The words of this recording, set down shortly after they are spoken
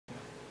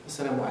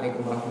السلام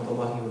عليكم ورحمة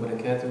الله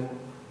وبركاته.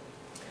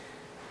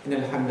 إن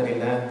الحمد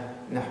لله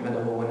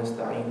نحمده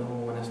ونستعينه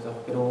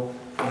ونستغفره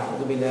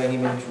ونعوذ بالله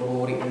من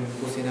شرور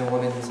أنفسنا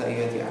ومن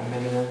سيئات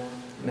أعمالنا.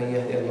 من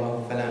يهد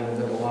الله فلا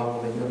مضل له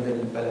ومن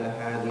يضلل فلا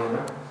هادي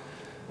له.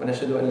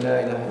 ونشهد أن لا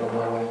إله إلا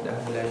الله وحده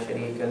لا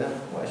شريك له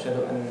وأشهد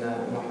أن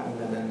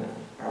محمدا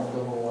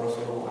عبده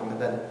ورسوله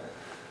أما بعد.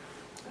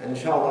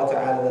 Inshallah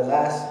ta'ala, the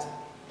last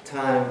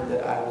time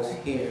that I was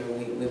here,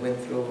 we went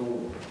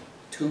through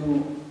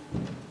two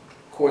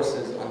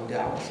courses on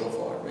Dawah so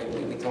far, right?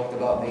 We talked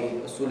about the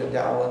Usul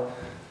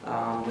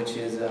al-Dawah, which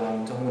is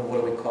to whom and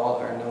what do we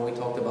call, or no, we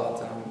talked about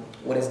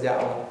what is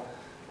Dawah,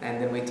 and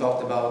then we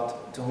talked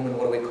about to whom and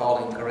what are we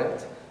calling,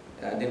 correct?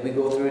 Did we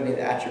go through any of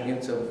the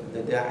attributes of the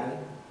Da'i,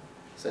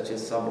 such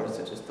as sabr,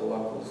 such as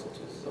tawakkul, such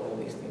as all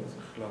these things?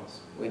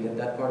 We did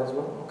that part as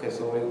well? Okay,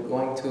 so we're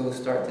going to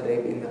start today,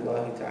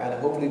 bi'idhnillahi ta'ala.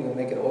 Hopefully we'll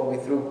make it all the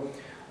way through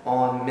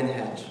on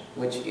minhaj,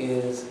 which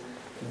is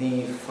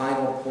the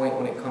final point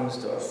when it comes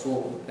to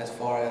usul, as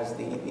far as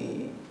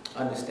the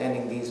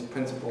understanding these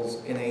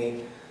principles in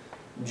a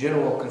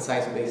general,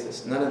 concise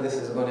basis. None of this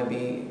is going to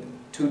be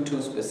too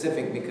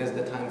specific because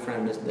the time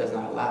frame just does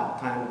not allow.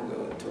 Time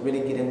to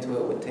really get into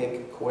it would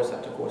take course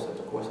after course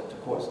after course after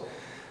course.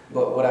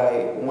 But what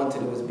I want to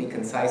do is be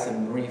concise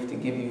and brief to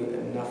give you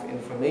enough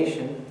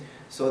information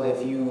so that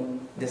if you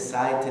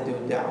decide to do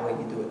da'wah,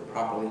 you do it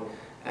properly.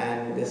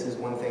 And this is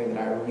one thing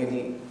that I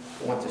really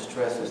want to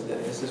stress, is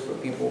that this is for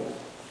people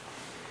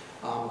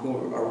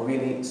who are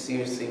really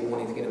seriously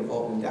wanting to get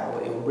involved in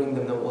da'wah. It will bring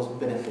them the most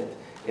benefit.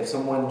 If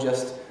someone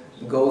just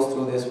goes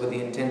through this with the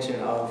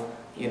intention of,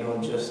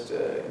 just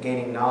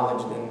gaining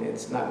knowledge, then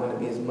it's not going to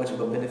be as much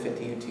of a benefit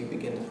to you till you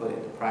begin to put it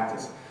into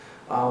practice.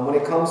 When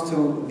it comes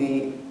to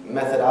the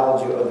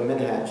methodology or the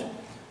minhaj,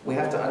 we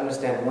have to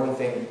understand one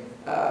thing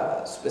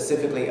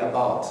specifically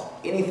about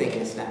anything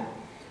in Islam.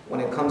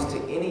 When it comes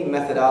to any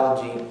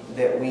methodology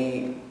that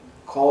we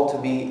call to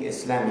be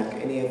Islamic,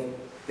 anything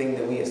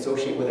that we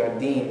associate with our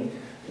deen,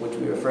 which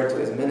we refer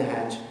to as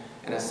minhaj,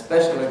 and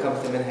especially when it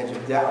comes to minhaj of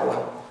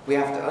da'wah, we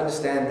have to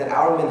understand that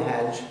our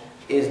minhaj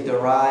is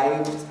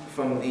derived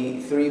from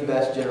the three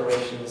best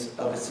generations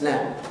of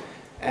Islam.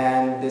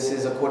 And this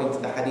is according to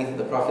the hadith of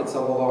the Prophet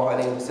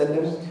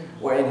ﷺ,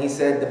 wherein he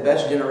said, the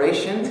best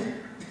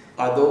generation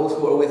are those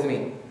who are with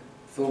me.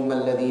 ثُمَّ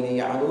الَّذِينَ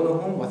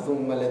يَعْلُونَهُمْ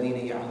وَثُمَّ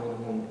الَّذِينَ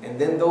يَعْلُونَهُمْ. And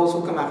then those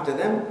who come after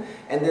them,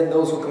 and then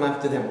those who come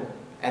after them.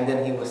 And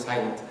then he was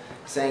silent,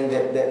 saying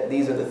that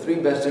these are the three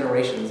best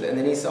generations. And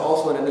then he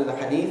also in another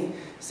hadith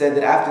said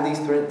that after these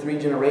three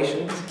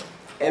generations,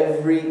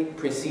 every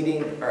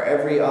preceding or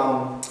every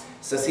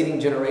succeeding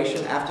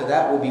generation after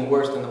that will be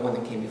worse than the one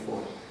that came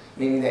before.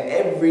 Meaning that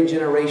every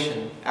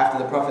generation after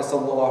the Prophet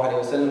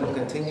ﷺ will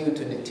continue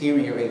to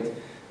deteriorate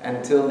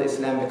until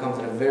Islam becomes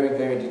in a very,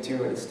 very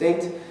deteriorated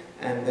state.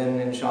 And then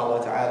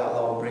inshallah ta'ala,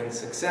 Allah will bring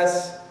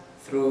success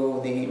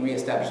through the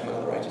re-establishment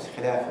of the righteous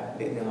khilafah,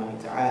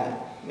 bi'idhnillahi ta'ala.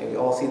 May we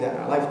all see that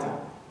in our lifetime.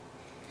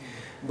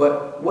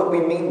 But what we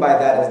mean by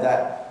that is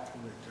that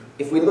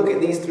if we look at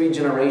these three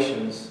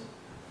generations,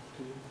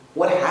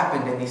 what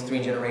happened in these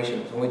three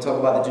generations? When we talk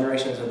about the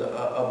generations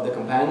of the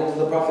companions of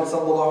the Prophet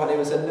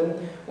ﷺ,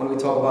 when we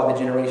talk about the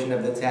generation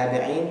of the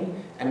tabi'een,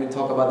 and we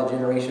talk about the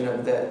generation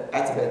of the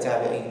atba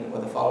tabi'een, or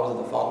the followers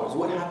of the followers,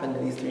 what happened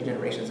in these three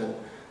generations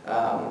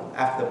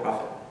after the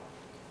Prophet?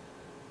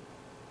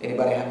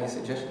 Anybody have any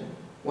suggestion?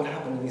 What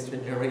happened in these three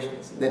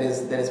generations that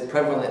is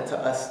prevalent to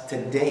us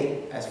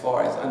today as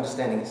far as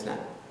understanding Islam?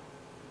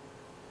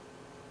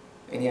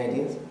 Any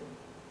ideas?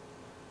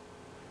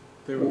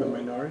 They were the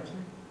minority?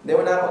 They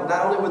were not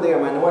only were they a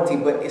minority,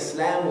 but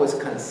Islam was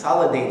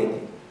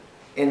consolidated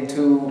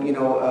into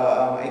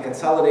a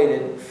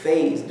consolidated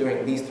phase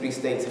during these three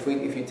states. If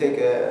you take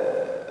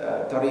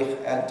a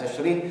Tariq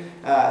al-Tashri',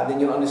 then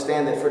you'll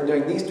understand that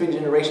during these three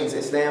generations,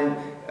 Islam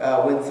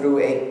went through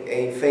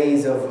a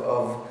phase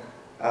of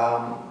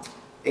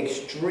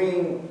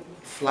extreme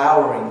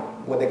flowering,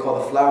 what they call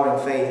the flowering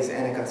phase,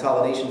 and a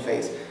consolidation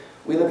phase.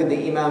 We look at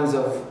the Imams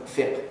of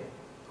fiqh.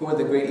 Who are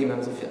the great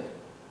Imams of fiqh?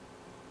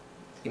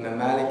 Imam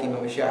Malik,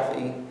 Imam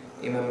Shafi'i,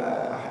 Imam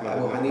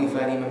Abu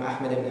Hanifa, and Imam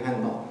Ahmad ibn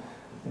Hanbal.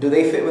 Do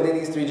they fit within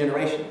these three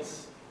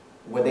generations?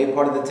 Were they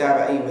part of the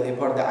tabi'i? Were they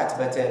part of the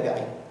atba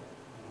tabi'i?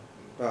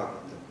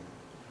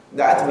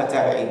 The atba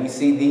tabi'i. We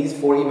see these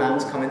four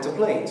imams come into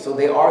play. So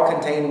they are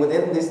contained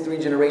within these three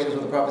generations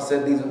where the Prophet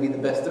said these would be the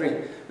best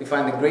three. We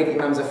find the great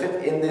imams of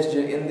fiqh in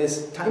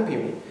this time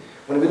period.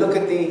 When we look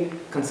at the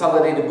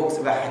consolidated books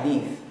of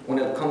hadith, when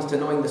it comes to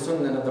knowing the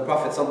sunnah of the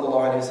Prophet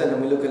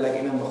ﷺ, we look at like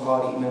Imam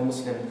Bukhari, Imam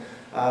Muslim,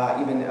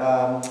 even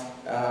Imam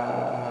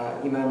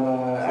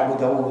Abu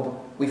Dawud.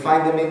 We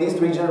find them in these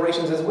three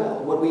generations as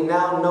well. What we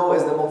now know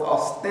as the most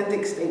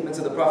authentic statements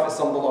of the Prophet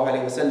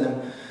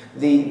ﷺ,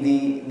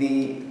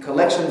 the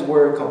collections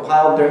were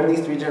compiled during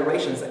these three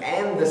generations,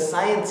 and the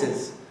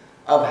sciences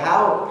of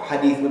how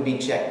hadith would be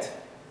checked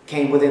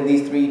came within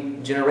these three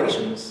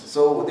generations.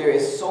 So there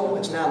is so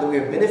much now that we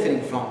are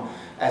benefiting from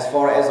as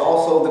far as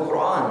also the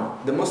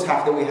Quran. The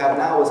Mus'haf that we have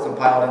now was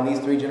compiled in these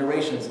 3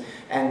 generations,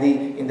 and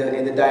in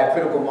the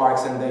diacritical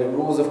marks and the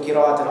rules of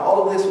Qira'at, and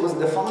all of this was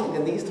defined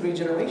in these 3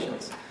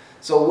 generations.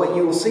 So what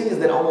you will see is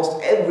that almost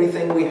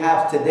everything we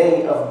have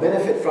today of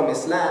benefit from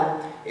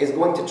Islam is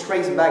going to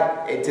trace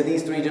back to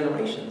these 3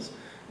 generations.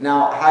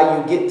 Now, how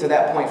you get to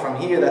that point from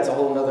here, that's a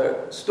whole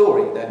other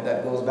story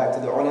that goes back to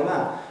the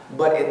ulama.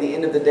 But at the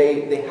end of the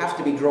day, they have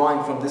to be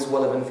drawing from this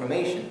well of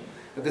information.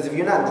 Because if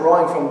you're not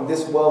drawing from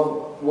this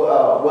well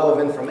of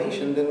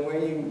information, then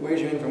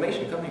where's your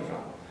information coming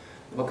from?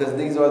 Because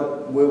these are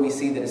where we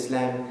see that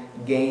Islam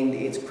gained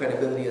its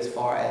credibility as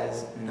far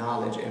as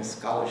knowledge and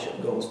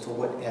scholarship goes to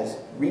what has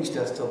reached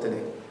us till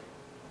today.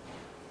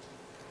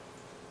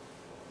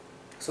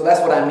 So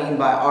that's what I mean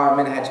by our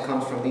minhaj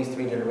comes from these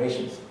 3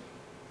 generations.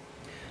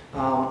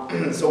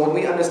 So when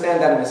we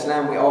understand that in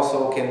Islam, we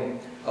also can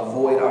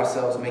avoid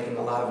ourselves making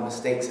a lot of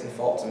mistakes and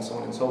faults and so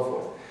on and so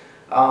forth.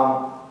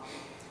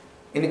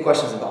 Any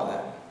questions about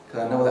that?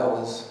 Because I know that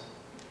was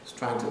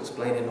trying to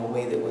explain in a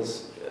way that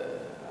was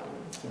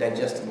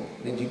digestible.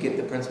 Did you get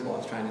the principle I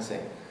was trying to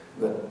say?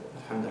 Good.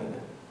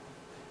 Alhamdulillah.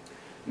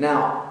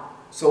 Now,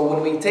 so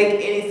when we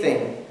take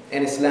anything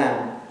in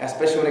Islam,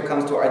 especially when it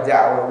comes to our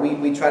da'wah,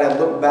 we try to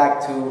look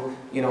back to,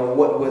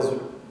 what was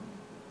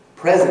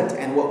present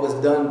and what was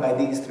done by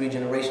these 3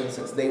 generations,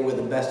 since they were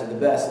the best of the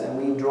best, and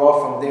we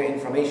draw from their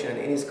information, and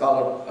any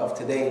scholar of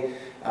today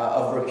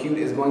of repute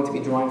is going to be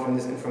drawing from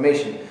this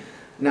information.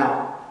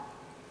 Now,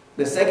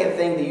 the second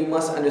thing that you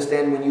must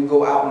understand when you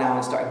go out now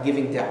and start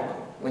giving da'wah,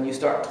 when you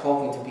start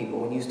talking to people,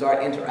 when you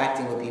start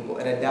interacting with people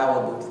at a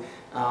da'wah booth,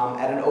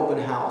 at an open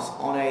house,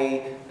 on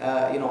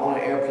on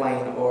an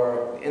airplane,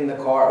 or in the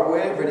car, or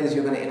wherever it is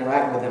you're going to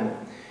interact with them,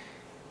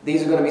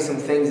 these are going to be some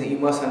things that you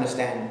must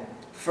understand.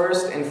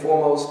 First and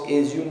foremost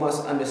is you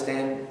must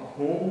understand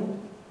whom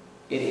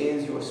it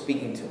is you're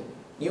speaking to.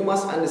 You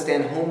must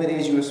understand whom it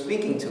is you're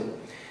speaking to.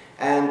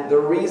 And the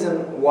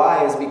reason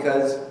why is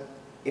because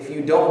if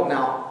you don't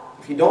know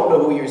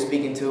who you're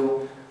speaking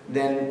to,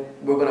 then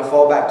we're going to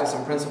fall back to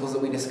some principles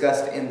that we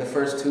discussed in the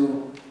first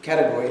 2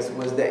 categories,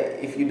 was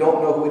that if you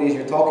don't know who it is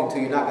you're talking to,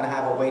 you're not going to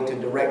have a way to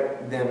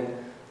direct them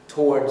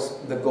towards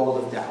the goal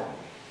of da'wah.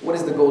 What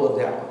is the goal of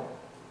da'wah?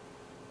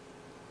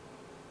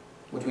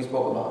 Which we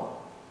spoke about.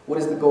 What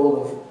is the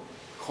goal of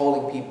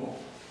calling people?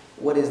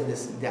 What is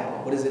this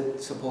da'wah? What is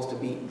it supposed to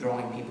be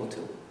drawing people to?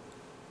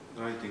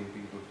 Inviting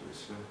people to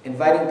Islam.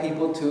 Inviting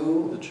people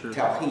to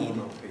Tawheed.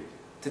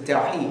 To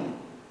Tawheed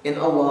in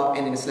Allah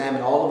and in Islam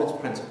and all of its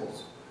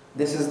principles.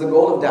 This is the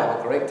goal of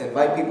da'wah, correct? To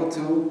invite people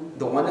to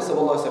the oneness of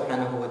Allah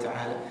subhanahu wa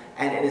ta'ala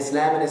and in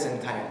Islam in its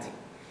entirety.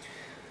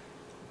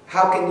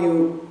 How can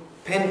you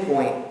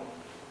pinpoint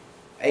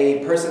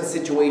a person's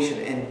situation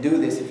and do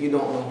this if you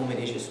don't know whom it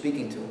is you're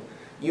speaking to?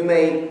 You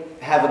may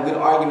have a good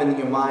argument in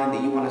your mind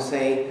that you want to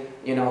say,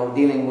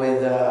 dealing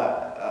with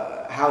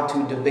how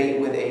to debate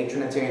with a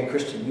Trinitarian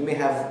Christian. You may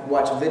have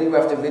watched video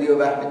after video of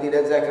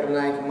Ahmadiyya, Zakir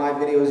Naik, my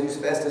videos,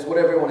 Yusha Evans,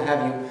 whatever you want to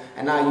have you,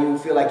 and now you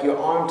feel like you're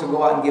armed to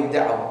go out and give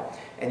da'wah.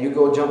 And you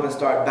go jump and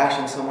start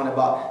bashing someone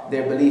about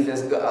their belief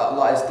as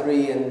Allah is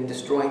 3 and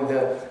destroying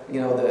the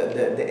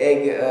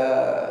egg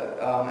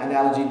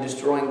analogy,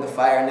 destroying the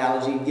fire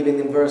analogy, giving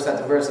them verse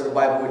after verse of the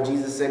Bible where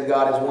Jesus said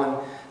God is 1.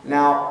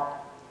 Now,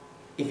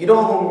 if you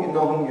don't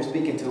know whom you're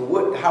speaking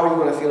to, how are you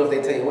going to feel if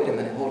they tell you, wait a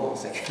minute, hold on a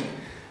second.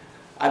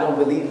 I don't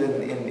believe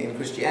in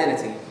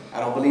Christianity. I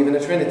don't believe in the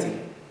Trinity.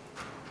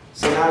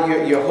 So now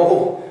your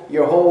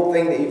whole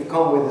thing that you've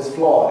come with is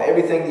flawed.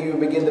 Everything that you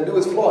begin to do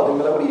is flawed. They'll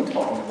be like, what are you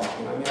talking about?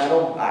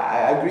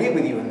 I agree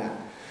with you in that.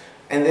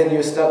 And then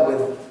you're stuck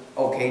with,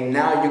 okay,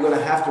 now you're going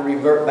to have to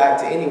revert back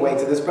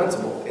to this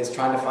principle. It's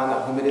trying to find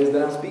out whom it is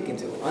that I'm speaking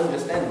to.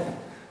 Understanding them.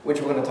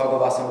 Which we're going to talk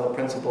about some of the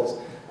principles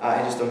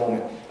in just a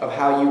moment. Of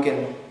how you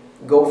can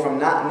go from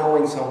not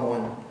knowing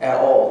someone at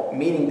all,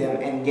 meeting them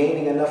and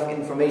gaining enough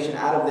information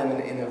out of them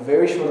in a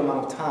very short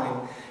amount of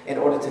time in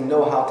order to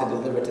know how to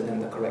deliver to them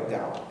the correct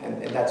da'wah.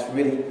 And that's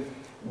really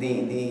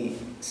the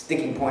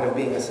sticking point of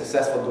being a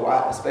successful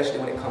dua, especially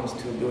when it comes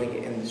to doing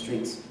it in the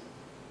streets.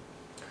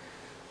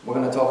 We're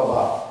going to talk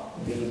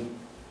about the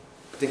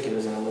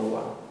particulars in a little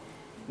while.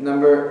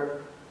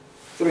 Number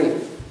 3,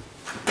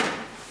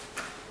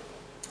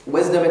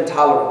 wisdom and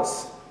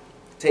tolerance,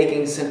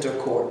 taking center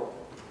court.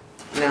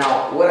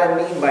 Now, what I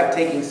mean by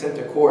taking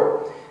center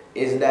court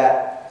is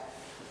that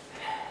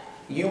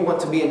you want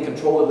to be in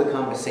control of the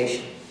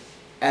conversation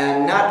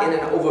and not in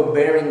an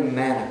overbearing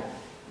manner.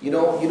 You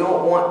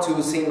don't want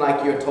to seem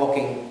like you're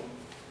talking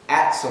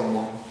at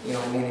someone,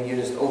 and you're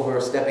just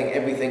overstepping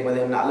everything with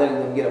them, not letting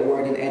them get a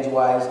word in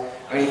edgewise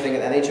or anything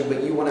of that nature,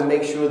 but you want to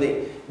make sure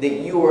that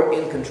you are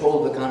in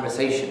control of the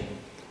conversation.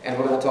 And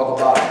we're going to talk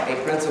about a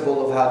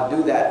principle of how to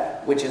do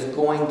that, which is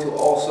going to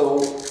also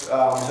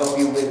help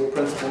you with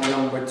principle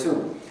number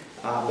 2.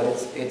 But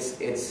it's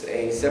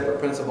a separate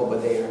principle,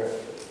 but they are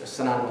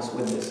synonymous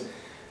with this.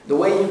 The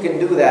way you can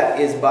do that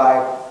is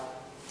by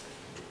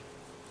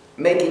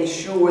making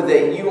sure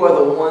that you are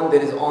the one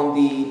that is on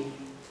the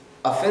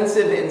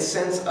offensive in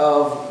sense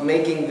of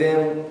making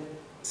them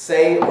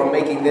say or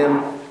making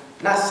them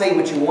not say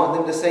what you want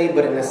them to say,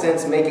 but in a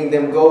sense making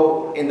them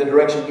go in the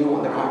direction you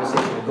want the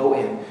conversation to go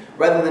in.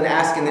 Rather than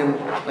asking them,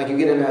 like you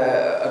get in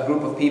a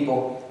group of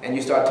people and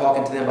you start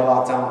talking to them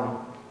about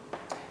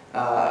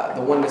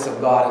the oneness of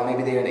God, and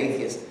maybe they're an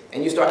atheist,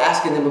 and you start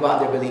asking them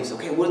about their beliefs.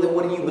 Okay, what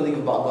do you believe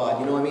about God?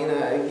 You know what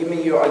I mean? Give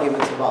me your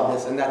arguments about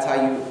this, and that's how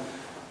you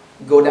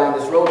go down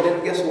this road.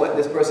 Then guess what?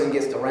 This person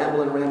gets to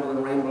ramble on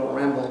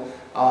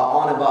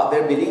about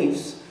their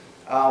beliefs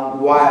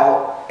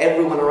while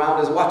everyone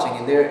around is watching,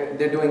 and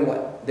they're doing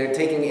what? They're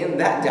taking in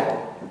that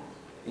dawah.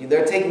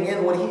 They're taking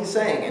in what he's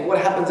saying. And what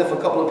happens if a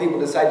couple of people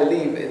decide to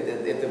leave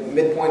at the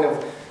midpoint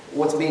of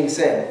what's being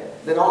said?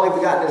 Then all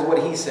they've gotten is what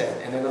he said,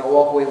 and they're going to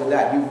walk away with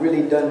that. You've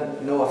really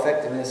done no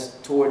effectiveness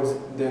towards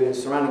the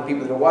surrounding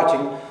people that are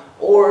watching,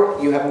 or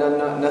you have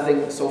done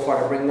nothing so far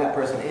to bring that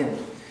person in.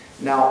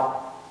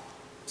 Now,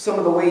 some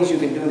of the ways you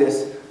can do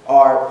this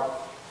are,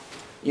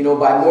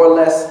 by more or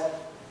less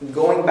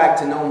going back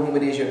to knowing whom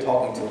it is you're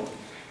talking to.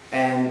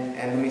 And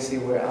let me see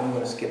where I'm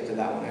going to skip to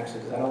that one actually,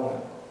 because I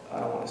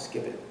don't want to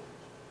skip it.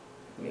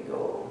 Let me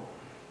go.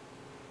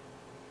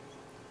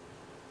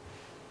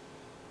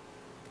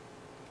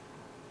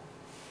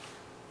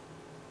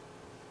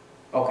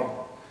 Okay,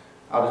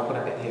 I'll just put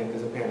it here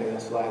because apparently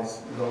that slide's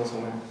going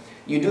somewhere.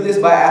 You do this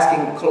by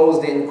asking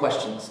closed-in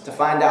questions to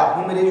find out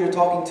whom it is you're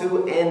talking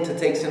to and to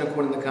take center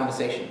in the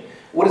conversation.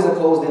 What is a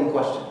closed-in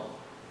question?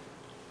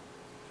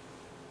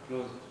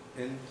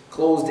 Closed-in?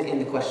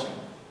 Closed-in question.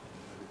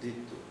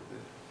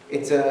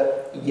 It's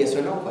a yes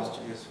or no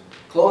question. Yes.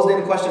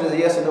 Closed-in question is a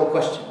yes or no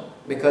question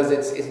because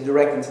it's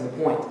direct and to the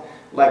point.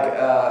 Like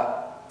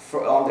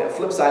on the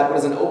flip side, what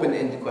is an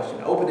open-ended question?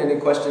 An open-ended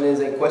question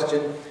is a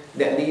question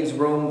that leaves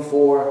room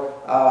for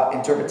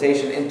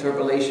interpretation,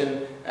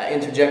 interpolation,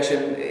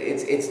 interjection.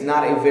 It's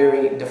not a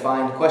very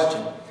defined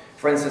question.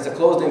 For instance, a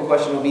closed-in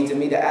question would be to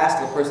me to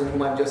ask the person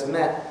whom I've just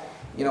met,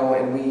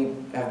 and we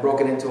have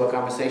broken into a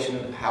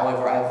conversation.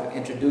 However, I've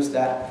introduced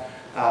that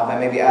by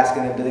maybe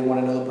asking them, do they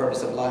want to know the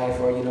purpose of life,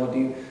 or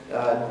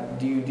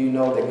do you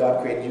know that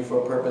God created you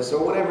for a purpose,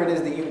 or whatever it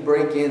is that you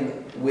break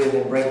in with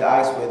and break the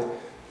ice with.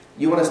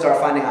 You want to start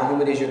finding out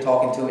whom it is you're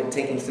talking to and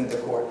taking center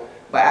court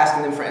by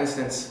asking them, for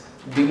instance,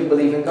 do you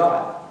believe in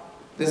God?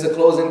 This is a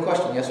closed-in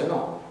question, yes or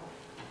no.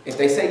 If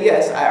they say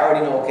yes, I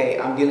already know, okay,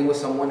 I'm dealing with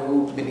someone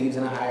who believes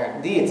in a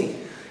higher deity.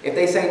 If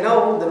they say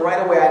no, then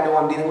right away I know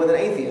I'm dealing with an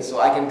atheist, so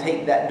I can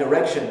take that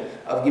direction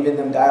of giving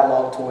them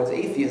dialogue towards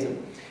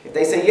atheism. If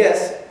they say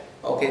yes,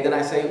 okay, then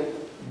I say,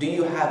 do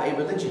you have a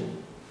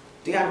religion?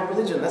 Do you have a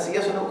religion? That's a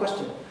yes or no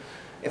question.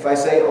 If I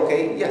say,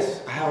 okay,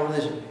 yes, I have a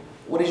religion.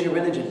 What is your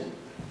religion?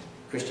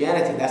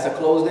 Christianity. That's a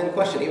closed-in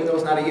question. Even though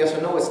it's not a yes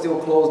or no, it's still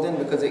closed in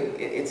because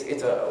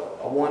it's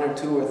a 1 or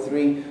 2 or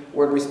 3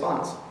 word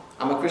response.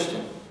 I'm a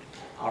Christian.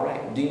 All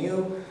right. Do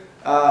you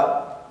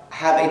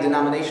have a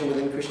denomination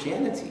within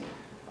Christianity?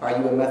 Are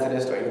you a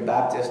Methodist, or are you a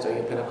Baptist, or are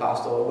you a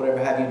Pentecostal, or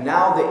whatever have you?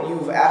 Now that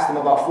you've asked them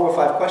about 4 or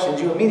 5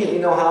 questions, you immediately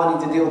know how I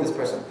need to deal with this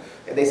person.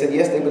 If they said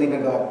yes, they believe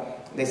in God.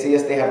 They say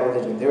yes, they have a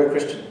religion. They're a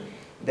Christian.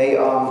 They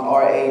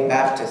are a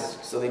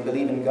Baptist, so they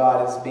believe in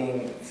God as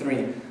being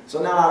 3.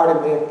 So now I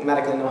already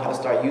automatically know how to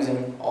start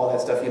using all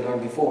that stuff you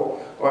learned before.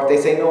 Or if they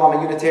say, no, I'm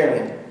a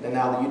Unitarian, then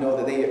now that you know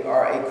that they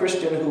are a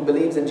Christian who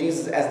believes in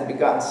Jesus as the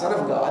begotten Son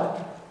of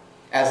God,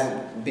 as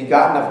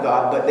begotten of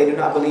God, but they do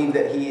not believe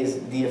that he is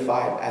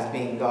deified as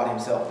being God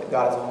himself, that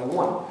God is only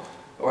one.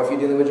 Or if you're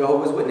dealing with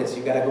Jehovah's Witness,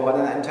 you've got to go on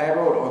that entire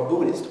road, or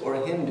Buddhist, or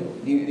Hindu.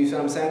 Do you see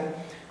what I'm saying?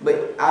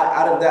 But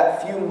out of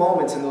that few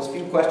moments and those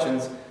few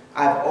questions,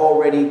 I've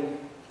already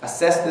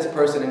assessed this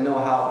person and know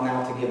how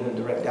now to give them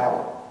direct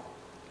dawah.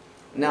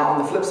 Now,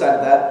 on the flip side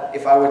of that,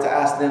 if I were to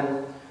ask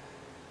them,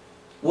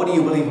 what do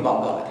you believe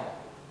about God?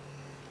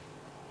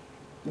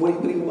 What do you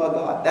believe about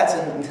God?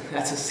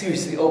 That's a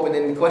seriously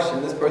open-ended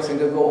question. This person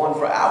could go on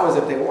for hours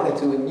if they wanted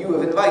to, and you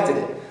have invited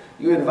it.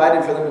 You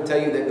invited for them to tell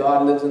you that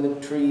God lives in the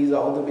trees,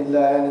 a'udhu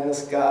billah, and in the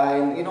sky,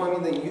 and you know what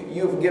I mean? That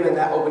you've given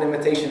that open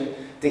invitation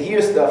to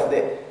hear stuff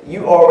that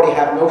you already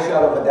have no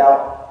shadow of a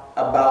doubt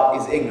about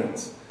is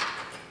ignorance.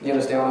 You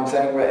understand what I'm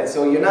saying? Right?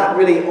 So you're not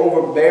really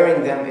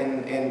overbearing them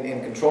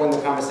in controlling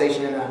the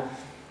conversation in an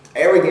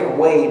arrogant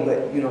way,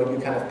 but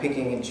you're kind of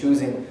picking and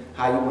choosing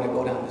how you want to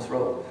go down this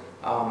road.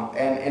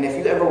 And if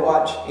you ever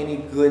watch any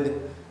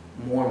good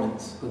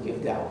Mormons who give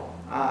dawah,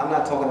 I'm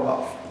not talking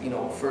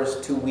about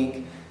first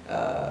 2-week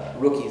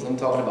rookies. I'm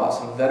talking about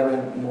some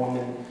veteran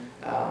Mormon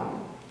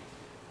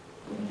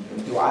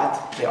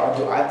du'at. They are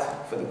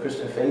du'at for the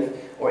Christian faith,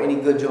 or any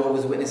good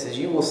Jehovah's Witnesses.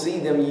 You will see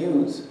them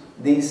use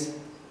these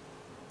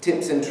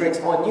tips and tricks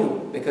on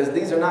you, because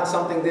these are not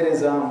something that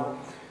is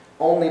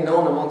only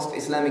known amongst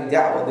Islamic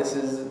da'wah. This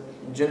is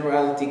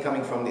generality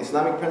coming from the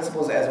Islamic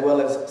principles as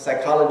well as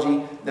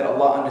psychology that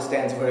Allah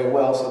understands very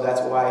well, so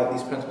that's why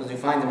these principles, you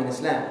find them in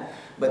Islam.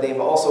 But they've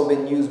also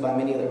been used by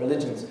many other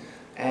religions,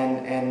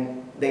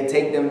 and they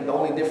take them. The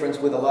only difference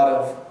with a lot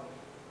of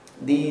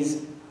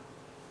these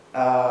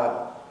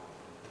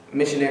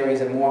missionaries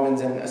and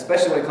Mormons, and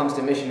especially when it comes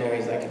to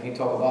missionaries, like if you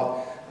talk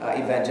about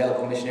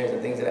evangelical missionaries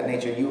and things of that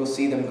nature, you will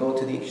see them go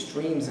to the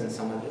extremes in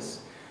some of this.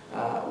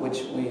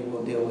 which we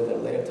will deal with at a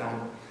later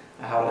time,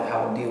 how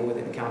to deal with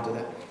it and counter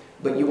that.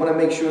 But you want to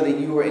make sure that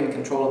you are in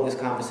control of this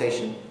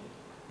conversation.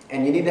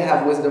 And you need to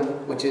have wisdom,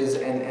 which is,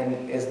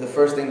 and is the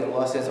first thing that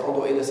Allah says,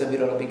 "Udu ila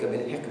sabila rabbika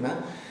bil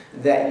hikmah,"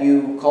 that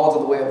you call to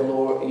the way of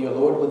your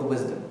Lord with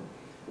wisdom,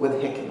 with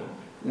hikmah.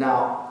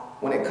 Now,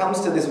 when it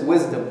comes to this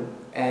wisdom,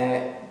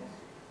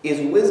 is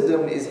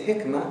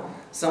hikmah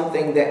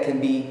something that can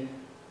be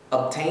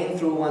obtained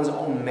through one's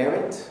own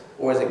merit,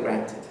 or is it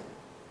granted?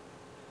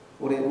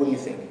 What do you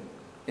think?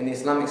 In the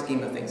Islamic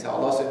scheme of things, how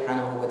Allah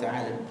subhanahu wa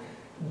ta'ala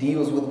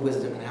deals with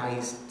wisdom and how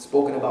He's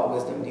spoken about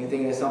wisdom. Do you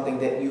think it's something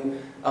that you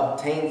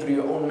obtain through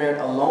your own merit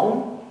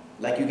alone?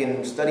 Like you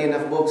can study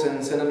enough books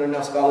and sit under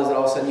enough scholars that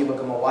all of a sudden you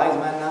become a wise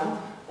man now?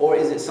 Or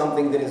is it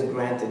something that is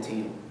granted to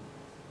you?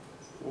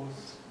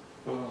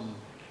 Something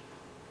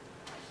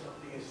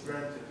is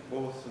granted.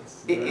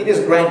 It is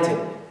granted.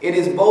 It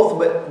is both,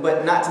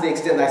 but not to the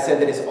extent I said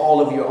that it's all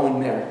of your own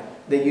merit.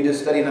 That you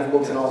just study enough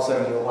books and all of a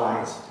sudden you're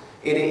wise.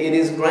 It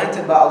is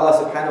granted by Allah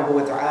subhanahu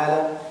wa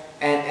ta'ala,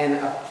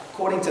 and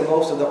according to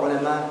most of the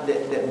ulama,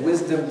 that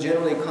wisdom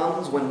generally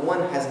comes when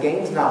one has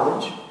gained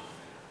knowledge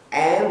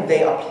and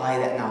they apply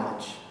that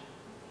knowledge.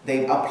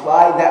 They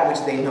apply that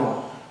which they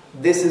know.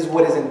 This is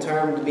what is in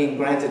terms being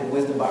granted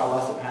wisdom by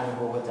Allah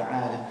subhanahu wa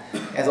ta'ala.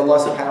 As Allah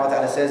subhanahu wa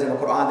ta'ala says in the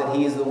Quran that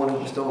He is the one who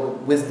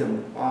bestowed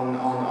wisdom on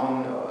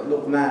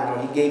Luqman,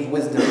 or He gave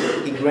wisdom.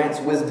 He grants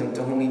wisdom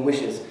to whom He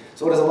wishes.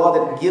 So it is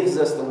Allah that gives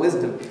us the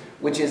wisdom,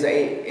 which is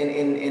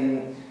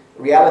in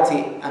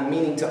reality a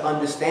meaning to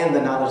understand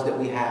the knowledge that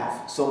we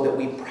have so that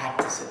we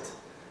practice it.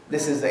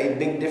 This is a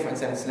big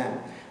difference in Islam.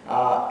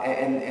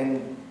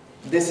 And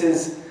this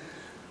is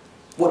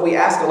what we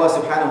ask Allah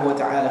subhanahu wa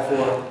ta'ala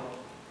for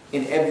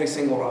in every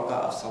single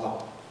rak'ah of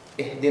salah.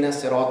 Ihdina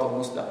sirat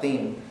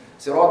al-mustaqim.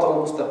 Sirat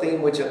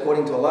al-mustaqim, which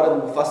according to a lot of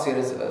the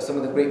mufassirs, some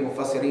of the great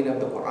mufassirin of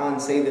the Quran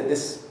say that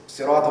this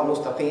sirat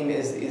al-mustaqim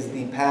is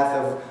the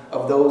path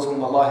of those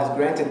whom Allah has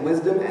granted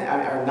wisdom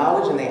and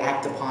knowledge, and they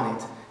act upon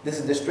it. This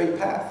is the straight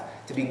path,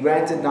 to be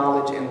granted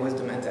knowledge and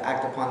wisdom and to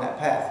act upon that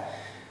path.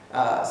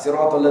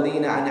 Sirat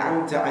al-ladina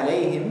an'amta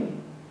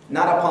alayhim,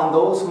 not upon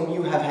those whom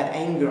you have had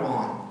anger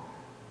on,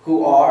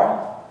 who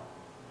are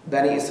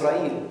Bani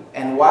Israel.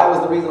 And why was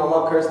the reason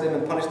Allah cursed them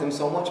and punished them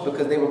so much?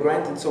 Because they were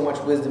granted so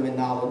much wisdom and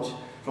knowledge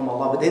from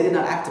Allah, but they did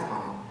not act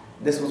upon it.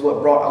 This was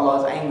what brought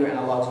Allah's anger and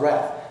Allah's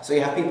wrath. So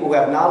you have people who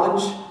have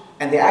knowledge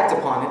and they act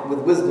upon it with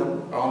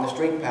wisdom, or on the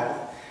straight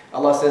path.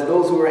 Allah says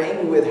those who are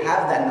angry with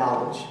have that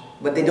knowledge,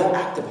 but they don't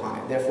act upon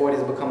it. Therefore it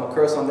has become a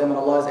curse on them and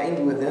Allah is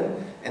angry with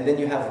them. And then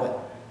you have what?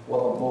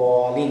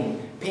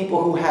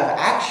 People who have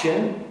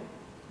action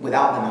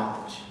without the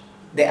knowledge.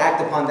 They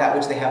act upon that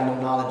which they have no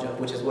knowledge of,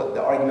 which is what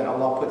the argument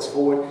Allah puts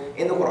forward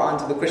in the Quran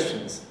to the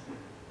Christians.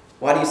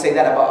 Why do you say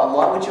that about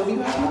Allah, which of you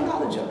have no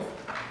knowledge of?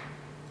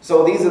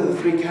 So these are the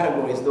three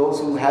categories. Those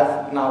who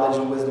have knowledge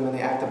and wisdom and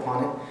they act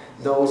upon it.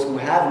 Those who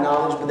have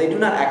knowledge but they do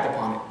not act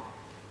upon it.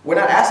 We're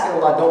not asking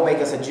Allah, don't make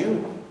us a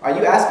Jew. Are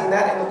you asking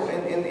that in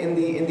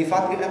the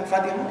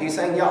Fatiha? Are you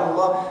saying, Ya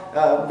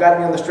Allah, guide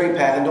me on the straight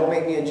path and don't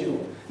make me a Jew?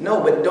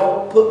 No, but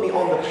don't put me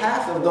on the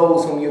path of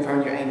those whom you've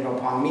earned your anger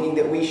upon, meaning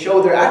that we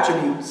show their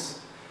attributes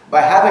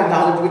by having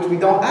knowledge which we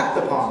don't act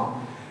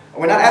upon.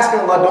 We're not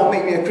asking Allah, don't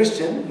make me a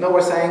Christian. No,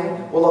 we're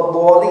saying, well,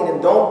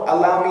 and don't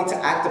allow me to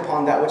act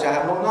upon that which I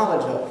have no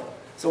knowledge of.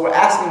 So we're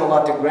asking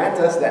Allah to grant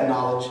us that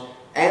knowledge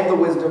and the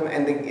wisdom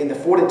and the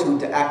fortitude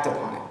to act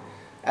upon it.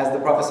 As the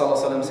Prophet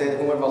ﷺ said,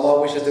 whoever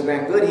Allah wishes to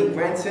grant good, He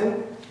grants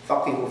him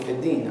faqihu fi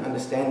din,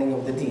 understanding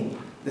of the deen.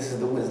 This is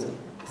the wisdom.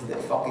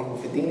 Faqihu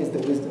fi din is the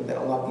wisdom that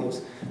Allah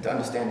gives to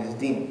understand His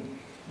deen.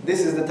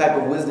 This is the type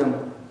of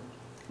wisdom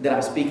that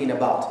I'm speaking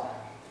about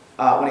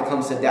when it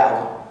comes to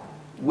da'wah.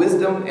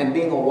 Wisdom and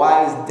being a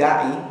wise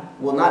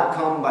da'i will not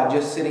come by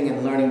just sitting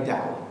and learning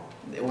da'wah.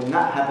 It will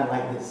not happen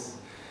like this.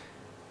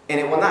 And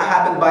it will not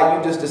happen by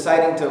you just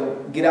deciding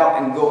to get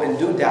out and go and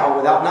do da'wah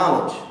without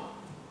knowledge.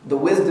 The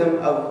wisdom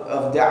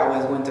of da'wah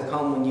is going to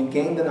come when you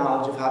gain the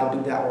knowledge of how to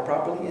do da'wah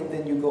properly, and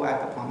then you go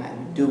act upon that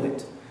and do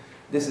it.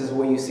 This is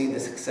where you see the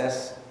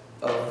success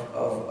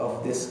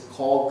of this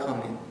call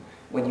coming,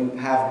 when you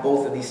have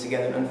both of these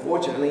together. And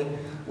unfortunately,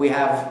 we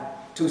have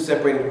two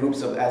separated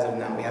groups as of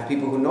now. We have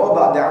people who know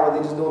about da'wah,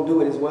 they just don't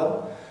do it as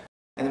well.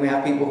 And then we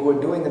have people who are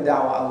doing the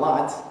da'wah a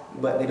lot,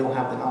 but they don't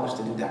have the knowledge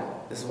to do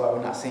da'wah. This is why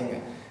we're not seeing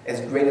it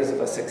as great as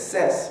of a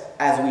success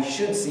as we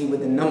should see with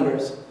the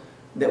numbers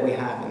that we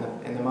have and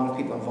the amount of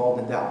people involved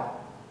in da'wah.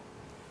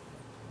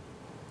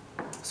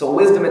 So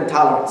wisdom and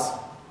tolerance.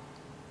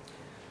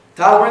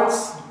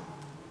 Tolerance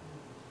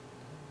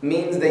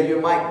means that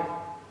you might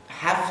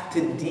have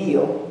to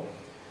deal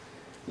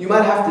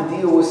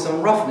with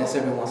some roughness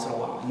every once in a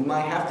while. You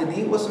might have to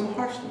deal with some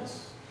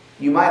harshness.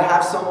 You might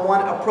have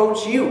someone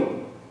approach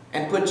you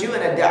and put you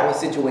in a da'wah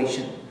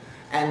situation.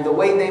 And the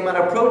way they might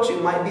approach you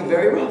might be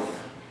very rough.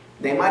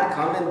 They might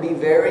come and be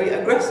very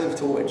aggressive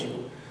towards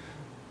you.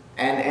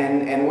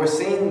 And we're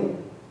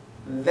seeing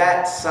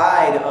that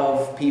side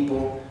of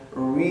people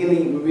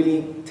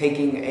really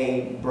taking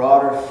a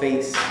broader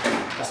face,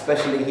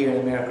 especially here in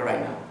America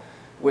right now.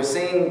 We're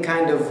seeing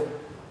kind of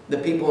the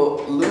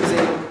people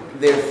losing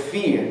their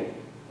fear,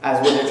 as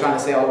what they're trying to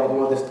say all over the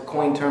world, this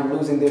coin term,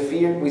 losing their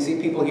fear. We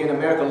see people here in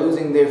America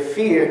losing their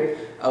fear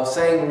of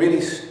saying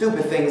really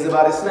stupid things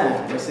about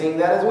Islam. We're seeing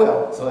that as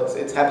well. So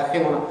it's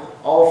happening on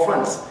all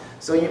fronts.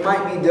 So you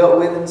might be dealt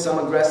with in some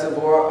aggressive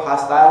or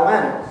hostile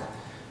manner.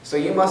 So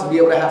you must be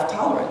able to have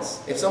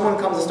tolerance. If someone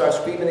comes and starts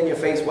screaming in your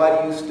face,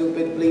 why do you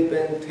stupid,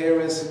 bleeping,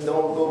 terrorists,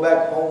 don't go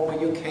back home where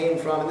you came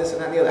from, and this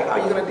and that and the other, how are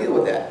you going to deal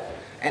with that?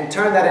 And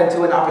turn that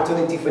into an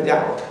opportunity for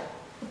da'wah.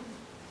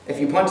 If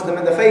you punch them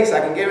in the face, I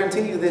can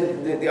guarantee you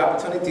that the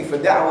opportunity for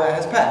da'wah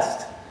has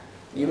passed.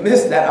 You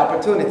missed that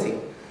opportunity.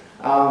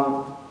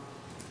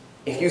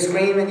 If you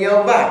scream and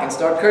yell back and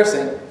start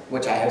cursing,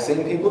 which I have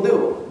seen people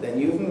do, then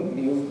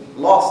you've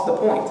lost the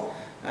point.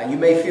 You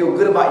may feel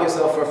good about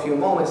yourself for a few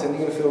moments, and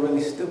you're going to feel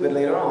really stupid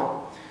later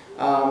on.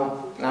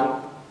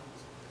 Now,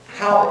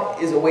 how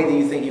is a way that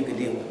you think you could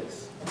deal with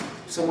this?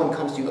 If someone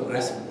comes to you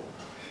aggressively,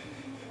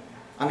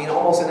 I mean,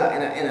 almost in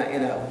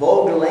a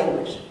vulgar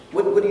language,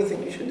 what do you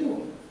think you should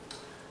do?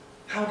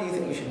 How do you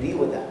think you should deal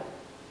with that?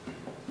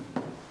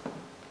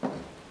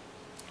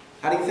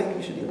 How do you think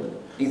we should deal with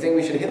it? Do you think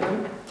we should hit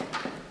them?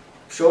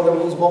 Show them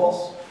who's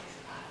boss?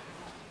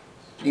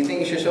 Do you think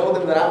you should show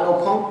them that I'm no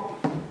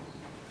punk?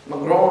 I'm a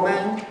grown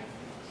man.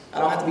 I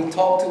don't have to be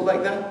talked to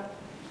like that.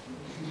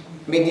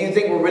 I mean, do you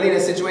think we're really in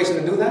a situation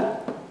to do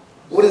that?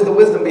 What is the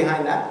wisdom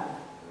behind that?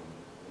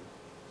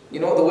 You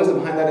know what the wisdom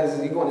behind that is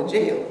you're going to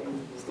jail.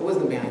 It's the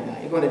wisdom behind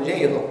that. You're going to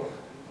jail.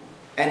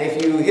 And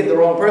if you hit the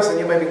wrong person,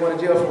 you may be going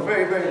to jail for a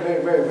very, very,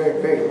 very, very,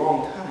 very, very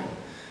long time.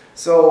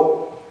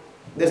 So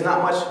there's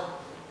not much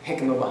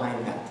hikmah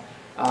behind that.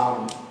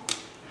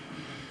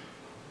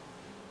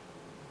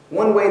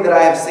 One way that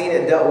I have seen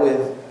it dealt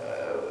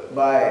with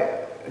by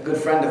a good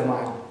friend of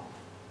mine,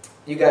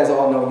 you guys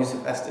all know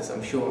Yusha Evans,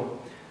 I'm sure.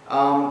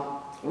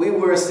 We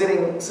were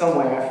sitting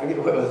somewhere, I forget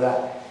where it was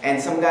at,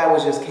 and some guy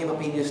came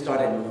up, he just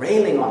started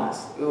railing on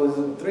us. It was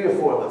 3 or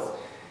 4 of us.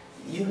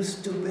 You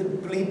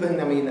stupid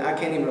bleeping, I mean, I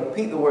can't even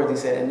repeat the words he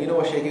said. And you know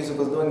what Sheikh Yusuf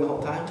was doing the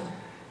whole time?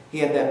 He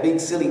had that big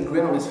silly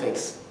grin on his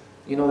face.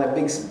 You know, that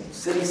big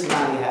silly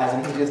smile he has,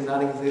 and he's just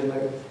nodding his head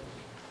like,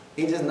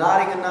 he's just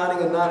nodding and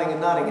nodding and nodding and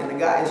nodding, and the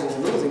guy is just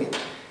losing it.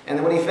 And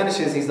then when he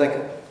finishes, he's like,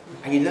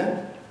 are you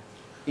done?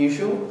 You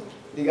sure?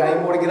 You got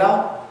any more to get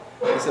out?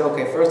 He said,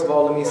 okay, first of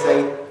all, let me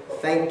say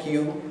thank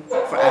you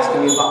for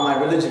asking me about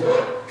my religion.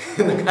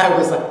 And the guy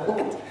was like,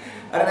 what?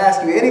 I didn't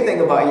ask you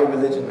anything about your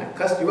religion. I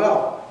cussed you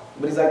out.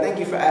 But he's like, thank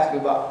you for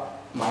asking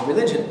about my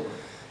religion.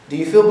 Do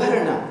you feel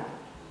better now?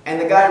 And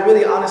the guy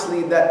really,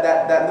 honestly,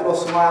 that little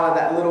smile and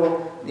that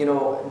little,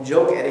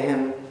 joke at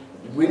him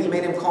really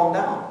made him calm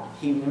down.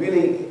 He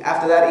really,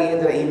 after that,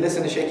 he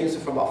listened to Sheikh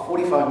Yusuf for about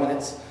 45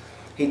 minutes.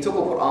 He took a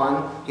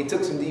Quran, he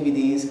took some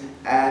DVDs,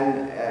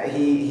 and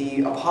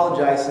he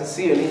apologized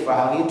sincerely for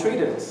how he had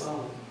treated us.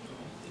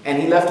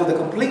 And he left with a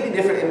completely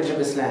different image of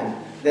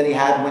Islam than he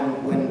had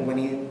when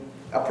he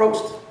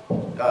approached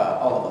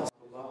all of us.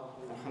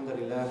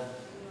 Alhamdulillah,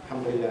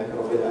 alhamdulillah,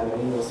 rabbil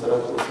alameen, wa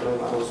salatu wa salam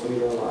ala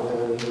rasulillah wa ala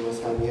alihi wa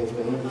sahbihi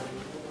ajma'in.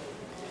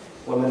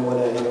 Wa man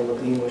wala ila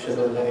al-din wa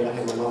ashhadu an la ilaha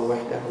illallah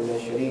wahdahu la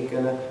sharika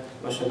lah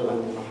wa ashhadu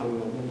anna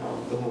Muhammadan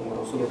abduhu wa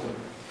rasuluh.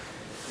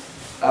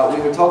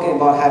 We were talking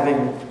about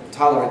having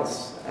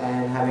tolerance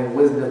and having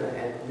wisdom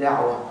and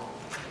da'wah.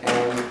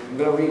 And I'm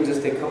going to read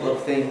just a couple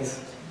of things,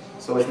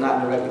 so it's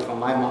not directly from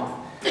my mouth,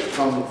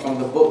 from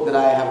the book that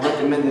I have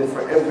recommended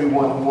for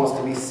everyone who wants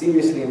to be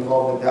seriously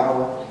involved in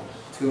da'wah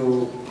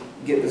to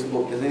get this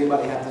book. Does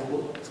anybody have this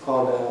book? It's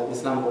called The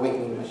Islamic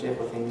Awakening by Sheikh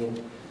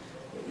Uthaymeen.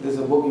 This is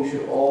a book you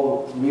should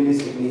all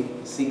realistically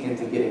seek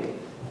into getting.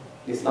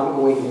 The Islamic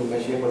Awakening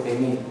by Sheikh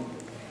Uthaymeen.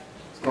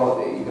 It's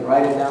called, you can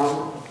write it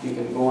down, you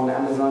can go on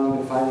Amazon, you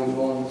can find it,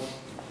 go on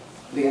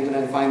the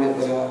internet and find it,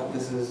 but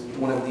this is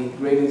one of the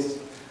greatest,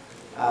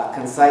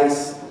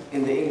 concise,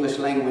 in the English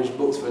language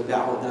books for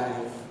da'wah that I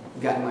have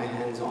gotten my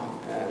hands on.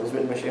 It was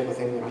written by Sheikh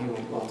Uthaymeen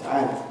rahimahullah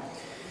ta'ala.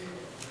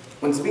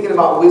 When speaking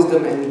about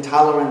wisdom and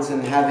tolerance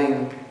and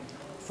having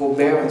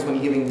forbearance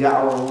when giving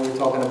da'wah, when we were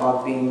talking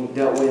about being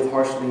dealt with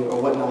harshly or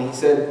whatnot, he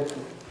said,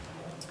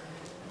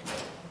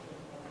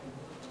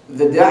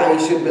 the da'i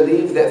should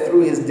believe that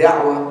through his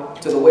da'wah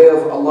to the way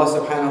of Allah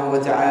subhanahu wa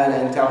ta'ala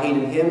and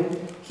tawheed in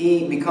him,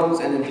 he becomes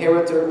an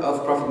inheritor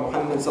of Prophet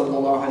Muhammad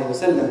sallallahu alayhi wa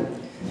sallam.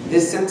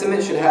 This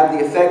sentiment should have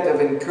the effect of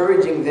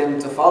encouraging them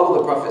to follow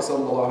the Prophet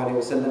sallallahu alayhi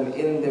wa sallam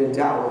in their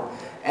da'wah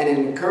and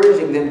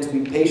encouraging them to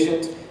be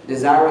patient,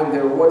 desiring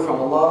their reward from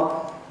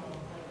Allah.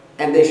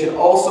 And they should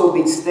also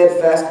be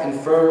steadfast and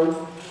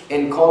firm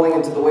in calling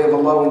into the way of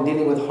Allah when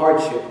dealing with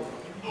hardship.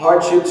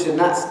 Hardship should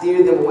not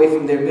steer them away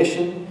from their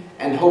mission,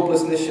 and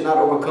hopelessness should not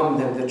overcome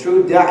them. The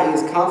true da'i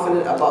is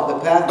confident about the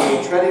path they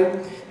are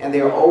treading, and they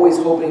are always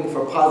hoping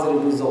for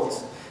positive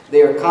results.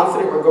 They are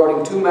confident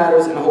regarding 2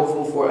 matters and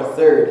hopeful for a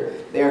 3rd.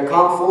 They are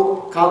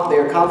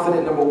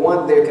confident, number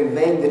 1, they are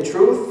conveying the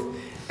truth,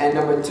 and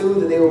number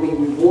 2, that they will be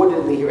rewarded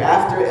in the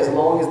hereafter as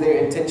long as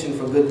their intention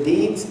for good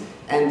deeds,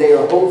 and they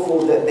are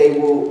hopeful that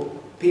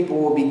people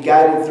will be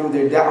guided through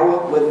their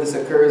da'wah, whether this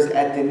occurs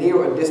at the near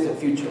or distant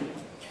future.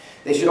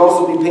 They should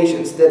also be patient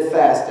and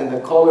steadfast, and the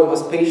caller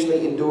must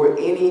patiently endure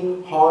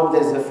any harm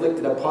that is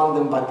inflicted upon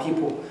them by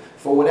people.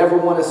 For whenever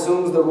one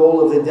assumes the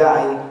role of the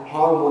da'i,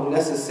 harm will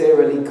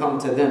necessarily come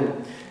to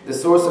them, the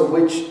source of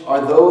which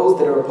are those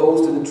that are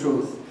opposed to the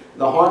truth.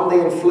 The harm they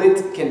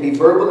inflict can be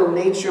verbal in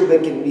nature,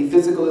 but can be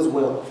physical as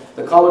well.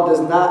 The caller does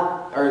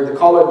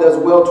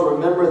well to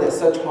remember that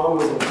such harm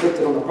was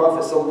inflicted on the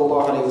Prophet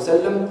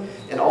ﷺ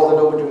and all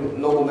the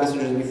noble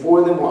messengers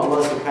before them, where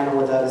Allah subhanahu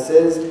wa ta'ala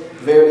says,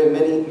 "Verily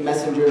many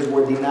messengers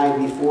were denied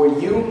before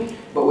you,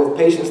 but with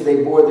patience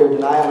they bore their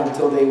denial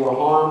until they were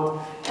harmed,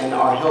 and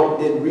our help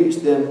did reach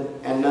them,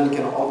 and none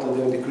can alter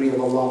the decree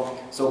of Allah."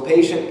 So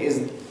patient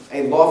is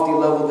a lofty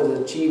level that is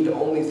achieved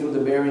only through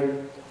the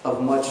bearing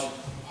of much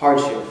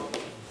hardship.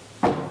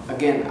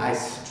 Again, I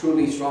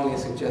truly strongly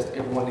suggest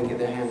everyone to get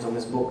their hands on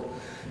this book.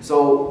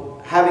 So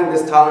having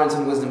this tolerance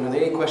and wisdom, are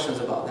there any questions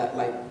about that?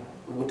 Like,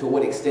 to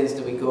what extent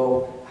do we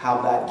go?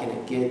 How bad can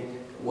it get?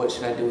 What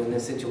should I do in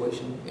this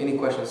situation? Any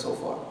questions so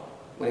far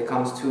when it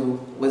comes to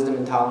wisdom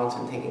and tolerance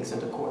and taking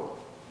center court?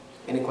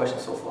 Any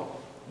questions so far?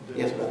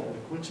 Yes, brother.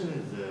 The question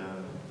is,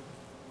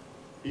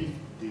 if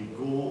they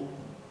go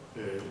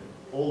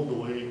all the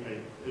way,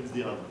 if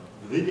they are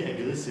very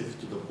aggressive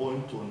to the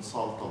point to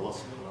insult Allah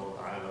subhanahu wa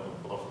ta'ala or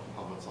Prophet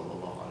Muhammad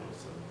sallallahu alayhi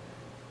wa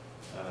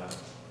sallam,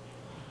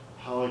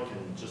 how I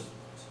can just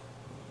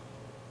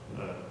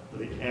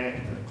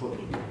react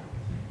accordingly?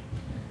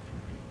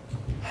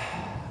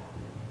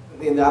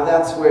 Now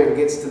that's where it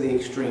gets to the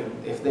extreme.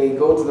 If they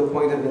go to the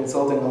point of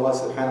insulting Allah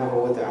subhanahu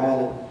wa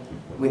ta'ala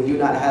with you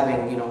not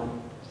having,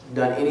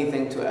 done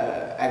anything to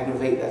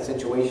aggravate that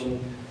situation,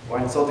 or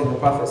insulting the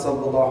Prophet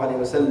sallallahu alaihi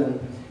wasallam,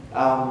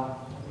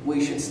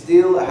 we should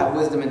still have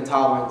wisdom and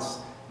tolerance.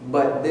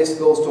 But this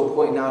goes to a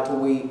point now to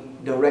we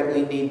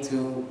directly need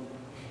to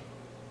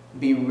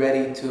be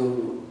ready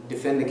to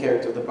defend the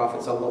character of the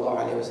Prophet sallallahu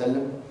alaihi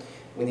wasallam.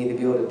 We need to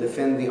be able to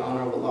defend the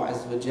honor of Allah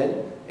Azza wa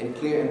Jal in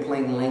clear and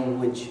plain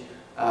language,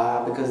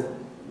 because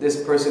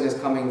this person is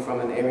coming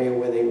from an area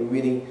where they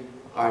really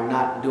are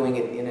not doing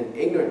it in an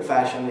ignorant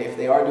fashion. If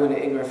they are doing it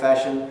in an ignorant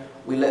fashion,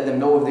 we let them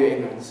know of their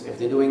ignorance. If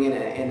they're doing it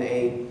in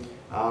a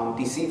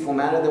deceitful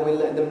manner, then we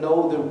let them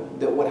know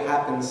that what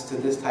happens to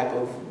this type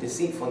of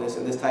deceitfulness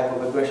and this type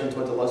of aggression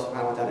towards Allah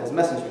subhanahu wa ta'ala as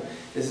messenger.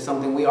 This is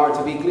something we are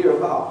to be clear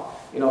about.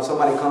 If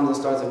somebody comes and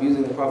starts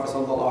abusing the Prophet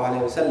sallallahu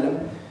alaihi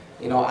wasallam,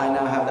 I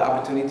now have the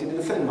opportunity to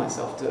defend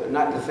myself, to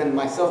not defend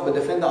myself, but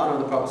defend the honor of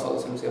the Prophet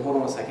sallallahu alaihi wasallam. Say, hold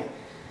on a second.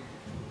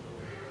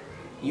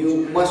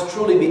 You must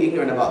truly be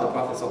ignorant about the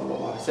Prophet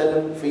sallallahu alaihi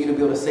wasallam for you to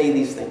be able to say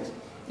these things.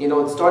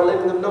 Start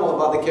letting them know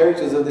about the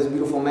characters of this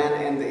beautiful man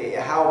and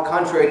how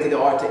contrary they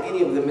are to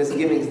any of the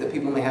misgivings that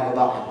people may have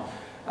about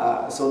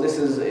him. So this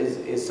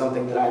is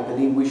something that I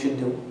believe we should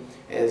do,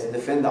 is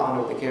defend the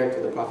honor of the character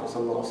of the Prophet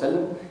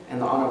ﷺ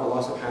and the honor of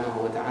Allah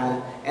subhanahu wa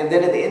ta'ala. And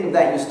then at the end of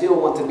that, you still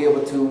want to be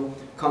able to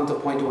come to a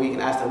point where you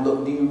can ask them,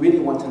 look, do you really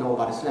want to know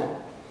about Islam?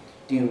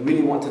 Do you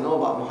really want to know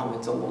about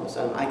Muhammad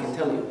ﷺ? I can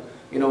tell you.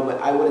 But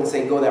I wouldn't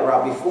say go that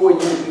route. Before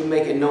you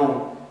make it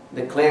known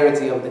the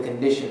clarity of the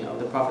condition of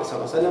the Prophet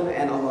ﷺ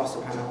and Allah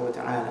subhanahu wa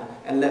ta'ala,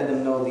 and let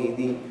them know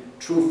the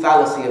true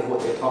fallacy of what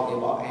they're talking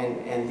about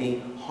and the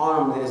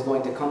harm that is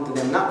going to come to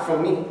them, not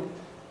from me,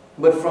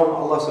 but from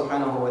Allah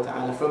subhanahu wa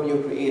ta'ala, from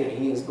your Creator.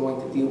 He is going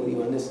to deal with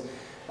you on this,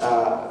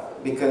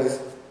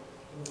 because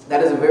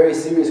that is a very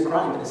serious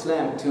crime in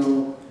Islam,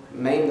 to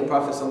maim the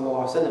Prophet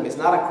ﷺ. It's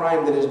not a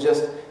crime that is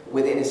just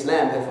within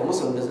Islam, that if a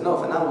Muslim doesn't know,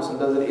 if a non-Muslim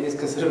does it, it is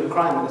considered a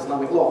crime in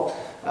Islamic law.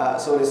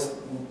 So it is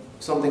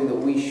something that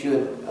we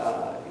should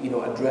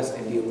address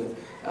and deal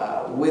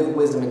with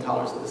wisdom and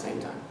tolerance at the same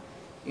time.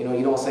 You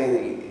don't say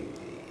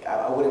that,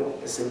 I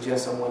wouldn't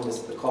suggest someone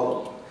just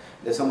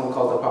that someone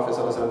calls the Prophet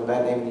ﷺ a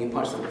bad name and you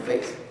punch them in the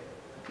face,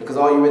 because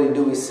all you really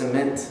do is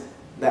cement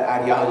that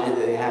ideology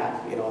that they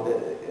have,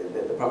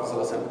 that the Prophet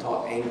ﷺ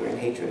taught anger and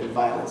hatred and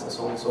violence and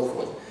so on and so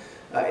forth.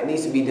 It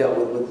needs to be dealt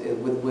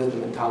with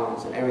wisdom and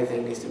tolerance, and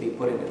everything needs to be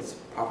put in its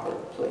proper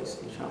place,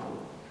 inshallah.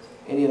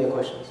 Any other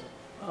questions?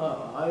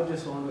 I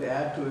just want to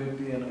add to it,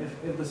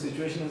 if the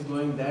situation is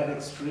going that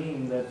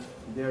extreme that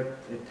they're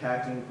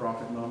attacking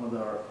Prophet Muhammad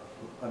or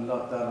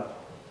Allah Ta'ala,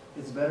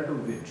 it's better to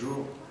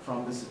withdraw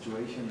from the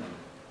situation.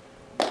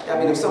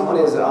 If someone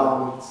is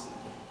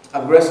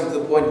aggressive to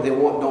the point that they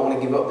don't want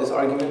to give up this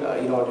argument,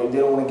 they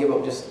don't want to give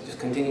up, just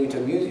continue to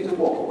abuse, you just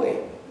walk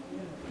away.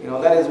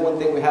 That is one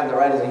thing we have the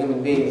right as a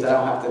human being, is that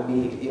I don't have to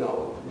be,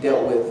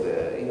 dealt with,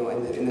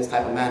 in this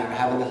type of manner. I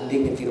have enough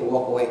dignity to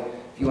walk away.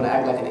 If you want to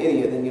act like an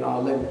idiot, then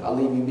I'll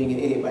leave you being an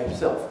idiot by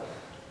yourself.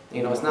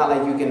 It's not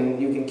like you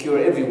can cure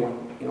everyone.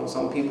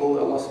 Some people,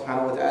 Allah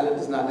subhanahu wa ta'ala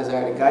does not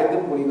desire to guide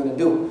them. What are you going to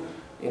do?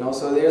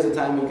 So there's a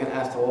time you can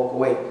ask to walk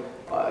away.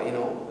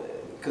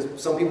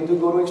 Because some people do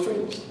go to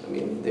extremes.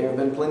 There have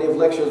been plenty of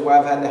lectures where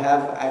I've had to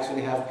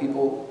actually have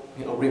people,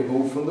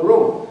 removed from the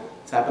room.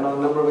 It's happened on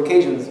a number of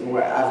occasions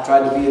where I've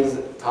tried to be as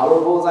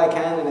tolerable as I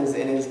can and as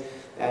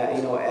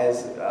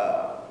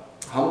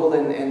humble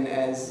and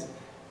as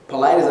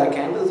polite as I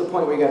can. But there's a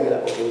point where you gotta be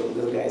like, okay, look,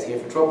 this guy's here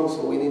for trouble,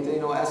 so we need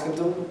to, ask him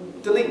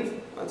to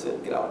leave. That's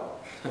it, get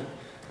out.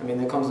 I mean,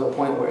 there comes to a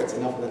point where it's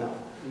enough is enough,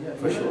 Yeah,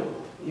 for sure.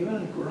 Even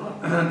in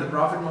Quran, the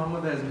Prophet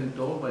Muhammad has been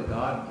told by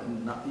God,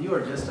 you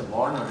are just a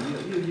foreigner,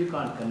 you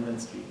can't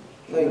convince people.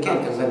 No, you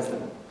can't convince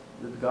them,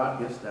 That God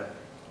gives that.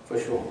 for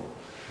sure.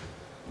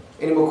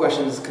 Any more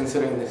questions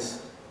considering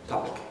this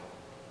topic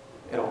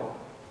at all?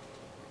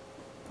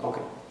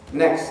 Okay.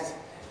 Next,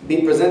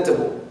 be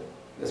presentable.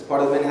 That's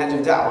part of the manhaj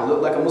of da'wah.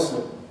 Look like a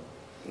Muslim.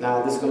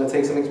 Now, this is going to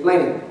take some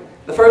explaining.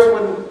 The first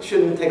one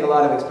shouldn't take a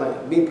lot of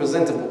explaining. Be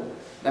presentable.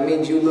 That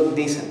means you look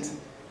decent.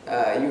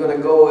 You're going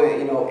to go,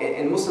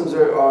 and Muslims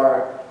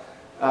are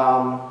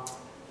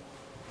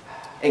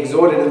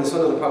exhorted in the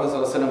Sunnah of the Prophet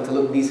ﷺ to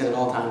look decent at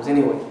all times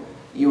anyway.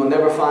 You will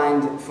never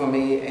find for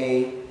me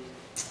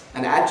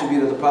an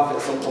attribute of the Prophet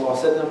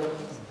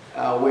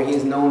ﷺ where he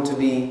is known to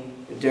be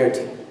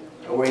dirty,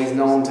 or where he's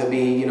known to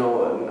be,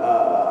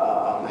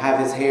 have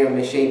his hair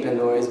misshapen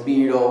or his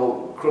beard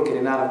all crooked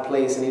and out of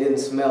place and he didn't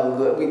smell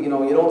good. You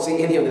don't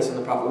see any of this in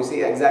the Prophet. We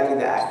see exactly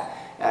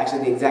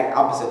the exact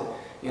opposite.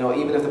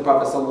 Even if the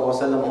Prophet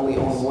ﷺ only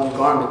owned one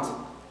garment,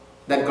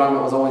 that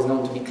garment was always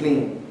known to be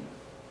clean.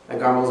 That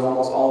garment was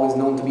almost always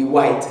known to be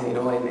white, and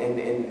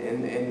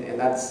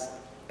that's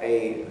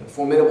a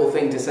formidable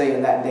thing to say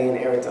in that day and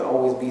era, to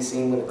always be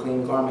seen with a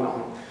clean garment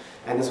on.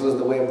 And this was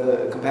the way of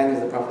the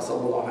companions of the Prophet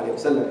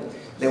ﷺ.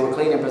 They were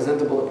clean and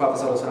presentable. The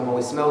Prophet ﷺ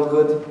always smelled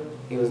good.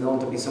 He was known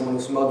to be someone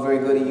who smelled very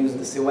good. He used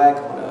the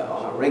siwak on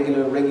a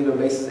regular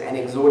basis and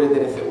exhorted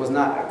that if it was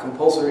not a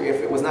compulsory,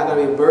 if it was not going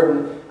to be a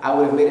burden, I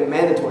would have made it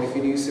mandatory for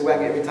you to use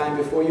siwak every time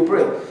before you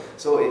pray.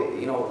 So,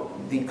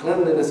 the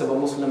cleanliness of a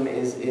Muslim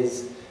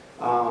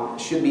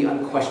should be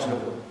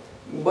unquestionable.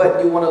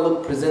 But you want to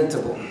look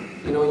presentable.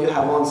 You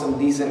have on some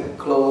decent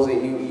clothes.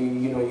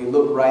 You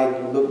look right.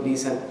 You look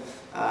decent.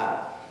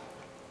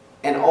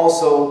 And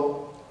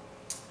also,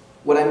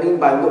 what I mean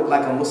by look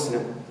like a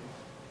Muslim,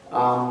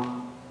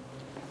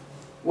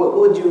 what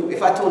would you,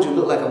 if I told you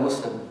look like a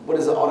Muslim, what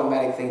is the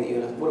automatic thing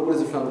that what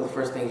is the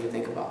first things you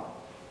think about?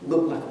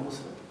 Look like a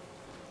Muslim.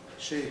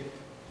 Shape.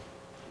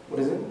 What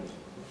is it?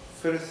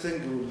 First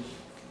thing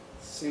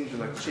seems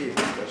like shape,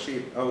 the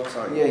shape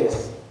outside.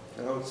 Yes.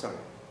 The outside.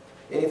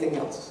 Anything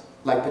else?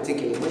 Like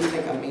particularly, what do you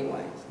think I mean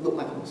by look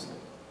like a Muslim?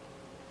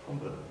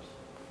 Humbleness.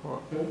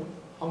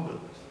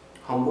 Humbleness.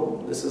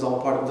 Humble. This is all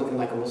part of looking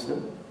like a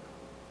Muslim.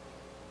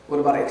 What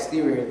about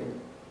exteriorly?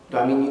 Do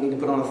I mean you need to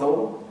put on a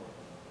thobe?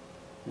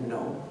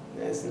 No,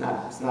 it's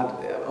not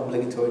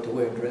obligatory to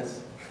wear a dress.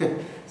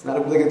 It's not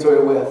obligatory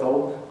to wear a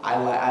thobe.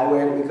 I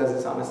wear it because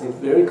it's honestly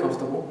very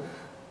comfortable.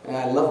 And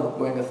I love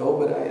wearing a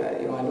thobe, but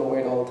I don't wear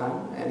it all the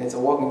time. And it's a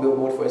walking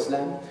billboard for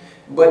Islam.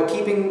 But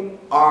keeping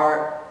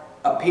our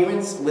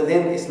appearance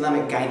within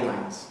Islamic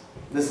guidelines.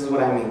 This is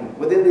what I mean.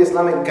 Within the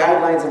Islamic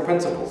guidelines and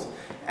principles.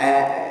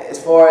 As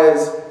far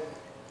as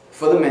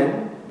for the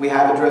men, we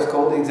have a dress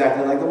code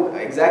exactly like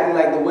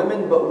the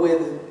women, but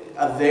with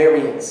a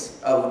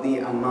variance of the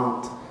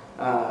amount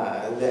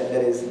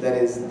that is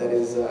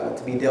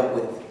to be dealt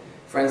with.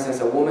 For instance,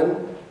 a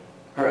woman,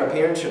 her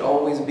appearance should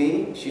always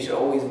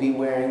be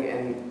wearing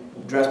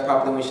and dressed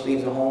properly when she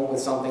leaves her home with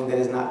something that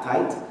is not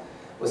tight,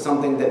 with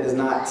something that is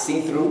not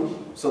see-through,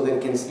 so that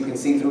you can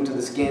see through to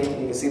the skin,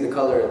 you can see the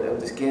color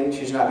of the skin.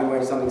 She should not be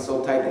wearing something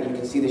so tight that you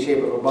can see the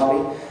shape of her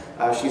body.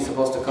 She's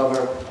supposed to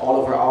cover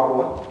all of her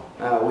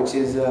awrah, which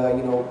is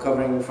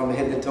covering from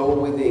head to toe,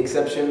 with the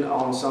exception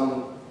on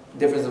some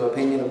difference of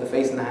opinion of the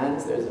face and the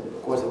hands. There's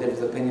of course a difference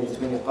of opinion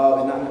between niqab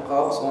and not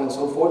niqab, so on and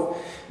so forth.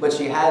 But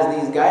she has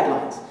these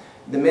guidelines.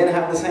 The men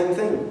have the same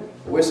thing.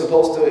 We're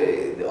supposed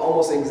to,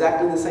 almost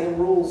exactly the same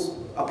rules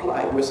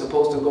apply. We're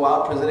supposed to go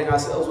out presenting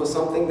ourselves with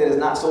something that is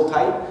not so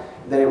tight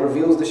that it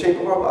reveals the shape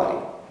of our body.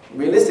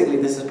 Realistically,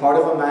 this is part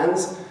of a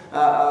man's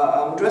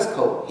dress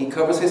code. He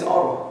covers his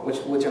awrah,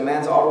 which a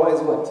man's awrah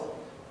is what?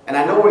 And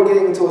I know we're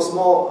getting into a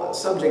small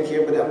subject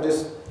here, but I'm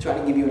just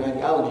trying to give you an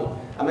ideology.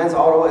 A man's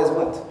awrah is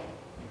what?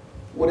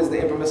 What is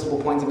the impermissible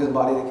points of his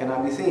body that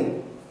cannot be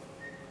seen?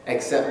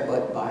 Except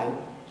but by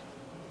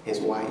his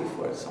wife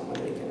or someone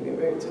that he can be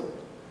married to.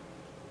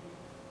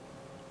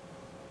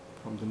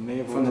 From the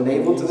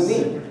navel to the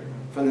knee.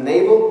 From the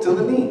navel to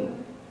the knee.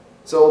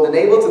 So the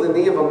navel to the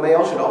knee of a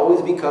male should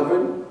always be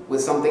covered with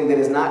something that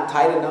is not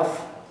tight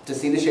enough to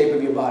see the shape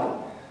of your body.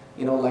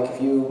 Like if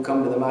you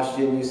come to the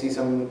masjid and you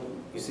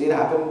see it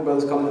happen,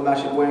 brothers come to the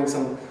masjid wearing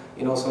some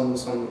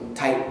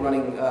tight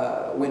running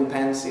wind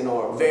pants,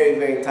 or very,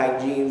 very tight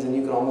jeans, and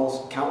you can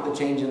almost count the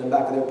change in the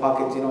back of their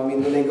pockets,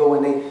 When they go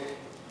and they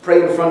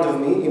pray in front of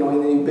me, and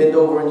then you bend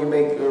over and you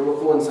make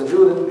ruku and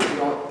sujood,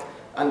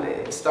 and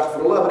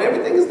astaghfirullah, but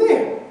everything is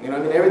there.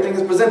 Everything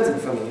is presented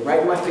for me,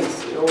 right in my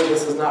face.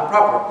 This is not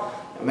proper.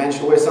 A man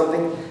should wear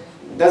something,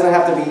 doesn't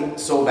have to be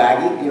so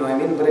baggy,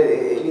 but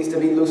it needs to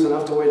be loose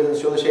enough to where it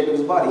doesn't show the shape of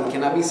his body. It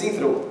cannot be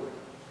see-through.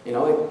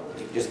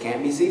 It just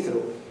can't be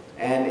see-through.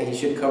 And he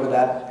should cover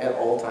that at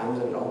all times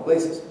and in all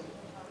places.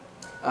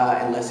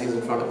 Unless he's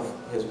in front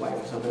of his wife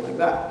or something like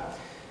that.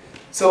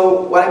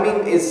 So what I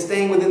mean is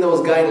staying within those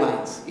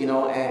guidelines,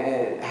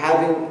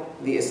 having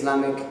the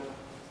Islamic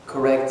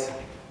correct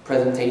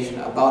presentation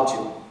about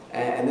you.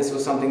 And this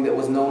was something that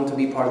was known to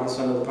be part of the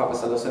Sunnah of the Prophet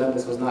ﷺ.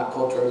 This was not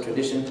culture or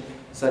tradition,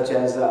 such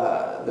as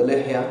the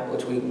lihya,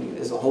 which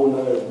is a whole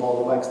other ball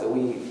of wax that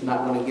we're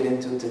not going to get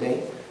into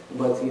today.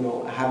 But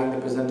having the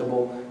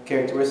presentable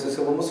characteristics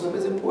of a Muslim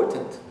is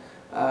important,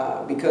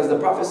 because the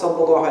Prophet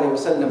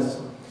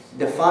ﷺ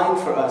defined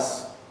for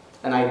us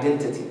an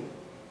identity.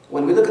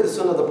 When we look at the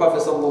Sunnah of the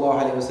Prophet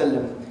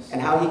ﷺ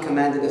and how he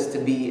commanded us to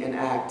be and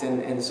act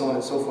and so on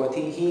and so forth,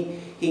 he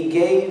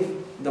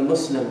gave the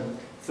Muslim,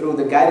 through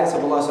the guidance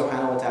of Allah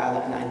subhanahu wa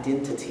ta'ala, an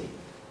identity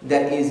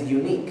that is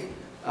unique,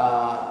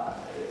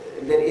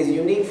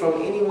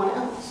 from anyone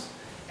else.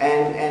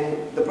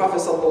 And the Prophet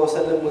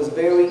ﷺ was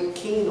very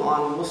keen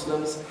on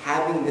Muslims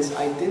having this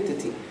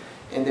identity.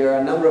 And there are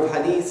a number of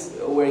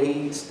hadiths where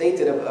he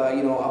stated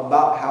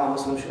about how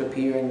Muslims should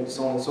appear and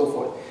so on and so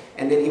forth.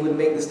 And then he would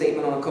make the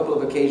statement on a couple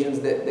of occasions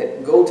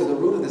that go to the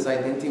root of this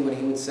identity, when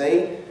he would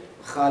say,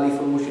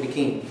 Khaliful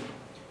Mushrikeen.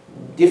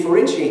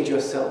 Differentiate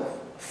yourself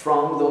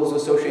from those who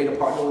associate a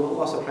partner with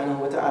Allah subhanahu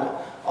wa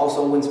ta'ala.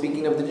 Also, when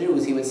speaking of the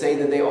Jews, he would say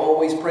that they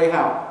always pray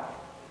how?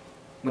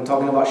 When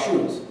talking about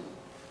shoes,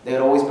 they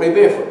would always pray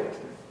barefoot.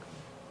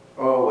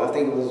 Or I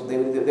think it was, they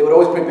would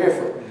always pray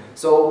barefoot.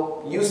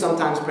 So you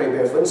sometimes pray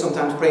barefoot and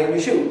sometimes pray in your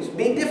shoes.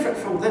 Be different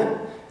from them.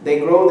 They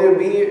grow their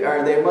beard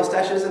or their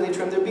mustaches and they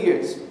trim their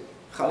beards.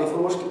 Khaliful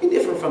Mushrik, be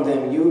different from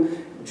them.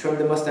 You trim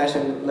the mustache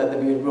and let the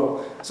beard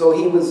grow. So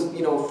he was,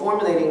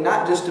 formulating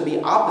not just to be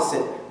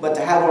opposite, but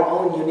to have our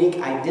own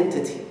unique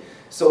identity,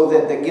 so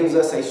that gives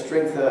us a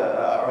strength,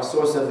 or a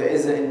source of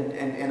izzah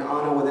and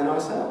honor within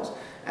ourselves.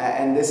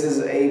 And this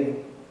is a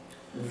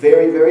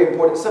very, very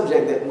important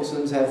subject that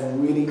Muslims have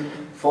really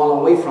fallen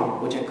away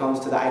from, which it comes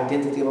to the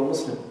identity of a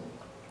Muslim.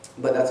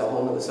 But that's a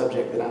whole other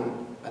subject that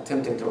I'm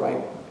attempting to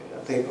write a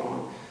paper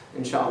on,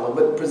 inshallah.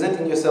 But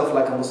presenting yourself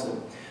like a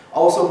Muslim.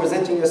 Also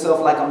presenting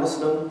yourself like a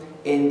Muslim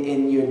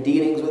in your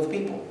dealings with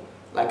people.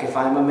 Like if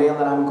I'm a male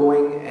and I'm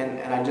going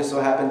and I just so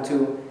happen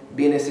to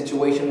be in a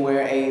situation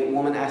where a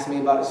woman asks me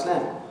about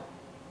Islam.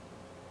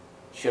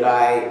 Should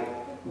I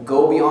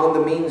go beyond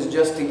the means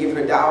just to give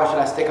her dawah? Should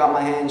I stick out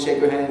my hand, shake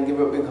her hand, give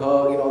her a big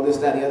hug, this,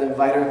 that, the other,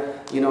 invite her,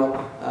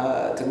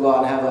 to go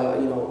out and have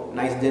a,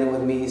 nice dinner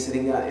with me,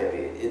 sitting down?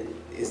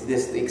 Is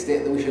this the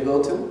extent that we should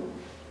go to?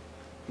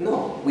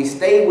 No, we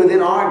stay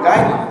within our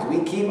guidelines.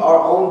 We keep our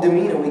own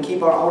demeanor, we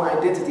keep our own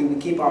identity, we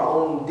keep our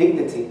own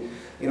dignity.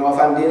 If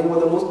I'm dealing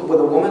with a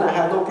woman, I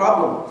have no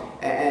problem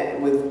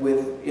with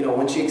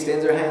when she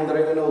extends her hand,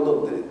 letting her know,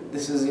 look,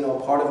 this is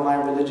part of my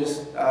religious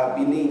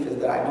belief is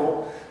that I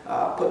don't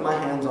put my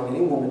hands on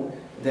any woman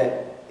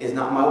that is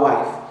not my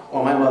wife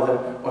or my mother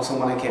or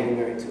someone I can't be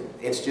married to.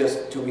 It's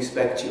just to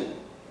respect you,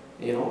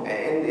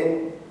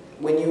 And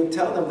when you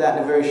tell them that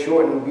in a very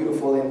short and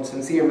beautiful and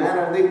sincere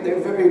manner,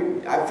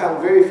 I've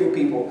found very few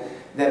people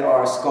that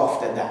are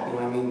scoffed at that.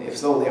 If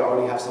so, they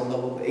already have some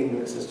level of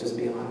ignorance that's just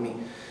beyond me.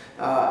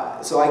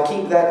 So I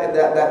keep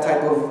that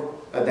type of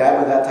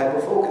adab, that type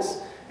of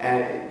focus.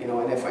 And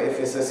and if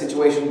it's a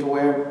situation to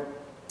where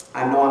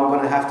I know I'm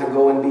going to have to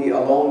go and be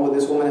alone with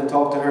this woman and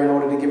talk to her in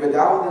order to give her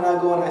dawah, then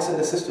I go and I send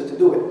a sister to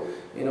do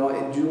it.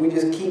 And we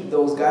just keep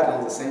those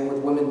guidelines. The same with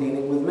women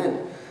dealing with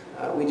men.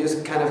 We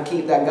just kind of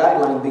keep that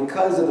guideline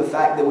because of the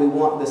fact that we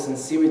want the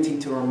sincerity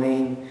to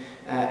remain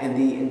and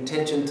the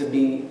intention to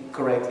be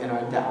correct in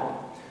our dawah.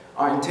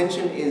 Our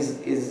intention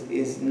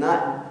is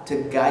not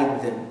to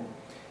guide them.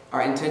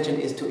 Our intention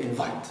is to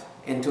invite.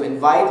 And to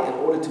invite in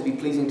order to be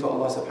pleasing to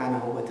Allah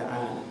subhanahu wa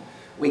ta'ala.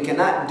 We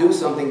cannot do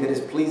something that is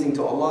pleasing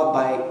to Allah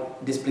by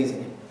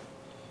displeasing Him.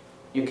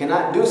 You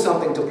cannot do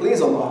something to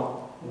please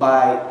Allah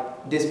by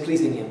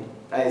displeasing Him.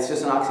 It's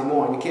just an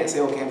oxymoron. You can't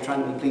say, okay, I'm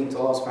trying to be pleasing to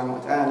Allah subhanahu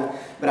wa ta'ala,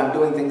 but I'm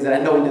doing things that I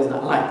know He does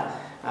not like.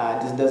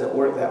 It just doesn't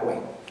work that way.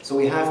 So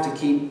we have to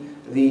keep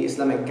the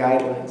Islamic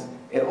guidelines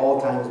at all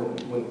times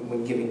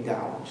when giving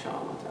dawah,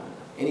 inshallah.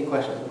 Any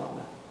questions about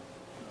that?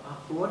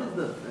 What is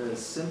the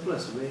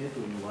simplest way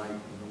to invite?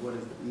 What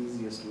is the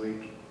easiest way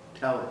to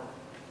tell it?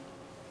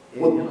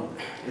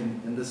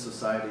 In this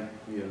society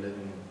we are living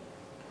in.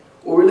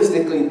 Well,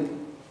 realistically,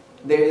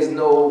 there is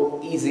no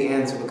easy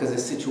answer because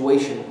it's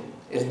situational.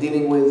 It's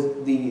dealing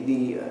with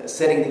the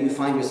setting that you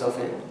find yourself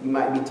in. You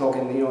might be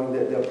talking,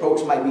 the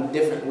approach might be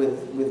different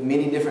with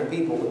many different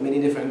people, with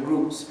many different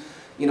groups,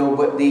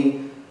 but the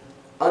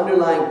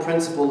underlying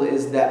principle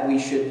is that we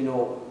should,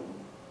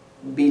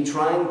 be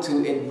trying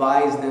to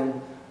advise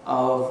them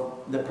of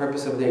the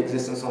purpose of their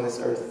existence on this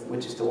earth,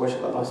 which is to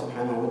worship Allah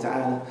subhanahu wa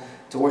ta'ala,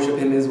 to worship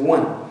Him as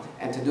one,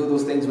 and to do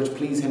those things which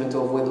please Him and to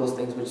avoid those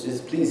things which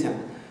displease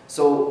Him.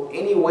 So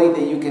any way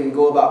that you can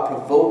go about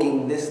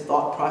provoking this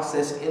thought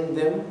process in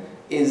them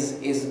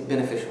is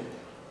beneficial.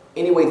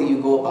 Any way that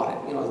you go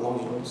about it, as long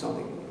as you don't do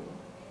something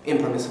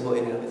impermissible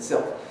in and of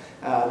itself.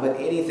 But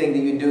anything that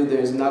you do,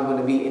 there's not going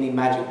to be any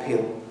magic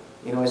pill.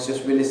 It's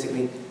just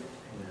realistically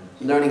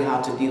learning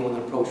how to deal and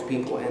approach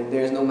people. And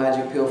there's no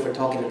magic pill for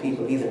talking to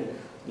people either.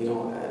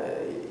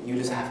 You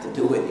just have to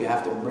do it. You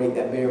have to break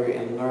that barrier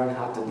and learn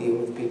how to deal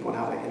with people and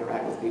how to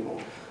interact with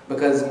people.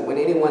 Because when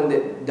anyone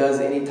that does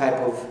any type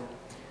of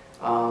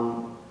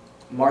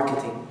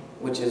marketing,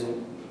 which is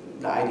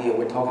the idea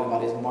we're talking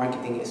about is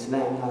marketing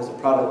Islam, not as a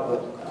product,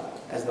 but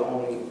as the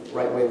only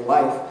right way of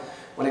life.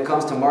 When it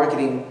comes to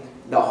marketing,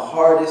 the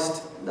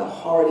hardest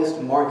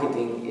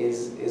marketing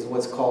is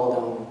what's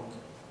called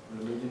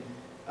Religion?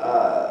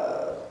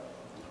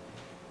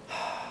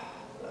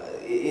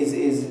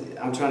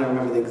 I'm trying to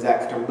remember the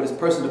exact term, but it's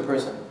person to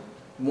person,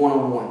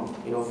 one-on-one,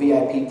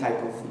 VIP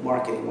type of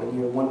marketing, when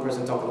you're one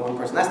person talking to one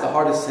person. That's the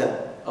hardest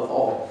sell of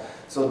all.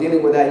 So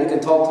dealing with that, you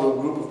can talk to a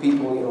group of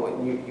people,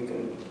 and you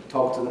can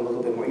talk to them a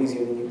little bit more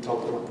easier than you can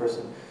talk to one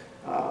person.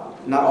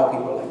 Not all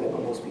people are like that,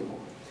 but most people.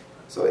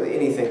 So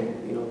anything,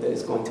 that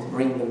is going to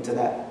bring them to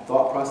that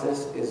thought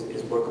process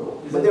is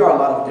workable. But there are a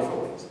lot of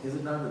different ways. Is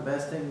it not the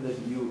best thing that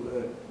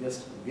you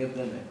just give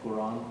them a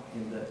Quran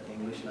in the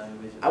English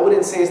language? I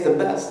wouldn't say it's the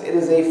best. It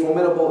is a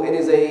formidable, it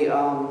is a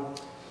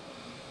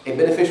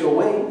beneficial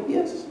way.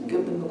 Yes,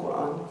 give them the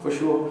Quran, for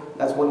sure.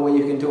 That's one way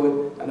you can do it.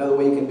 Another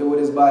way you can do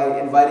it is by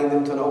inviting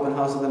them to an open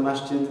house in the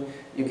masjid.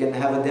 You can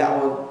have a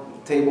da'wah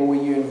table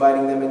where you're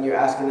inviting them and you're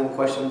asking them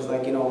questions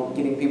like,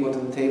 getting people to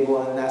the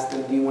table and ask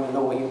them, do you want to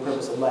know what your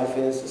purpose of life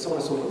is? So on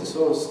and so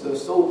forth.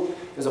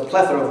 There's a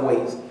plethora of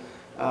ways.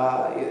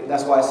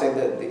 That's why I say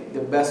that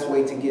the best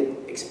way to get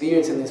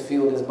experience in this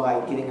field is by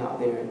getting out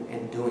there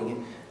and doing it,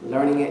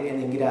 learning it,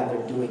 and then get out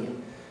there doing it.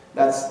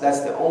 That's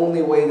the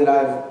only way that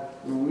I've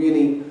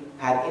really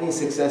had any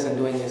success in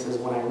doing this, is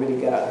when I really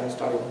got out there and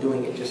started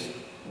doing it, just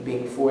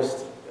being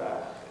forced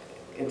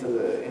into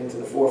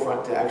the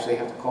forefront to actually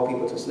have to call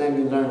people to Islam.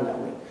 You learn that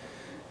way,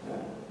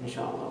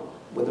 inshallah,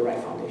 with the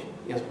right foundation.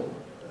 Yes, brother.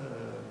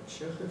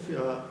 Sheikh,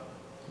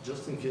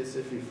 just in case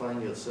if you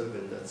find yourself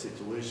in that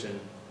situation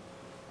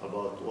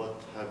about what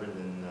happened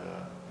in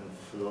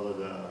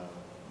Florida,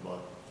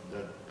 about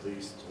that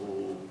priest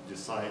who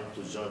decided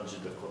to judge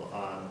the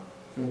Quran,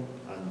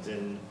 and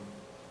then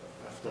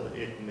after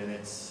 8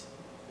 minutes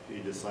he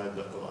decided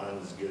the Quran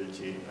is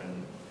guilty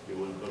and he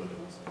will burn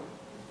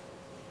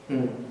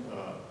it.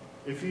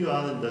 If you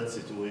are in that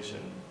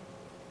situation,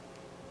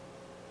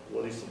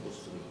 what are you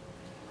supposed to do?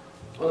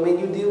 Well,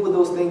 you deal with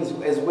those things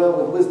as well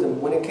with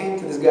wisdom. When it came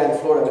to this guy in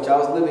Florida, which I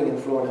was living in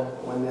Florida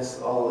when this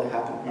all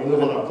happened. You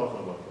know what I'm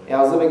talking about, right? Yeah,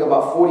 I was living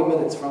about 40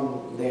 minutes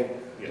from there.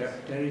 Yes.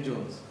 Terry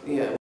Jones.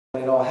 Yeah,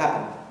 when it all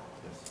happened.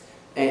 Yes.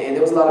 And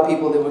there was a lot of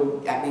people that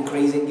were acting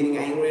crazy and getting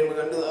angry, and we're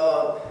going to do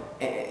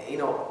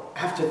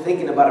after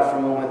thinking about it for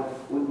a moment,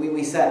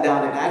 we sat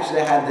down, and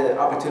actually I had the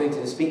opportunity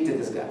to speak to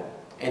this guy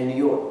in New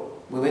York.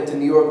 We went to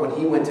New York when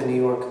he went to New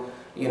York,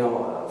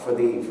 for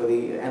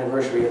the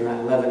anniversary of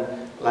 9/11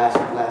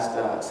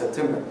 last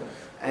September,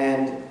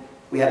 and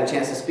we had a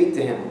chance to speak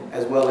to him,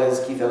 as well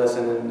as Keith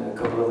Ellison and a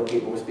couple other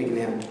people were speaking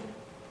to him.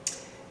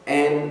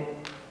 And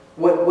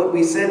what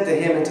we said to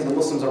him and to the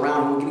Muslims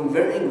around who were getting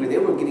very angry, they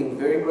were getting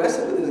very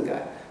aggressive with this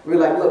guy. We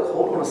were like, look,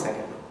 hold on a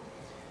second.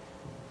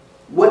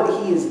 What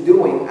he is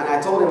doing, and I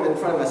told him in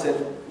front of him, I said,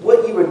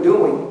 what you are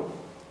doing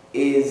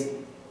is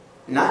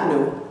not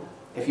new.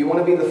 If you want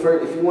to be the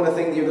first, if you want to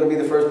think that you're going to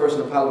be the first person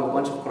to pile up a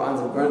bunch of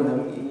Qurans and burn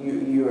them,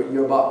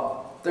 you're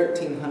about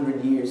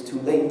 1,300 years too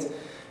late.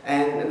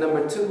 And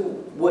number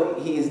two, what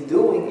he is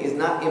doing is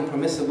not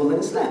impermissible in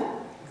Islam.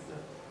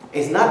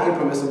 It's not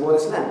impermissible in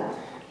Islam.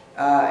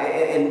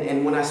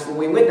 And when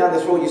we went down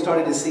this road, you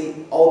started to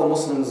see all the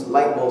Muslims'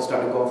 light bulbs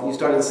started to go off, and you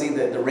started to see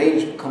the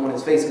rage come on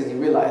his face because he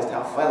realized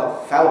how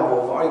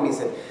fallible of argument he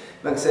said.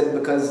 Like I said,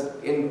 because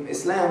in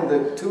Islam,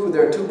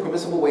 there are two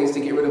permissible ways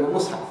to get rid of a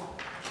mushaf,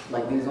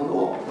 like these on the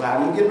wall. Well, how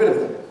do you get rid of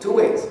them? Two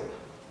ways.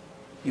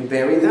 You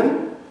bury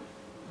them,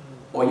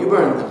 or you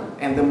burn them.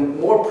 And the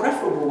more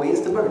preferable way is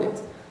to burn it.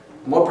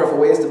 The more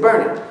preferable way is to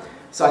burn it.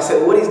 So I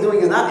said, what he's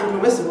doing is not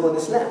impermissible in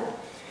Islam.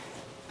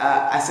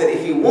 I said,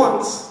 if he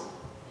wants,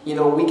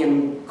 we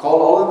can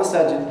call all of the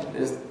masajid.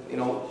 There's,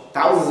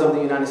 thousands of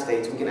the United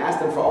States. We can ask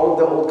them for all of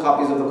the old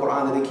copies of the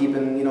Quran that they keep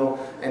in,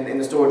 in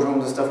the storage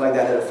rooms and stuff like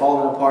that have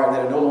fallen apart and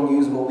that are no longer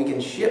usable. We can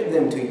ship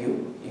them to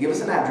you. You give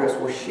us an address,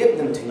 we'll ship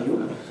them to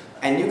you,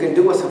 and you can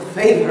do us a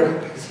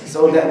favor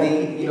so that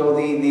the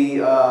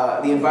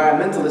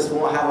environmentalists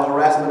won't have a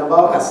harassment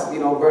about us,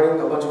 burning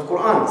a bunch of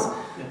Qurans.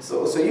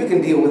 So you can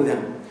deal with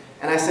them.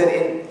 And I said,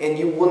 and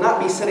you will not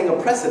be setting a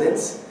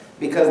precedence,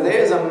 because there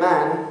is a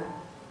man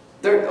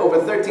over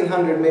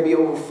 1,300, maybe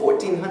over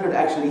 1,400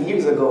 actually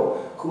years ago,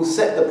 who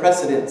set the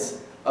precedence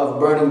of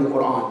burning the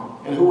Quran.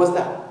 And who was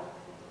that?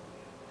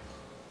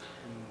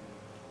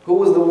 Who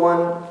was the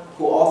one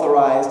who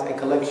authorized a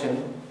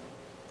collection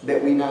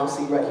that we now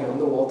see right here on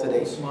the wall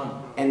today? Usman.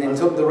 And then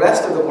took the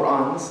rest of the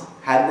Qurans,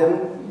 had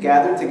them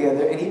gathered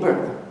together, and he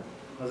burned them.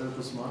 Hazrat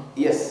Usman?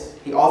 Yes.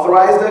 He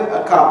authorized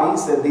a copy,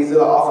 said these are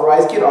the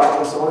authorized qira'at,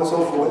 and so on and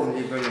so forth. And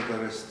he burned the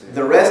rest.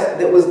 The rest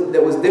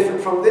that was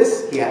different from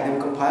this, he had them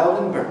compiled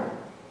and burned.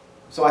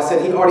 So I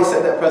said he already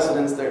set that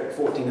precedence there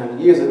 1,400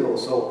 years ago.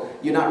 So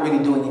you're not really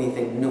doing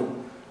anything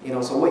new.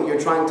 So what you're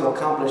trying to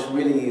accomplish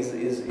really is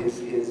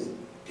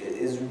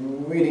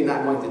really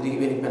not going to do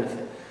you any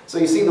benefit. So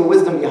you see the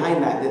wisdom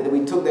behind that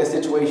we took that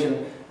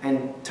situation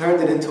and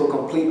turned it into a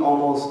complete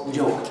almost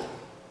joke.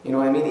 You know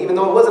what I mean? Even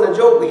though it wasn't a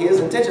joke, his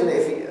intention,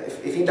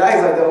 if he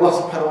dies like that, Allah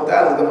subhanahu wa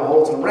ta'ala is going to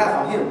hold some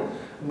wrath on him.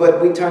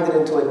 but we turned it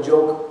into a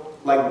joke,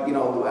 like, you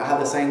know, how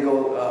the saying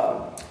goes,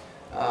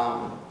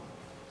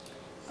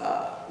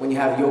 when you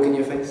have yolk in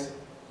your face.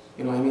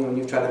 You know what I mean? When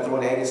you try to throw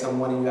an egg at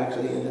someone and you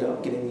actually ended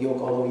up getting the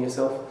yolk all over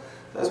yourself.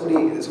 That's what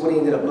he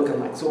ended up looking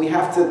like. So we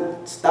have to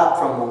stop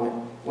for a moment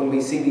when we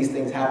see these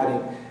things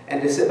happening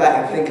and just sit back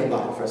and think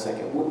about it for a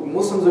second.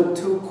 Muslims are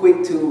too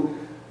quick to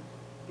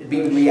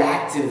be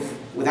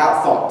reactive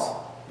without thought,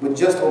 with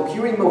just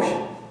pure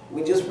emotion.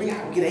 We just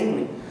react, we get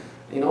angry.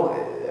 You know,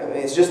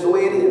 it's just the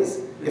way it is.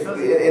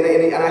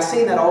 And I've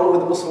seen that all over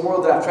the Muslim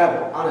world that I've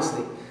traveled,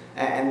 honestly.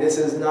 And this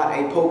is not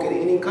a poke at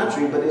any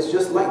country, but it's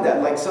just like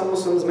that. Like, some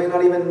Muslims may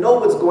not even know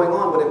what's going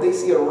on, but if they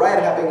see a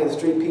riot happening in the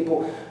street,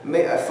 people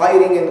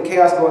fighting and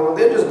chaos going on,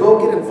 they'll just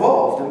go get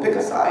involved and pick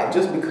a side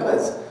just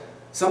because.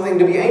 Something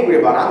to be angry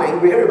about. I'm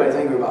angry, everybody's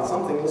angry about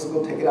something. Let's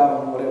go take it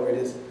out on whatever it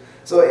is.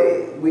 So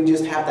we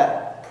just have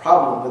that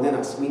problem within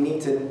us. We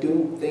need to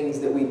do things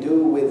that we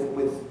do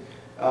with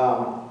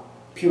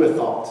pure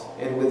thought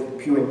and with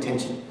pure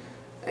intention.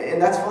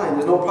 And that's fine.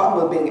 There's no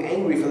problem with being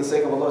angry for the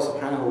sake of Allah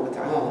subhanahu wa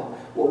ta'ala.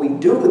 What we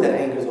do with that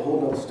anger is a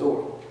whole other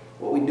story.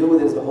 What we do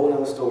with it is a whole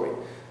other story.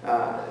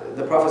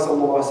 The Prophet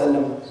sallallahu alaihi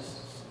wasallam,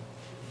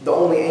 the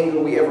only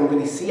anger we ever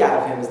really see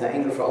out of him is the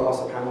anger for Allah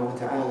subhanahu wa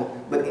ta'ala.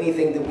 But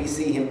anything that we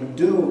see him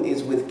do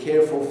is with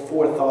careful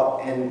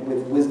forethought and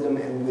with wisdom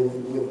and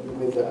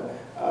with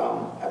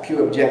a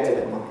pure objective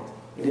in mind.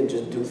 He didn't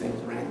just do things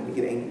randomly,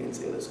 get angry and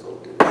say, let's go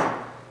do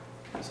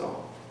this.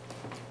 So,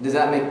 does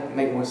that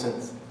make more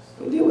sense?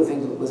 We deal with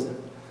things with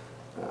wisdom.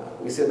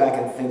 We sit back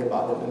and think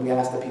about them, and we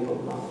ask the people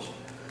of knowledge.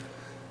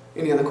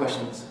 Any other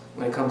questions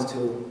when it comes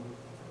to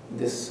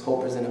this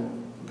whole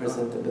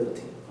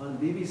presentability? On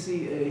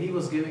BBC, he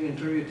was giving an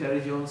interview,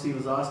 Terry Jones. He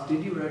was asked,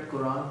 "Did you read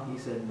Quran?" He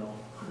said no.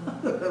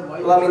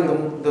 Why? Well, I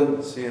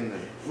mean,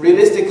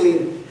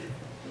 realistically,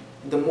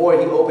 the more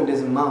he opened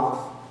his mouth,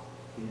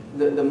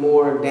 the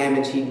more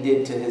damage he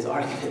did to his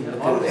argument.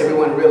 Because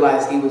everyone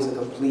realized he was a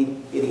complete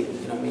idiot.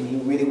 You know what I mean? He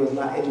really was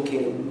not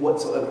educated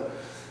whatsoever.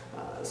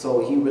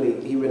 So he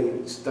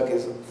really stuck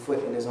his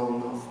foot in his own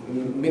mouth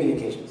many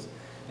occasions.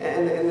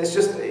 And it's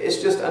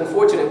just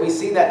unfortunate. We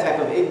see that type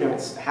of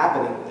ignorance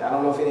happening. I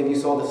don't know if any of you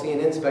saw the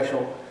CNN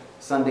special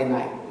Sunday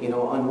night, you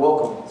know,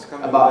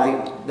 Unwelcome,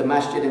 about the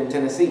masjid in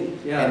Tennessee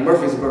and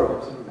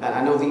Murfreesboro. And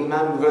I know the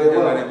imam very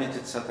well. I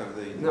repeated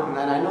Saturday. No,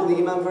 and I know the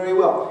imam very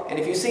well. And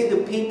if you see the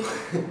people,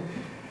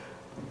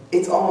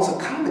 it's almost a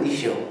comedy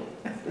show.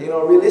 You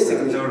know,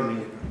 realistically.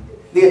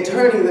 The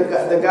attorney,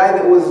 the guy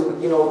that was,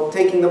 you know,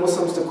 taking the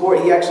Muslims to court,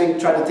 he actually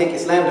tried to take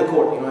Islam to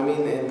court, you know what I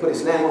mean, and put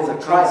Islam on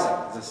the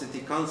trial. The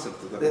city council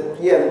to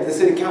the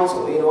city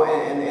council, you know,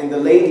 and the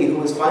lady who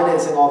was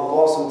financing all the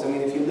lawsuits. I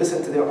mean, if you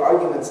listen to their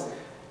arguments,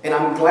 and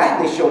I'm glad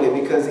they showed it,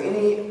 because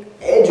any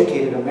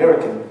educated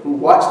American who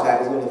watched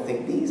that is going to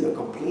think these are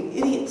complete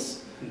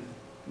idiots.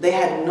 They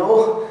had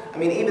no, I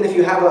mean, even if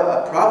you have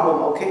a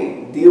problem,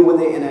 okay, deal with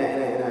it in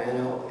a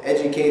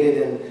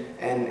educated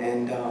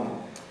and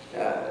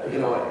you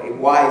know, a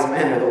wise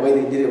manner. The way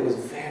they did it was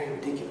very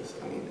ridiculous.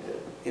 I mean,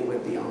 it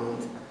went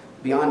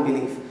beyond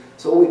belief.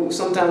 So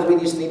sometimes we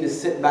just need to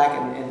sit back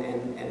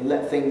and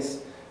let things,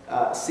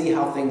 see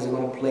how things are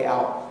going to play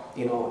out.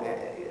 You know,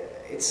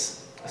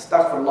 it's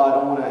astaghfirullah, I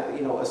don't want to,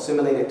 you know,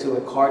 assimilate it to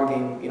a card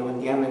game, you know,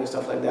 and gambling and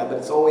stuff like that. But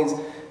it's always,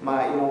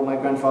 my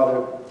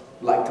grandfather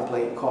liked to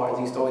play cards.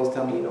 He used to always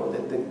tell me, you know,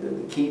 that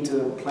the key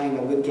to playing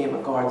a good game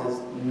of cards is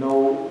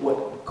know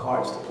what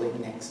cards to play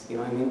next. You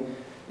know what I mean?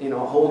 You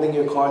know, holding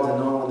your cards and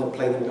knowing when to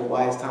play them at a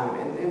wise time.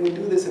 And we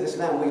do this in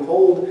Islam. We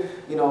hold,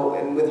 you know,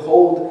 and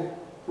withhold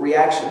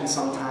reactions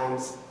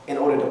sometimes in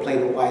order to play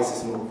the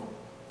wisest move.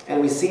 And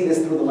we see this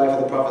through the life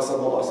of the Prophet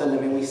ﷺ,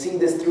 and we see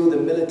this through the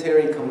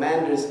military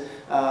commanders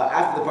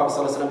after the Prophet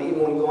ﷺ, even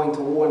when going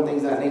to war and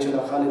things of that nature,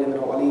 like Khalid ibn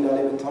Walid,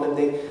 Ali ibn Talib,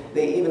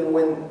 they even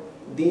when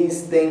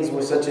these things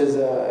were such as,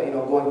 you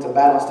know, going to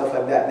battle and stuff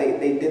like that,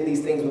 they did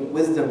these things with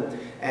wisdom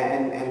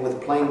and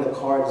with playing the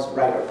cards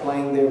right, or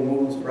playing their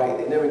moves right.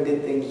 They never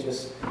did things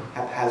just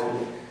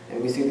haphazardly.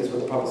 And we see this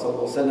with the Prophet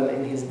ﷺ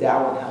in his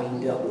da'wah and how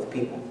he dealt with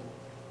people.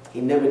 He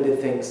never did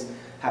things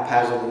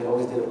haphazardly. He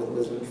always did it with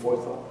wisdom and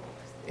forethought.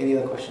 Any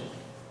other question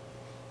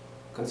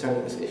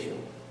concerning this issue?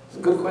 It's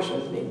a good question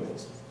that's being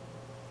raised.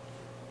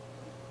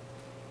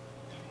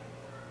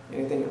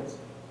 Anything else?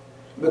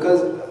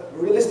 Because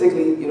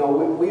realistically, you know,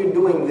 we're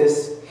doing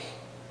this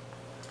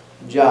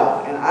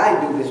job, and I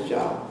do this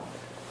job,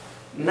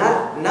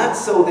 not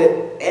so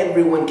that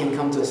everyone can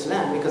come to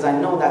Islam, because I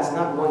know that's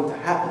not going to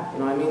happen. You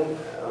know what I mean?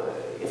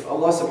 If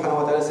Allah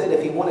subhanahu wa ta'ala said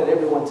if He wanted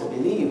everyone to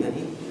believe,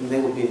 then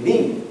they would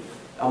believe.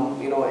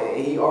 You know,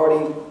 He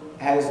already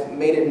has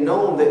made it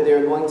known that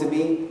there are going to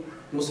be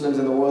Muslims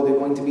in the world, there are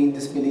going to be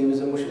disbelievers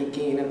and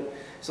mushrikeen, and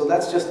so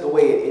that's just the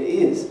way it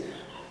is.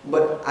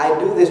 But I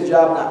do this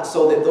job not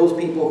so that those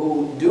people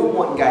who do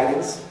want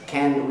guidance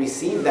can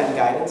receive that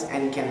guidance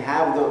and can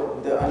have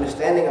the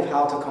understanding of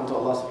how to come to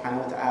Allah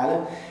subhanahu wa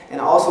ta'ala. And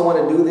I also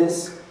want to do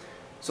this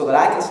so that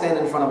I can stand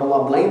in front of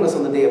Allah blameless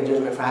on the Day of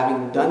Judgment for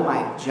having done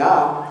my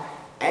job,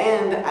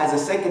 and as a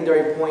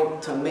secondary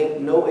point, to make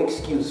no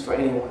excuse for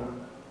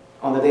anyone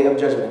on the day of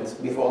judgment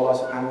before Allah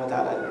subhanahu wa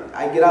ta'ala.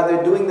 I get out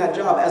there doing that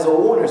job as a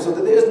warner so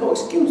that there is no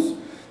excuse.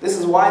 This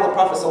is why the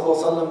Prophet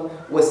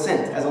ﷺ was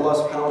sent, as Allah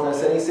subhanahu wa ta'ala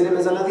said. He sent him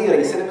as a nadhir,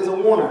 he sent him as a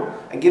warner,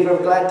 a giver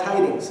of glad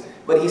tidings.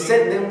 But he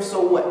sent them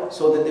so what?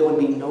 So that there would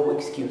be no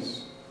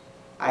excuse.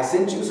 I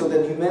sent you so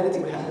that humanity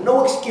would have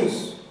no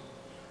excuse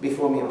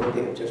before me on the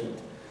day of judgment.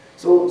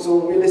 So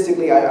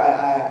realistically,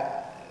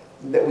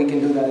 that we can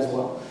do that as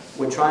well.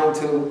 We're trying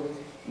to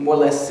more or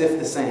less sift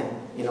the sand.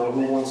 You know,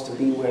 who wants to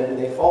be wherever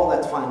they fall,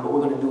 that's fine, but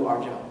we're going to do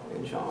our job,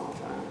 inshallah.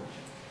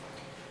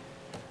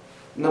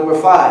 Number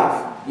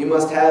 5, you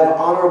must have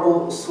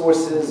honorable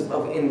sources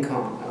of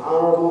income. An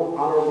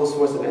honorable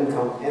source of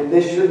income. And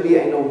this should be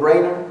a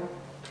no-brainer,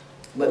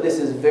 but this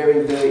is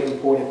very, very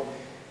important.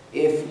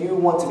 If you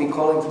want to be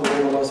calling to the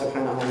way of Allah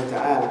subhanahu wa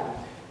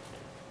ta'ala,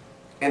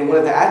 and one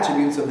of the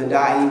attributes of the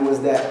da'i was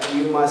that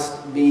you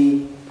must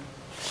be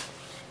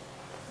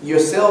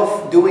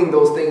yourself doing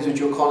those things which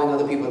you're calling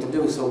other people to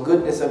do. So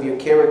goodness of your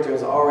character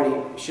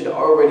should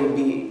already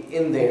be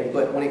in there.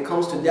 But when it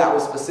comes to da'wah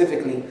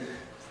specifically,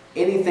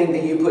 anything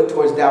that you put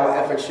towards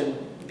da'wah effort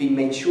should be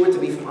made sure to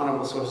be from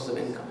honorable sources of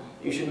income.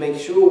 You should make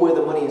sure where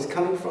the money is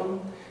coming from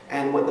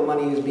and what the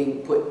money is being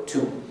put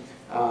to.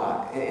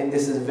 And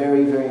this is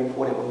very, very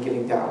important when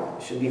giving da'wah.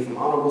 It should be from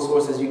honorable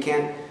sources. You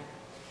can't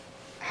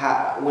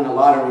win a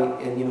lottery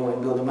and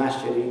build a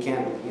masjid. You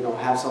can't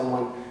have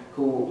someone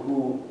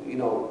who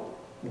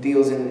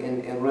deals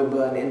in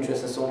riba and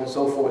interest and so on and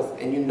so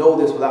forth, and you know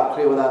this without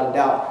a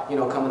doubt,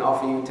 come and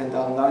offer you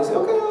 $10,000, you say,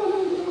 okay,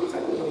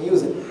 I'm going to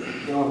use it.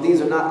 If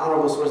these are not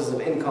honorable sources of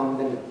income,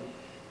 then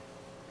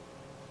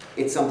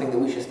it's something that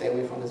we should stay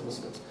away from as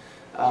Muslims.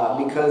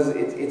 Because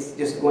it's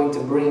just going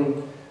to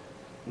bring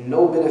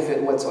no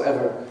benefit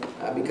whatsoever,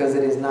 because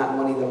it is not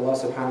money that Allah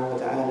subhanahu wa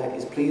ta'ala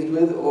is pleased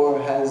with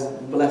or has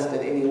blessed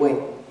in any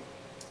way.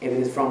 It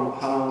is from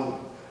haram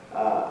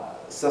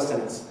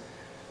sustenance.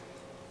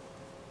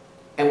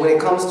 And when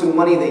it comes to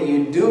money that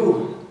you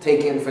do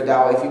take in for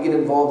da'wah, if you get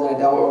involved in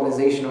a da'wah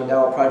organization or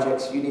da'wah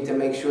projects, you need to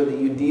make sure that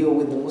you deal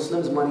with the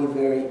Muslims' money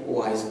very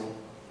wisely.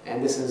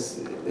 And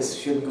this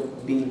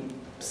should be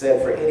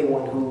said for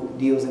anyone who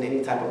deals in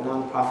any type of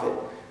non-profit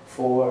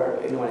for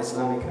an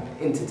Islamic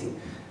entity,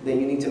 that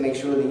you need to make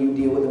sure that you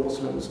deal with the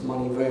Muslims'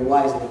 money very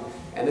wisely.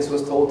 And this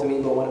was told to me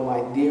by one of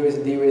my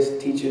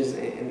dearest teachers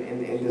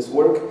in this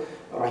work,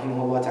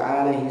 rahimahullah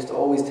ta'ala. He used to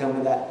always tell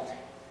me that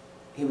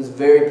he was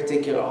very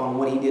particular on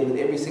what he did with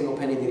every single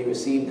penny that he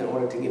received in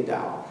order to give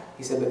da'wah.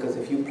 He said, because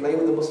if you play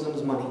with the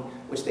Muslims' money,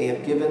 which they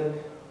have given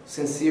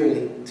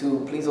sincerely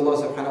to please Allah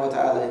subhanahu wa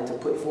ta'ala and to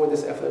put forth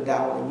this effort of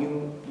da'wah, and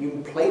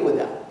you play with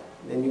that,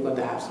 then you're going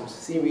to have some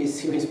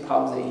serious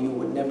problems that you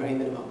would never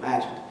even have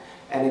imagined.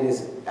 And it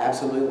is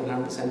absolutely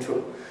 100%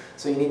 true.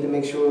 So you need to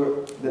make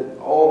sure that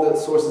all the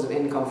sources of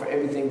income for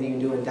everything that you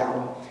do in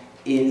da'wah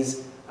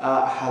is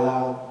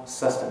halal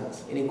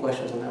sustenance. Any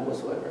questions on that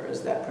whatsoever?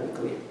 Is that pretty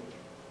clear?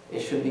 It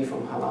should be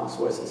from halal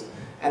sources.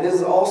 And this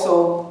is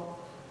also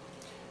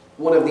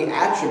one of the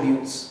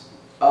attributes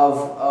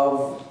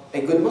of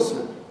a good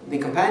Muslim. The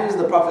companions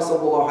of the Prophet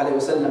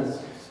ﷺ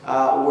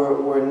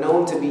were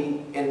known to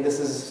be, and this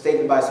is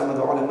stated by some of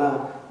the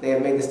ulama, they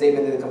have made the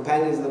statement that the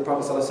companions of the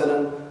Prophet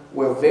ﷺ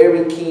were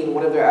very keen.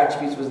 One of their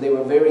attributes was they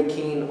were very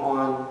keen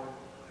on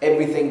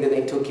everything that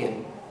they took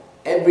in.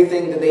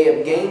 Everything that they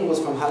have gained was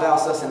from halal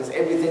sustenance.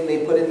 Everything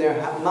they put in their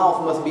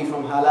mouth must be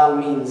from halal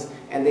means.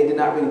 And they did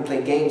not really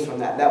play games from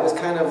that. That was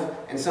kind of,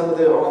 and some of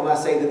the ulama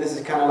say that this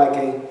is kind of like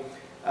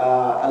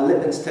a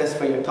litmus test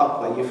for your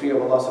taqwa, your fear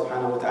of Allah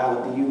subhanahu wa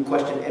ta'ala. Do you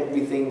question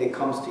everything that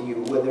comes to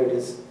you, whether it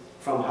is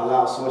from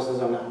halal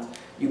sources or not?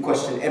 You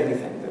question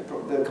everything.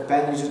 The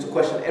companions used to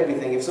question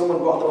everything. If someone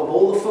brought them a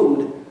bowl of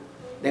food,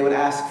 they would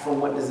ask, from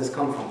what does this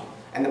come from?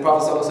 And the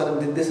Prophet ﷺ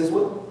did this as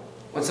well.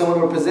 When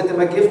someone would present him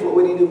a gift, what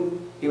would he do?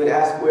 He would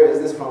ask, where is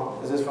this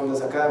from? Is this from the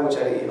zakah, which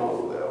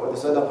or the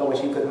sadaqah,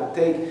 which he could not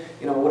take?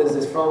 What is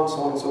this from? So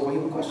on and so forth. He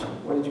would question,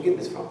 where did you get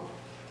this from?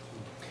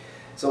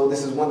 So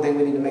this is one thing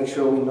we need to make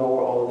sure we know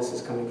where all of this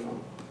is coming from.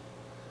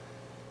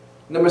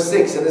 Number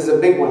 6, and this is a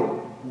big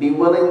one. Be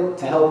willing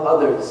to help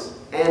others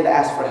and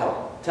ask for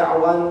help.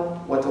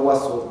 Ta'wan wa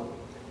tawassul.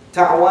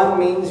 Ta'wan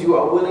means you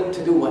are willing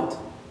to do what?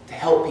 To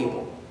help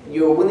people.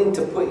 You are willing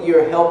to put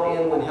your help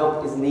in when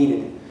help is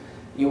needed.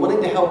 You're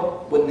willing to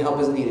help when help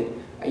is needed.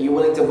 You're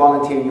willing to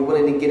volunteer. You're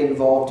willing to get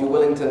involved. You're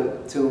willing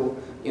to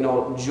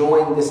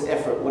join this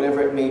effort,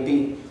 whatever it may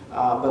be.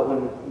 But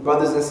when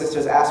brothers and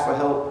sisters ask for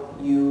help,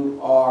 you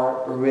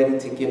are ready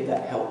to give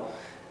that help.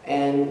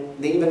 And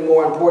the even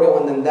more important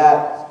one than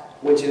that,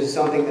 which is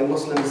something that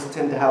Muslims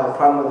tend to have a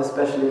problem with,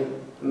 especially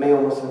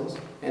male Muslims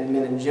and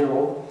men in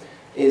general,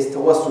 is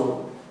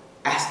tawassul,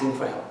 asking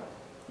for help.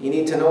 You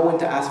need to know when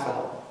to ask for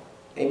help.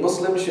 A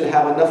Muslim should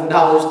have enough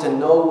knowledge to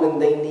know when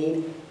they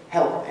need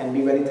help and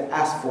be ready to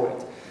ask for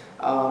it.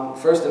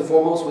 First and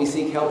foremost, we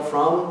seek help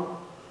from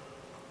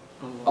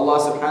Allah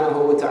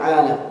subhanahu wa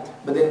ta'ala.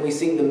 But then we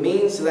seek the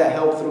means to that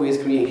help through His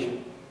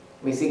creation.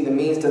 We seek the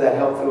means to that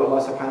help through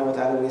Allah subhanahu wa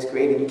ta'ala who He's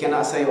created. You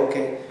cannot say,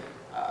 okay,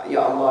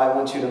 Ya Allah, I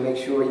want you to make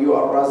sure you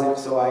are razif,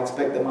 so I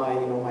expect that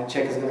my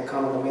check is going to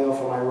come in the mail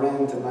for my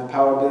rent and my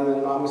power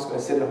bill. I'm just going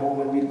to sit at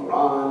home and read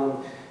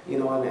Quran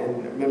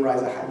and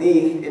memorize a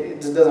hadith.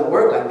 It just doesn't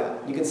work like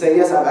that. You can say,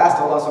 yes, I've asked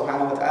Allah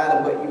subhanahu wa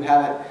ta'ala, but you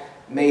haven't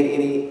made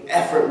any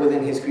effort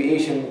within His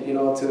creation,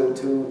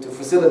 to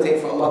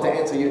facilitate for Allah to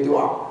answer your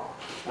dua.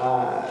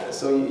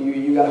 So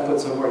you got to put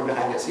some work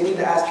behind it. So you need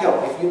to ask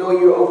help. If you know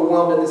you're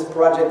overwhelmed in this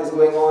project that's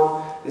going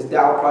on, this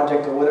dawah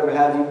project or whatever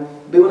have you,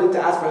 be willing to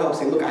ask for help.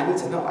 Say, look, I need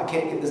some help. I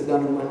can't get this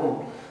done on my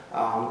own.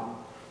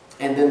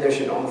 And then there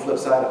should, on the flip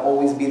side,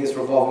 always be this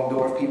revolving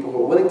door of people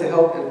who are willing to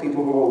help and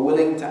people who are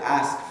willing to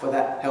ask for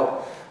that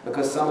help.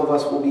 Because some of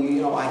us will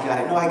be, I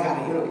got it. No, I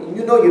got it.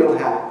 You don't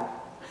have it.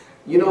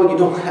 You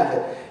don't have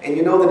it. And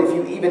you know that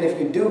even if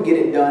you do get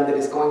it done, that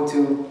it's going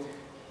to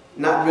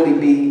not really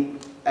be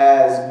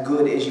as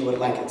good as you would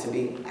like it to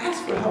be.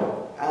 Ask for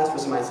help. Ask for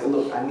somebody. Say,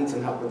 look, I need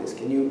some help with this.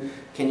 Can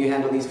you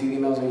handle these few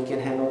emails, or you can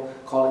handle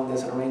calling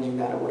this and arranging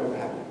that, or whatever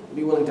have you.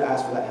 Be willing to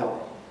ask for that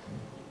help.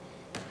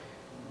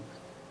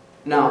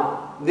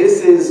 Now,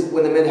 this is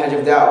when the minhaj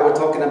of da'wah, we're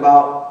talking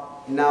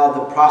about now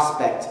the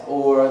prospect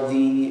or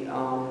the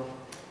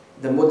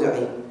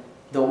mud'i,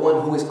 the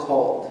one who is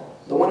called.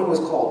 The one who is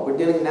called. We're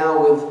dealing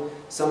now with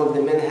some of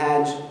the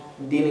minhaj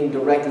dealing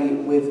directly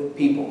with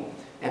people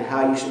and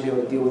how you should be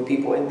able to deal with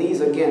people. And these,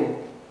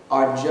 again,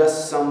 are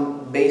just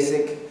some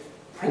basic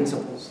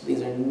principles.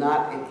 These are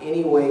not in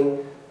any way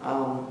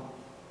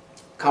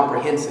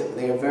comprehensive.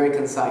 They are very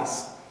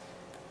concise.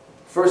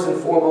 First and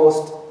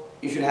foremost,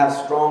 you should have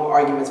strong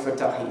arguments for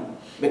tawheed.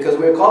 Because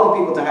we're calling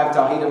people to have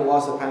tawheed in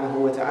Allah subhanahu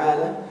wa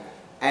ta'ala.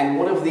 And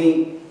one of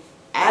the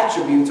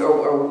attributes,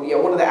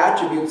 one of the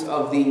attributes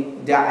of the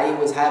da'i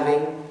was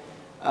having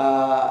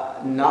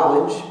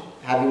knowledge,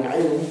 having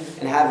ilm,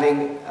 and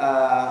having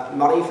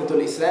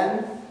marifatul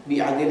Islam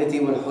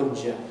bi'adilati wal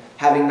hujjah.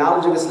 Having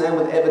knowledge of Islam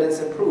with evidence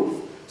and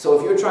proof. So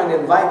if you're trying to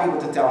invite people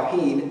to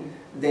tawheed,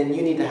 then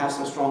you need to have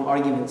some strong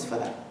arguments for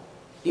that.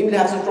 You need to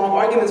have some strong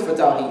arguments for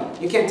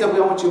tawheed. You can't tell me,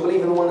 I want you to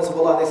believe in the oneness of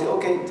Allah. And they say,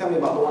 okay, tell me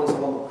about the oneness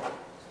of Allah.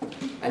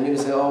 And you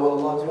just say, oh, well,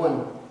 Allah is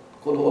one.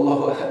 Qul hu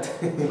Allahu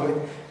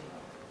ahad.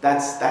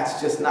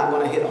 That's just not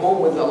going to hit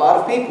home with a lot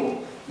of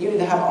people. You need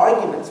to have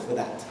arguments for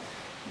that.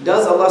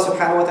 Does Allah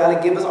subhanahu wa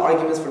ta'ala give us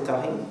arguments for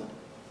tawheed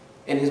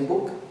in His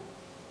book?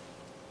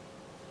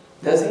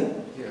 Does He?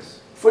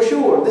 Yes. For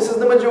sure. This is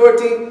the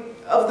majority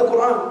of the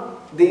Quran.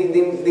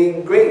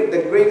 The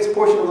greatest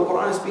portion of the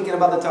Quran is speaking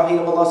about the tawheed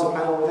of Allah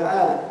subhanahu wa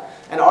ta'ala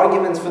and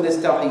arguments for this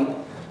tawheed.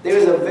 There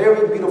is a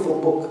very beautiful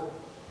book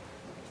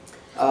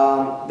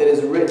that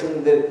is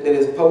written, that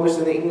is published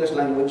in the English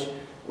language,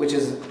 which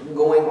is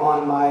going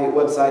on my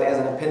website as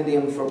an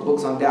appendium for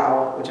books on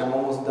da'wah, which I'm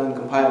almost done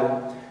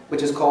compiling,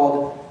 which is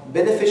called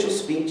Beneficial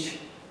Speech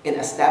in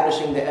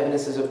Establishing the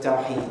Evidences of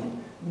Tawheed.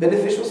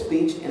 Beneficial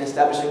Speech in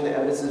Establishing the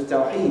Evidences of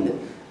Tawheed.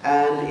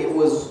 And it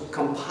was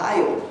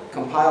compiled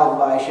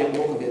by Sheikh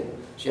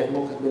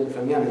Muqbil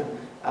from Yemen.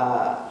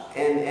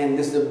 And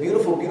this is a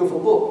beautiful, beautiful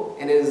book.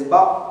 And it is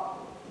about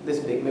this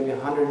big, maybe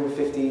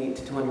 150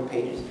 to 200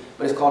 pages.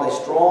 But it's called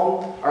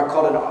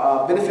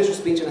Beneficial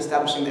Speech in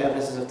Establishing the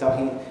Evidences of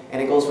Tawheed.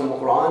 And it goes from the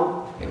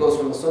Quran, it goes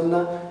from the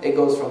Sunnah, it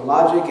goes from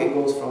logic, it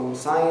goes from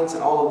science,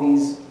 and all of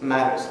these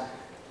matters.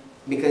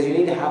 Because you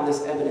need to have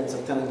this evidence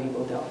of telling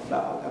people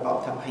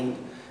about Tawheed.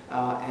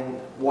 And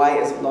why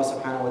is Allah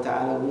subhanahu wa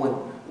ta'ala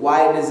one?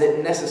 Why is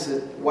it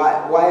necessary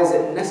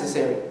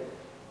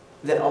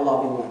that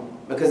Allah be one?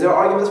 Because there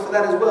are arguments for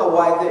that as well.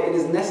 Why it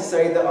is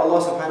necessary that Allah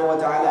subhanahu wa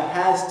ta'ala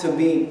has to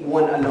be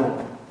one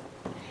alone.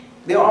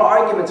 There are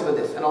arguments for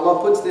this, and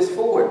Allah puts this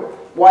forward.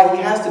 Why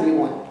He has to be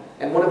one.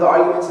 And one of the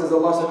arguments is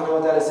Allah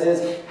subhanahu wa ta'ala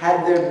says,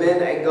 had there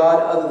been a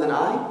God other than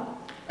I,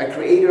 a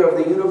creator of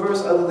the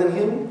universe other than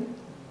Him,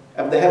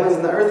 of the heavens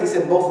and the earth, He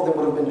said both of them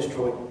would have been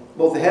destroyed.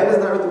 Both the heavens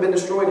and the earth have been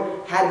destroyed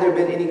had there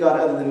been any God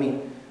other than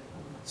me.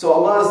 So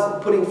Allah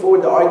is putting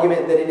forward the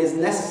argument that it is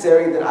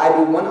necessary that I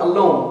be one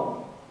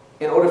alone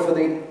in order for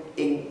the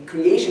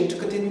creation to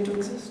continue to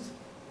exist.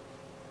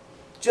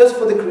 Just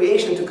for the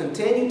creation to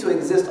continue to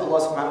exist, Allah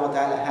subhanahu wa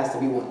ta'ala has to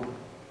be one.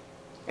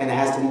 And it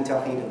has to be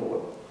tawheed in the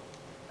world.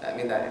 I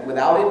mean,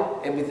 without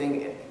it,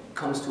 everything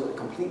comes to a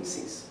complete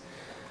cease.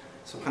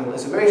 SubhanAllah.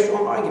 It's a very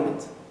strong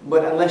argument.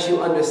 But unless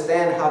you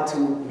understand how to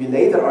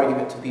relay that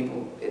argument to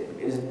people, it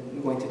is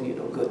going to do you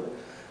no good.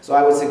 So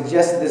I would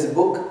suggest this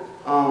book,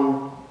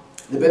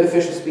 The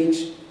Beneficial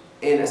Speech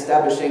in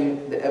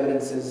Establishing the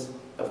Evidences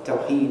of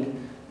Tawheed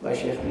by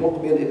Sheikh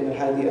Muqbil ibn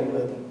al-Hadi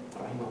al-Wadi.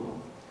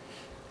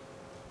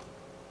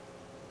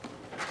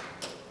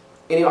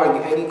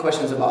 Any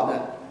questions about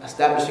that?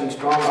 Establishing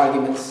strong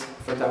arguments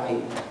for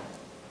Tawheed.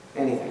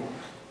 Anything?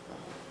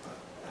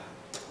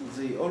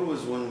 They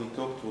always, when we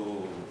talk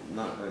to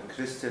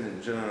Christian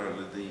in general,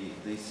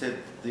 they said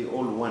they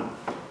all one,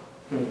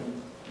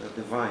 the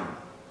divine.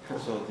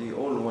 So they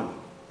all one.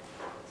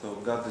 So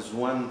God is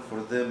one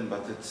for them,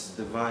 but it's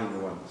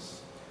divine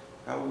ones.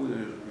 How will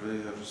we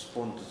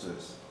respond to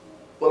this?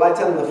 Well, I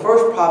tell them the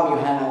first problem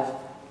you have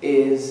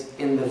is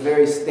in the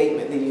very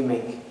statement that you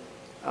make.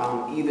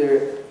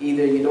 Either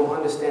you don't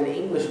understand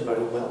English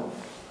very well,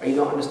 or you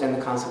don't understand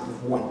the concept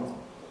of one.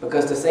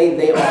 Because to say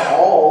they are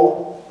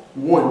all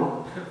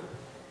one,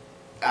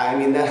 I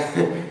mean that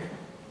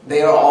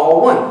they are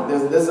all one.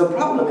 There's a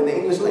problem in the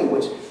English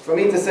language. For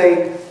me to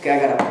say, okay, I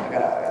got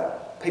a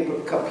paper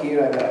cup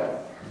here, I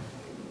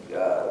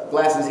got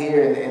glasses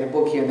here, and a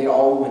book here, and they're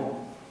all one.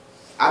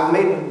 I've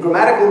made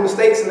grammatical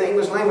mistakes in the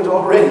English language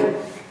already.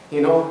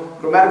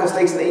 Grammatical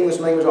mistakes in the English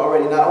language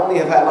already. Not only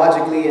have I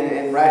logically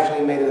and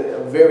rationally made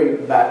a very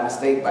bad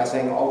mistake by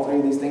saying all three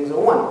of these things are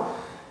one.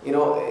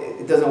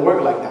 It doesn't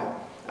work like that.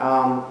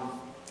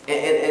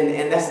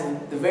 And that's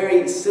the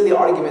very silly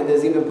argument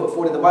that's even put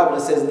forward in the Bible.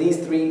 It says these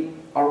three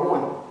are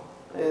one.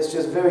 It's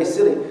just very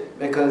silly,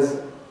 because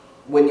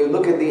when you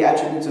look at the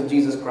attributes of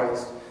Jesus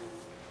Christ,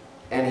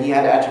 and he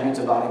had attributes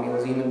about him. He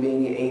was a human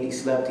being. He ate, he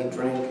slept, he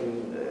drank,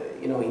 and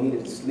he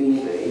needed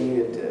sleep. He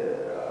needed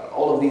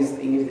all of these.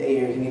 He needed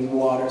air. He needed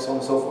water, so on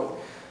and so forth.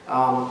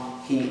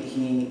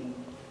 He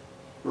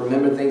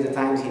remembered things at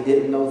times. He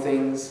didn't know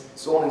things,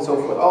 so on and so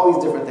forth. All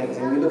these different things.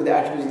 And you look at the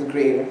attributes of the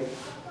Creator.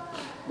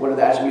 What are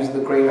the attributes of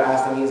the Creator? I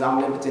asked him. He is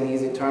omnipotent. He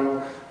is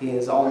eternal. He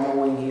is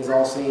all-knowing. He is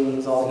all-seeing. He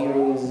is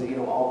all-hearing. He is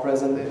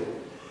all-present.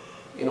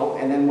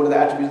 And then what are the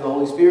attributes of the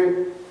Holy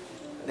Spirit?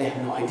 They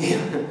have no idea.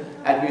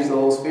 Attributes of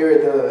the Holy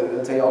Spirit,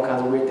 they'll tell you all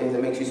kinds of weird things.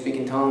 That makes you speak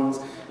in tongues.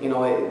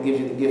 It gives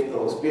you the gift of the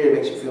Holy Spirit,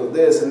 makes you feel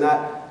this and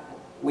that.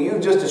 Well,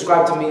 you've just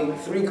described to me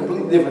three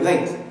completely different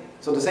things.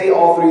 So to say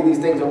all three of these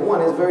things are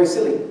one is very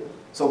silly.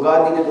 So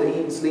God needed to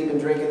eat and sleep and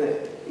drink.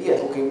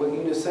 Yes, okay, well,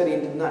 you just said he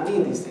did not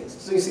need these things.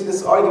 So you see,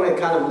 this argument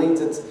kind of leads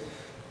it.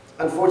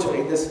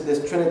 Unfortunately,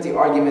 this Trinity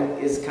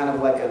argument is kind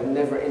of like a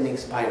never-ending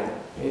spiral.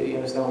 You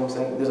understand what I'm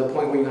saying? There's a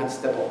point where you have to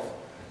step off.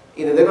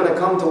 Either they're going to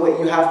come to what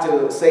you have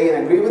to say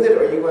and agree with it,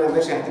 or you're going to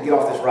eventually have to get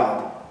off this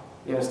ride.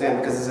 You understand?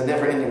 Because it's a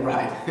never-ending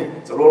ride.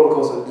 It's a roller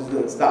coaster that just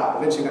doesn't stop.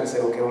 Eventually you're going to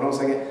say, okay, hold on a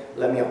second,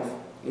 let me off.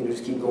 You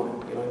just keep going.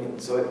 You know what I mean?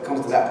 So it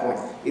comes to that point.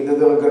 Either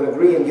they're going to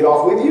agree and get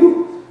off with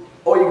you,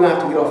 or you're going to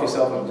have to get off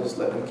yourself and just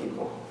let them keep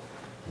going.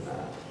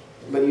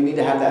 But you need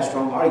to have that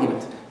strong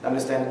argument to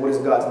understand what is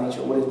God's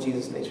nature, what is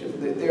Jesus' nature.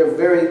 There are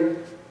very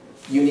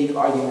unique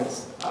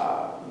arguments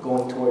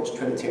going towards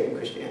Trinitarian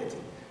Christianity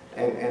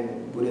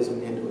and Buddhism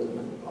and Hinduism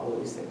and all of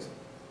these things.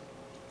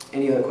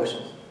 Any other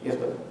questions? Yes,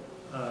 brother?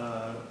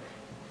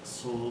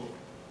 So,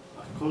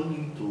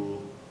 according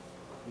to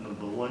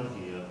number one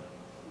here,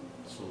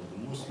 so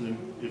the Muslim,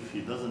 if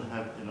he doesn't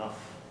have enough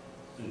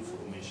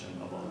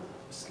information about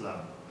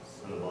Islam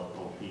and about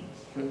Tawheed,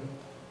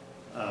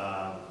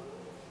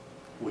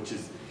 which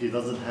is he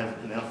doesn't have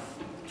enough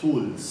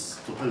tools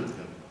to help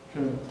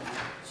him.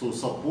 So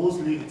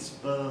supposedly it's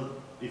better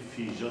if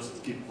he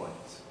just keep quiet,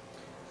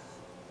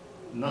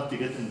 not to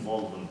get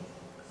involved in.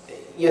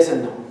 Yes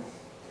and no.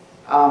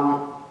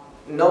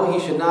 No, he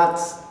should not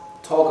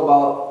talk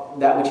about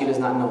that which he does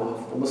not know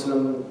of. The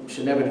Muslim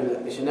should never do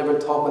that. They should never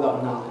talk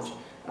without knowledge.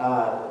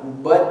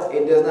 But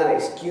it does not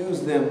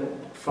excuse them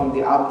from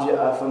the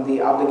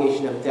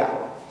obligation of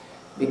da'wah,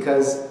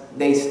 because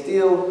they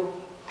still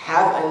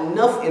have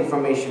enough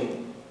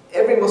information.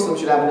 Every Muslim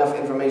should have enough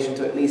information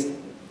to at least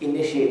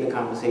initiate the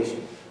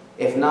conversation.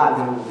 If not,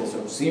 then there's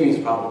some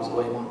serious problems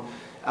going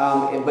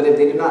on. But if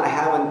they do not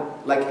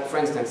have, like for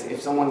instance,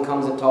 if someone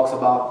comes and talks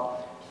about,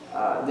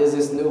 there's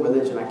this new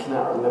religion, I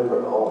cannot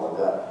remember, oh my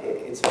God,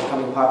 it's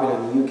becoming popular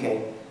in the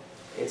UK.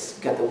 It's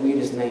got the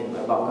weirdest name,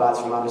 about gods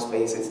from outer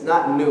space. It's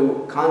not a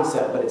new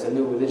concept, but it's a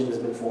new religion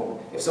that's been formed.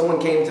 If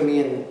someone came to me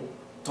and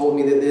told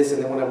me that this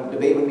and they want to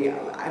debate with me,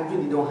 I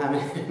really don't have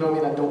any,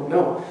 I don't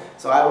know.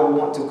 So I would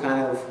want to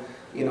kind of,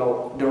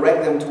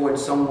 direct them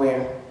towards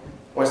somewhere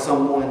or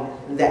someone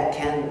that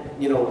can,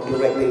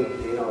 directly,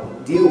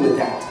 deal with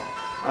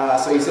that.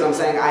 So you see what I'm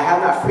saying? I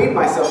have not freed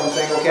myself from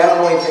saying, okay, I don't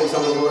know anything, so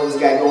I'm going to let this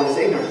guy go in his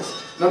ignorance.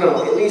 No.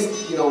 At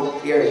least,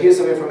 here's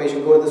some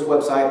information. Go to this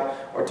website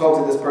or talk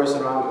to this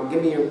person, or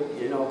give me your,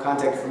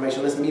 contact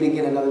information. Let's meet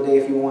again another day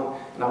if you want,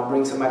 and I'll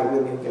bring somebody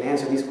with me who can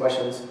answer these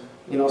questions.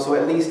 So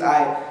at least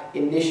I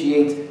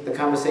initiate the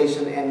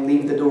conversation and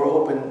leave the door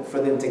open for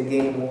them to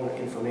gain more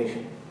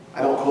information.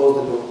 I don't close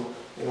the door,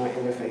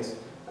 in their face.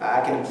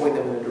 I can point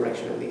them in a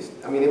direction at least.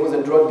 I mean, it was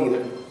a drug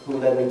dealer who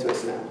led me to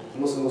Islam.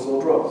 Muslim who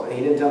sold drugs. And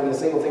he didn't tell me a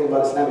single thing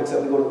about Islam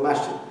except to go to the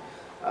masjid.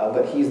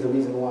 But he's the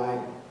reason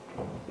why,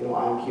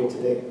 I'm here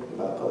today.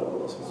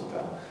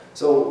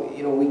 So,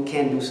 we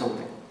can do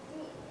something.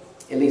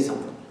 At least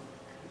something.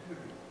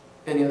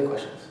 Any other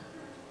questions?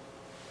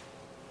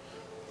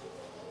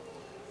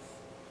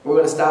 We're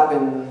going to stop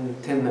in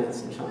 10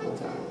 minutes, inshallah.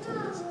 10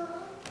 minutes.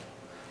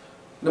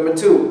 Number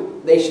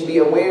 2, they should be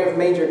aware of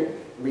major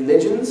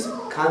religions,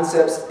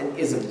 concepts, and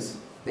isms.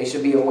 They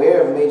should be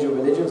aware of major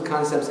religions,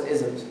 concepts, and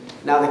isms.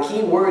 Now the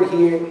key word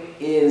here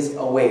is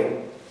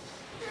aware.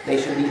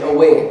 They should be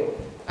aware.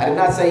 I did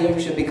not say you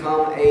should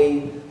become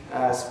a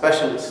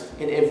specialist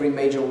in every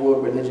major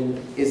world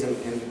religion, ism,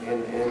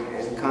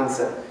 and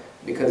concept,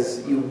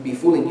 because you'd be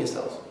fooling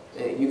yourselves.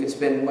 You could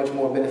spend much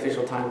more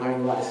beneficial time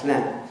learning about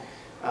Islam.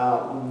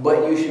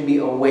 But you should be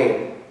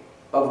aware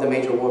of the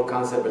major world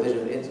concept,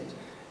 religions, and isms.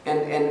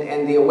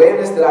 And the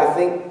awareness that I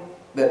think,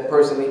 that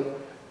personally,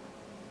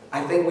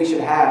 I think we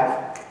should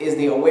have is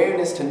the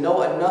awareness to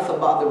know enough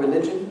about the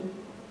religion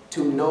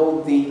to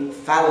know the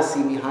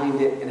fallacy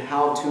behind it and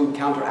how to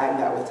counteract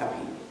that with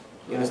tawheed.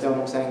 You understand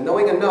what I'm saying?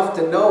 Knowing enough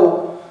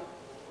to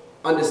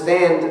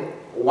understand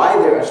why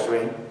they're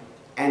astray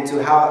and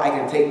to how I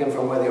can take them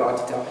from where they are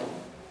to tawheed.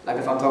 Like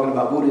if I'm talking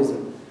about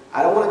Buddhism,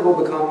 I don't want to go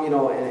become,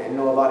 and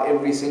know about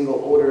every single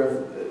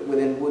order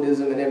within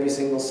Buddhism and every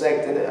single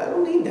sect, and I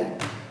don't need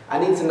that. I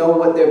need to know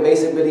what their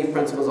basic belief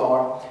principles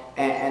are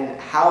and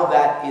how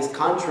that is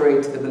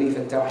contrary to the belief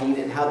in tawheed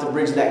and how to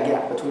bridge that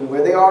gap between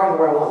where they are and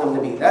where I want them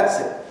to be. That's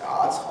it.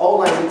 That's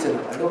all I need to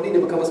know. I don't need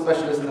to become a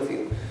specialist in the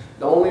field.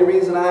 The only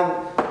reason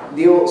I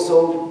deal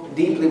so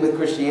deeply with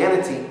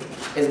Christianity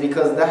is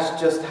because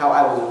that's just how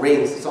I was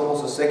raised. It's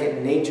almost a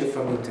second nature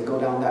for me to go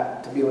down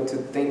that, to be able to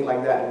think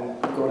like that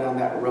and go down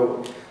that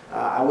road.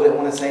 I wouldn't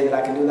want to say that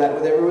I can do that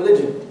with every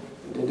religion.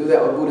 To do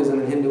that with Buddhism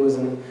and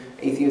Hinduism,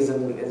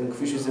 atheism and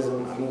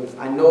Confucianism, I mean,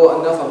 I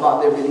know enough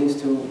about their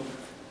beliefs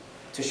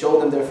to show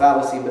them their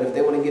fallacy, but if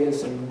they want to get into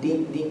some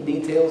deep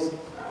details,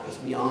 it's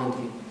beyond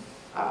me.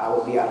 I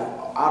will be out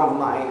of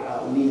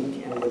my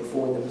league and look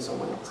forward them to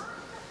someone else.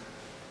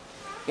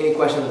 Any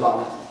questions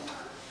about that?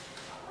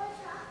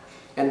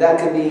 And that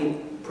can be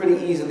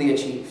pretty easily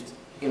achieved.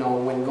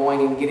 When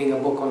going and getting a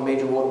book on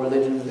major world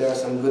religions, there are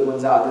some good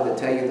ones out there that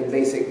tell you the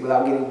basic,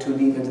 without getting too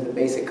deep into the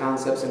basic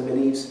concepts and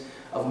beliefs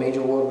of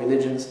major world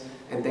religions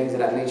and things of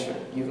that nature.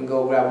 You can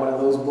go grab one of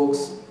those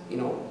books,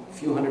 a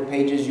few hundred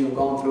pages, you've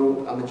gone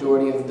through a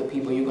majority of the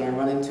people you're going to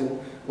run into,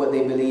 what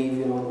they believe,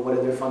 what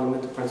are their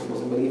fundamental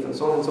principles and belief, and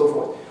so on and so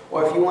forth.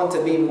 Or if you want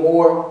to be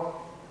more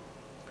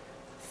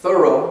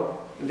thorough,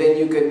 then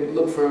you could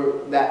look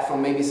for that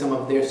from maybe some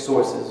of their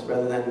sources,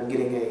 rather than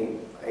getting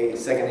a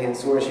second-hand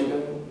source. You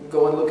can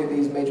go and look at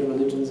these major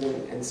religions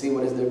and see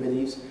what is their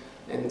beliefs,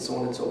 and so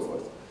on and so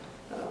forth.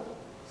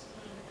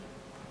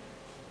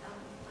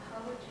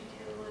 How would you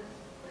deal with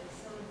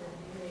some of the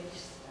New Age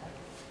stuff?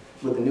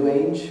 With the New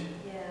Age?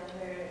 Yeah,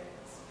 where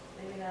it's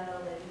maybe not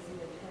all that easy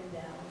to pin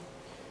down.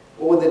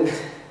 Well,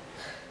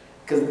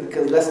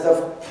 because that stuff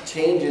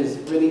changes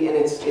really, and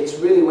it's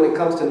really, when it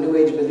comes to New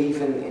Age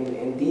belief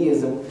and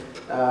deism,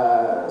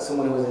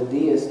 someone who is a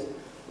deist,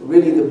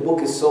 really the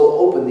book is so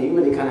open that you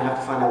really kind of have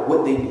to find out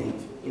what they believe.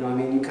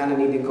 You kind of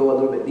need to go a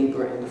little bit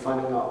deeper into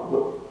finding out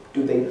what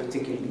do they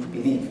particularly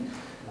believe.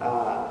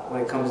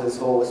 When it comes to this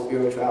whole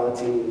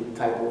spirituality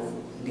type of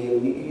deal,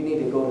 you need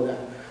to go to that.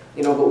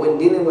 But when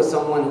dealing with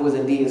someone who is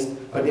a deist,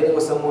 or dealing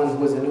with someone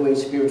who is a New Age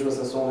spiritualist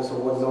and so on and so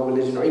forth, no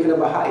religion, or even a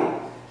Baha'i,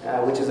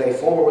 which is a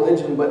form of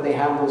religion, but they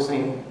have those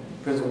same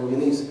principal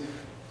beliefs.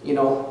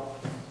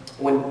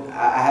 When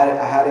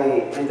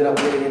ended up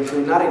getting into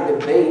not a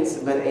debate,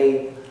 but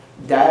a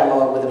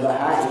dialogue with a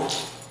Baha'i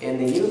in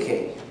the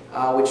UK,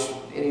 which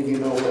any of you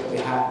know what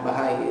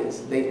Baha'i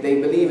is.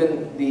 They believe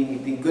in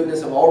the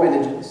goodness of all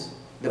religions,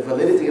 the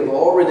validity of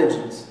all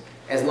religions,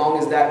 as long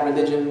as that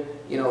religion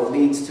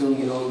leads to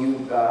you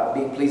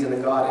being pleasing to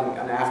God and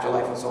an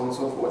afterlife and so on and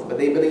so forth. But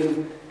they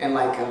believe in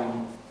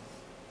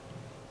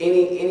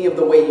any of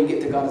the way you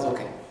get to God is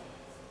okay,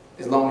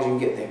 as long as you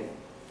get there.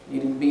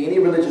 You can be any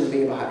religion,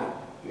 be a Baha'i.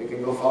 You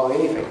can go follow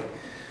any faith.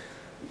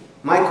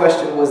 My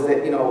question was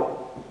that,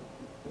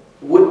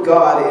 would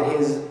God in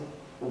His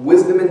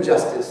wisdom and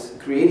justice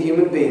create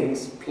human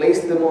beings, place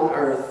them on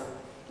earth,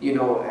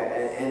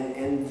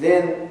 and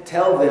then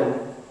tell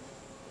them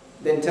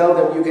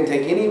you can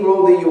take any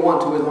role that you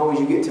want to as long as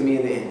you get to me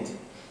in the end?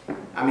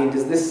 I mean,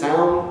 does this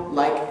sound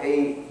like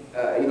an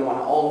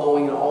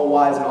all-knowing and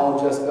all-wise and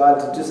all-just God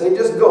to just say,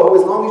 just go,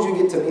 as long as you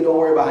get to me, don't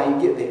worry about how you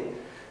get there?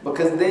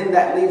 Because then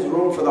that leaves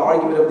room for the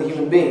argument of the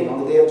human being on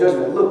the day of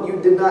judgment. Look, you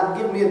did not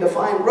give me a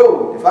defined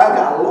road. If I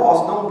got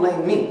lost, don't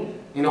blame me.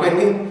 You know what I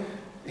mean?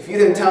 If you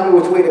didn't tell me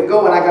which way to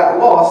go and I got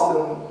lost,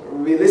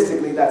 then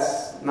realistically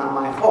that's not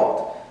my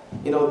fault.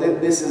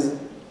 This is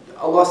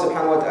Allah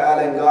subhanahu wa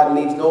ta'ala, and God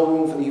leaves no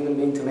room for the human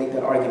being to make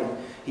that argument.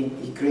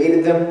 He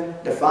created them,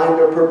 defined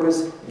their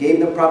purpose, gave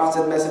them prophets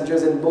and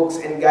messengers and books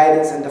and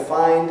guidance and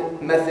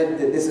defined method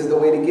that this is the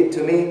way to get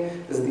to me,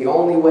 this is the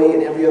only way,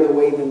 and every other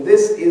way, then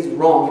this is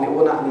wrong and it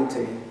will not lead to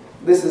me.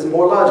 This is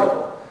more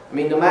logical. I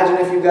mean, imagine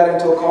if you got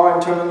into a car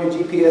and turned on your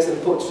GPS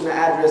and put in an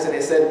address and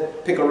it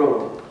said, pick a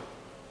road.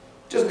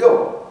 Just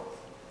go.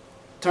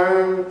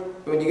 Turn,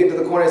 when you get to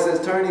the corner it says,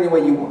 turn any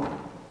way you want.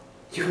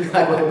 You'll be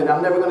like, wait a minute,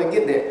 I'm never going to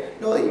get there.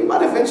 No, you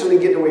might eventually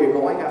get to where you're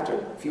going after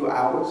a few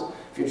hours.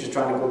 If you're just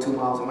trying to go 2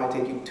 miles, it might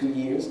take you 2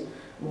 years.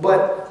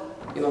 But,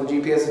 the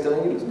GPS is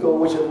telling you, just go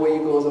whichever way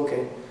you go is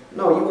okay.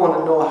 No, you want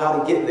to know how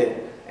to get there.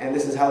 And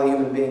this is how the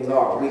human beings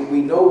are.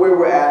 We know where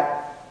we're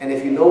at, and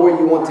if you know where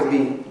you want to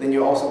be, then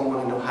you're also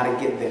going to know how to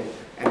get there.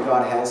 And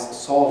God has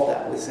solved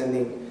that with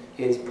sending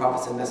His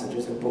prophets and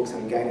messengers and books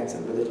and guidance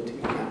and religion to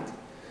humanity.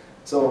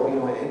 So,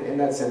 in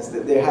that sense,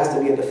 there has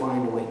to be a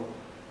defined way.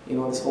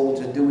 This whole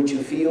just do what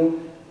you feel,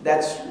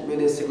 that's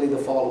realistically the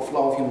flaw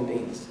of human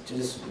beings. To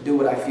just do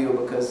what I feel,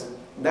 because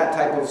that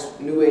type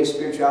of New Age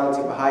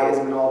spirituality,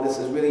 Baha'ism and all this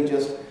is really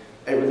just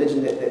a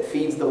religion that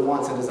feeds the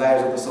wants and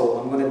desires of the soul.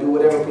 I'm going to do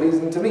whatever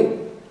pleases to me.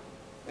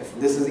 If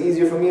this is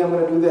easier for me, I'm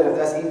going to do that. If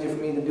that's easier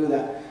for me to do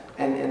that.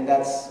 And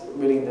that's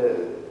really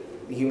the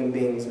human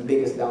being's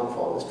biggest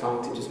downfall, is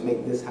trying to just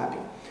make this happy.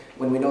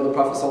 When we know the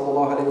Prophet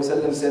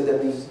ﷺ said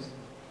that the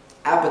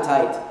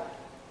appetite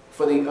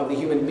of the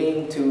human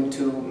being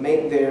to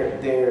make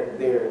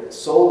their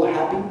soul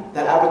happy,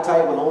 that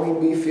appetite will only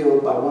be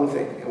filled by one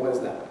thing. And what is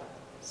that?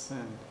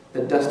 Sin.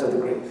 The dust of the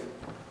grave.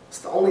 It's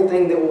the only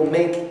thing that will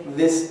make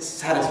this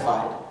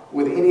satisfied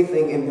with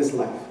anything in this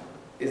life,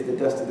 is the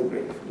dust of the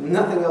grave.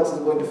 Nothing else is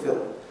going to fill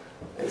it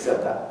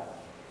except that.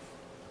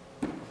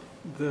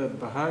 The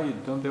Baha'i,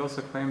 don't they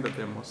also claim that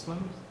they're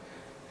Muslims?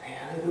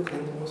 Yeah, they do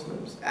claim they're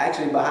Muslims.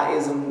 Actually,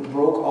 Baha'ism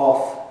broke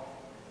off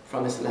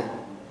from Islam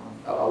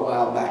a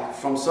while back,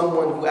 from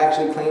someone who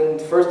actually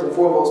claimed, first and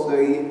foremost,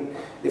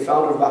 the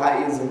founder of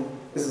Baha'ism.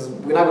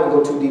 We're not going to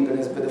go too deep in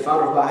this, but the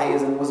founder of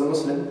Baha'ism was a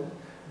Muslim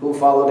who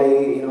followed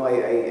a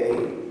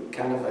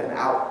kind of an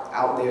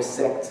out there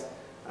sect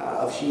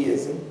of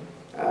Shiism.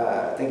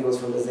 I think it was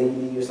from the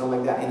Zaydi or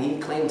something like that, and he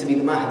claimed to be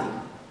the Mahdi.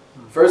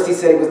 First he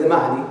said he was the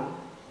Mahdi,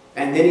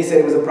 and then he said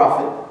he was a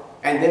prophet,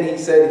 and then he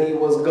said he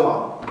was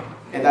God.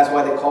 And that's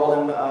why they call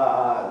him,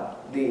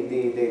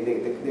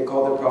 they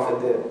call the prophet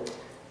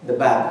the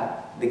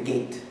Bab, the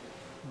gate.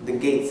 The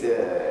gates,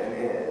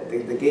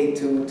 the gate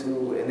to,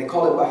 and they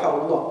call it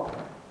Baha'u'llah.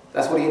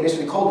 That's what he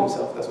initially called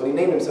himself. That's what he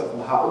named himself,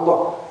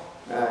 Baha'u'llah.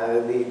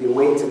 The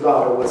way to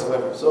God or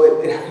whatsoever.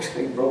 So it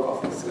actually broke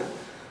off Islam.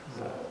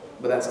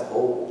 But that's a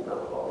whole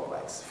other ball of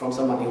wax. From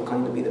somebody who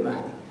claimed to be the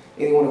Mahdi.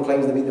 Anyone who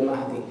claims to be the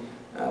Mahdi,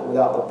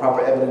 without the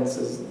proper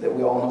evidences that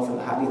we all know from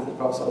the hadith of the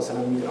Prophet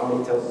ﷺ, you can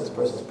already tell that this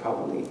person is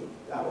probably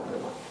out of their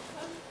mind.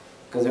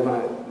 Because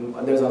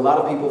there's a lot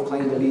of people who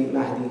claim to be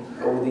Mahdi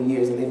over the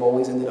years, and they've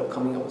always ended up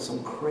coming up with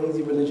some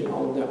crazy religion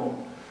all of their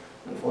own,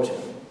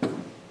 unfortunately.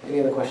 Any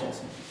other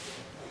questions?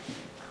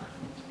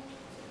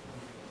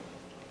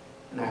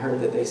 And I heard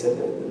that they said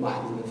that the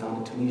Mahdi has been found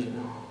in Tunisia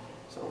now.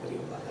 Saw a video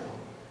about that on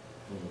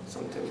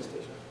some TV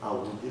station.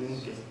 Oh, we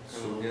didn't get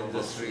Get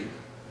the 3.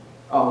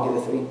 Oh, get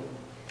the 3.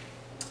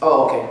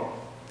 Oh, okay.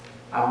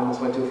 I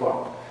almost went too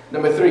far.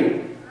 Number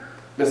 3.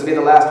 This will be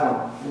the last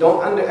one.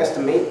 Don't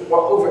underestimate or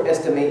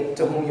overestimate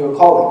to whom you're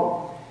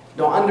calling.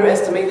 Don't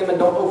underestimate them and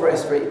don't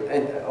overestimate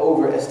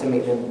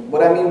them.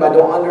 What I mean by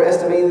don't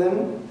underestimate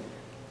them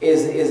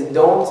is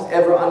don't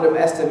ever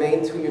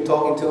underestimate who you're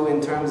talking to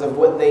in terms of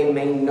what they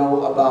may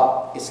know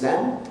about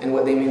Islam and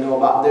what they may know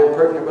about their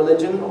pertinent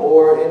religion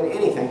or in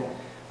anything.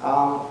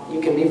 You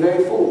can be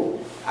very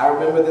fooled. I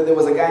remember that there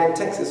was a guy in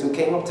Texas who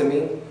came up to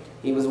me.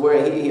 He was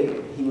wearing,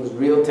 he was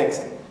real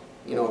Texan.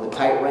 You know, the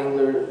tight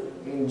Wrangler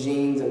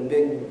jeans and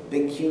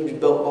big huge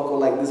belt buckle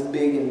like this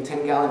big and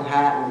 10-gallon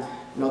hat and,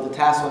 you know, the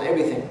tassel and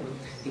everything.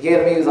 He came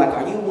to me, he was like,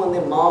 "Are you one of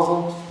them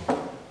Muslims?"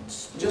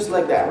 Just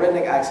like that,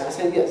 redneck accent. I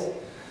said, "Yes."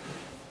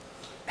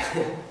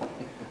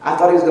 I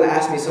thought he was going to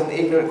ask me some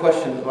ignorant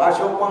question. Why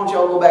don't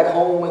y'all go back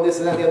home with this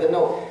and that and the other?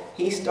 No.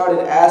 He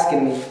started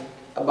asking me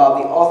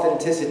about the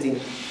authenticity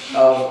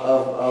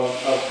of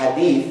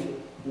hadith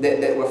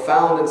that were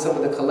found in some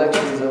of the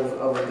collections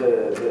of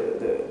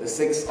the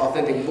 6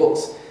 authentic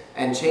books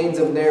and chains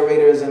of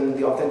narrators and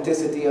the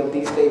authenticity of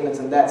these statements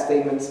and that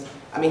statements.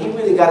 I mean, he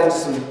really got into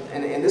some,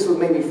 and this was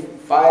maybe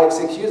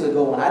 5-6 years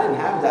ago when I didn't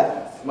have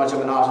that much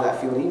of a knowledge of that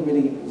field. He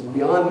really was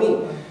beyond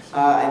me.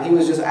 And he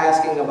was just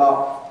asking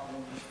about,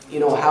 you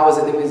know, how is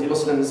it that we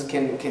Muslims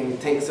can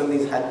take some of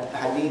these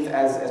hadith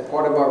as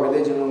part of our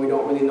religion when we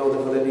don't really know the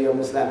validity of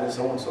Islam and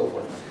so on and so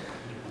forth.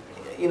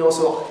 You know,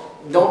 so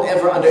don't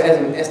ever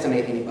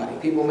underestimate anybody.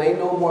 People may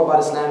know more about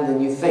Islam than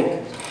you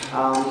think.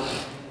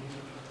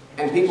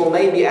 And people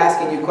may be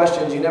asking you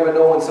questions. You never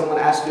know when someone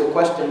asks you a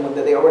question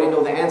that they already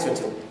know the answer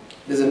to.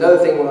 There's another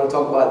thing we're going to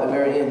talk about at the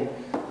very end.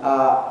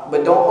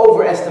 But don't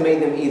overestimate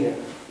them either.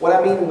 What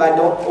I mean by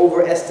don't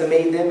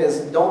overestimate them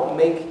is don't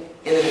make,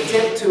 in an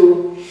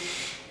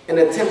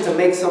attempt to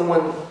make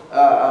someone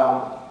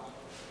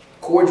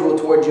cordial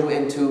towards you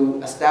and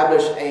to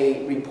establish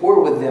a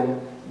rapport with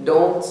them,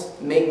 don't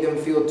make them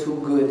feel too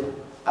good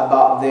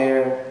about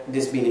their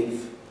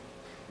disbelief.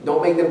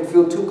 Don't make them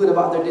feel too good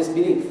about their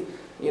disbelief.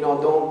 You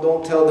know,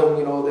 don't tell them,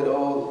 you know, that,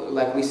 oh,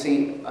 like we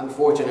see,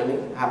 unfortunately,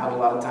 happen a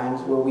lot of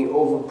times, where we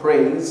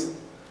overpraise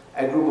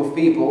a group of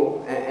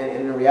people and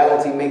in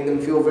reality make them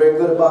feel very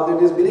good about their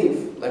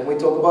disbelief. Like we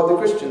talk about the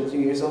Christians,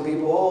 you hear some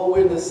people, oh,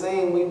 we're the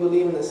same, we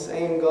believe in the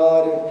same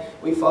God, and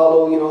we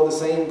follow, you know, the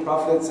same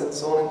prophets and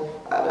so on.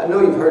 I know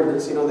you've heard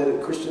this, you know,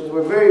 that Christians,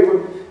 we're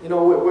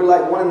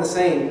like one and the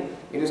same.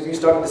 You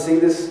started to see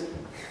this,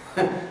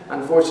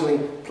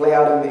 unfortunately, play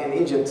out in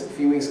Egypt a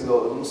few weeks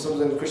ago. The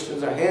Muslims and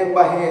Christians are hand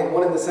by hand,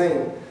 one and the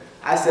same.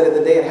 I said it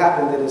the day it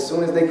happened, that as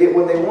soon as they get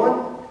what they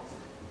want,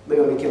 they're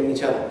going to be killing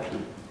each other.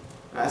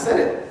 I said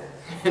it.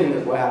 And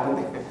that's what happened.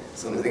 As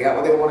soon as they got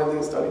what they wanted,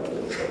 they started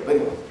killing each other. But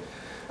anyway.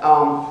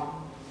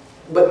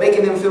 But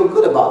making them feel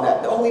good about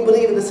that. Oh, we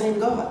believe in the same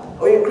God.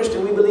 Oh, you're a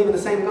Christian, we believe in the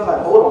same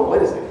God. Hold on,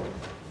 wait a second.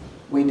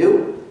 We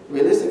do?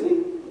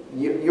 Realistically?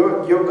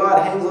 Your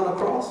God hangs on a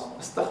cross?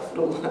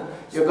 Astaghfirullah.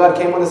 Your God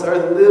came on this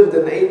earth and lived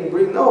and ate and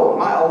breathed? No,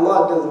 my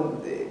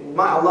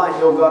Allah and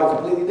your God are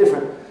completely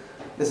different.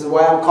 This is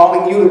why I'm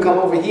calling you to come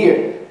over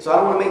here. So I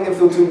don't want to make them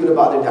feel too good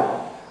about their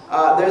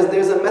dawah.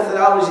 There's a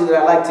methodology that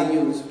I like to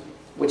use,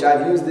 which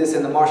I've used this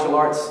in the martial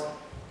arts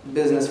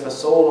business for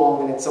so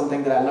long, and it's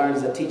something that I learned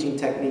as a teaching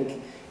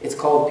technique. It's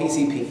called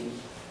PCP.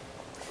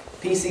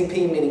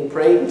 PCP meaning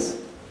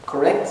praise,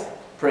 correct,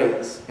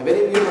 praise. Have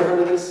any of you ever heard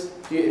of this?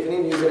 If any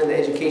of you have been in the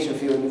education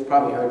field, you've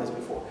probably heard this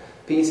before.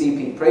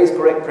 PCP, praise,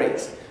 correct,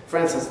 praise. For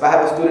instance, if I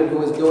have a student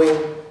who is doing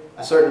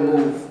a certain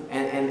move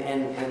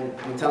and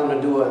I'm telling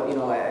them to do a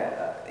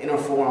inner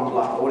forearm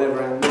block or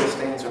whatever, in a middle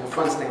stance or in a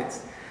front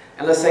stance,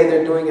 and let's say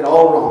they're doing it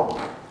all wrong,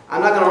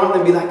 I'm not going to run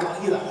and be like,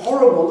 oh, you're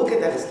horrible, look at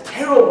that, it's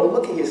terrible,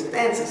 look at your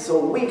stance, it's so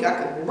weak, I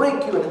could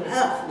break you in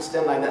half if you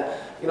stand like that.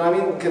 You know what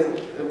I mean? Because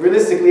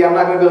realistically, I'm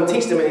not going to be able to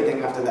teach them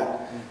anything after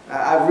that.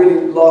 I've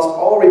really lost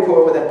all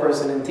rapport with that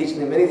person, and teaching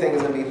them anything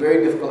is going to be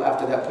very difficult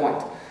after that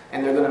point.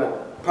 And they're going to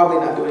probably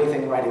not do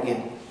anything right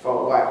again for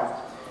a while.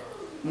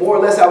 More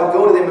or less, I would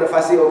go to them, and if I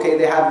see, okay,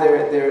 they have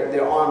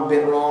their arm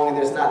bent wrong and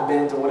there's not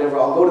bent or whatever,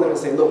 I'll go to them and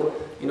say, look,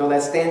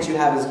 that stance you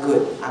have is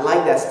good. I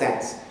like that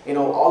stance.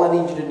 All I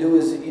need you to do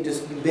is you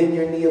just bend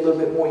your knee a little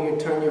bit more, you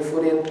turn your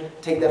foot in,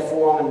 take that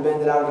forearm and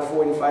bend it out at a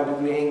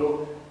 45-degree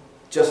angle,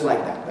 just like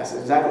that. That's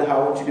exactly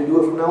how I want you to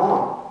do it from now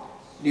on.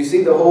 Do you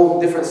see the whole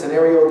different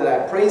scenario that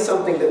I praise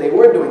something that they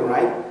were doing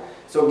right,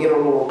 so get a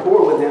little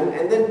rapport with them,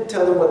 and then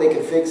tell them what they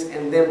can fix,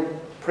 and then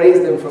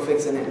praise them for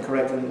fixing it and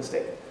correcting the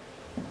mistake.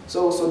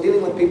 So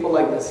dealing with people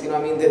like this,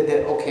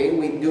 that okay,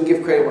 we do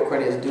give credit where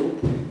credit is due.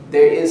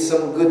 There is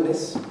some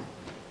goodness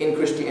in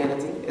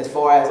Christianity, as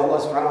far as Allah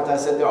subhanahu wa ta'ala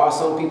said, there are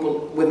some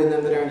people within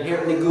them that are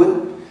inherently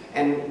good,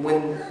 and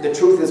when the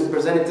truth is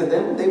presented to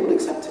them, they will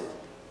accept it.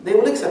 They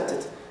will accept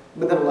it.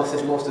 But then Allah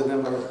says most of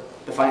them are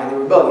defiantly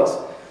rebellious.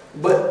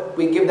 But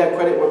we give that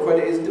credit where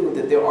credit is due,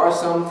 that there are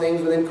some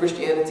things within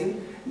Christianity,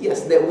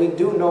 yes, that we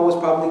do know was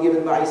probably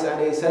given by Isa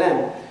alayhi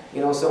salam.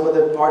 Some of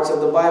the parts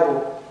of the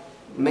Bible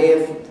may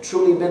have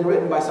truly been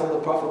written by some of the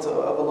prophets of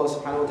Allah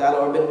subhanahu wa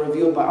ta'ala, or been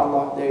revealed by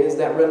Allah. There is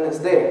that remnants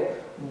there.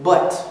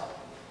 But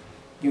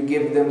you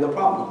give them the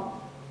problem.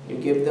 You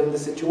give them the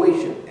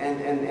situation.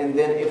 And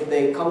then if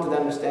they come to that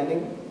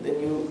understanding, then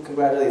you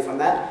congratulate from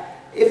that.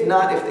 If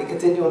not, if they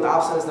continue on the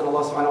obstinance, then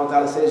Allah subhanahu wa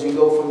ta'ala says you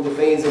go from the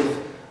phase of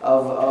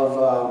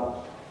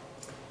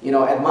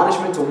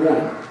admonishment to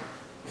warning.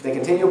 If they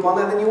continue upon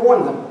that, then you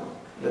warn them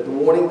that the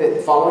warning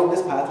that following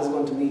this path is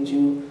going to lead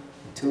you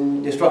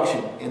to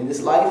destruction in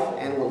this life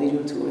and will lead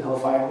you to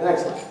hellfire in the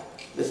next life.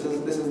 This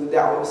is the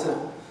da'wah of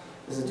Islam.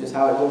 This is just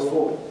how it goes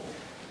forward.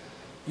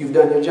 You've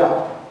done your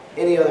job.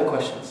 Any other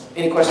questions?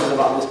 Any questions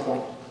about this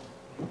point?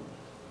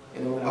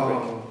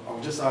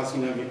 I'm just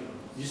asking them,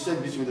 you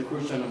said between the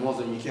Christian and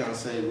Muslim, you can't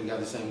say we got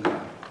the same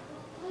God.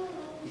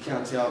 You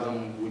can't tell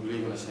them we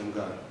believe in the same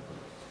God.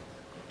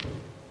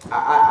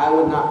 I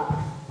would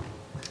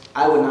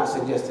not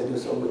suggest to do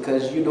so,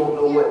 because you don't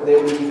know what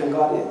their belief in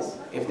God is.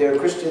 If they're a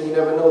Christian, you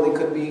never know. They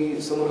could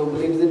be someone who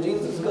believes that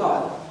Jesus is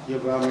God. Yeah,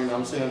 but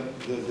I'm saying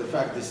the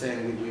fact they're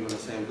saying we believe in the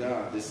same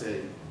God, they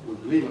say we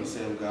believe in the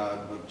same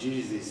God, but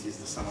Jesus is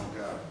the Son of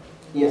God.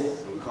 Yes.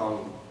 And we call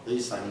him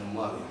Isa ibn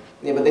Maryam.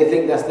 Yeah, but they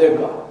think that's their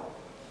God.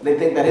 They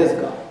think that is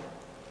God.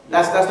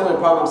 That's the only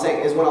problem I'm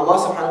saying, is when Allah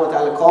subhanahu wa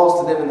ta'ala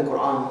calls to them in the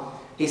Quran,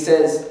 He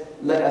says,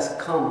 let us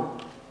come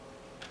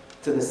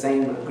to the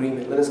same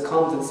agreement. Let us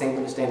come to the same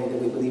understanding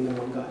that we believe in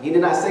one God.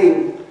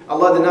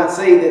 Allah did not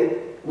say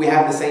that we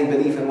have the same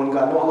belief in one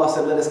God. No, Allah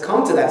said, let us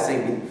come to that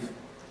same belief.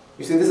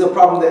 You see, this is a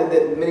problem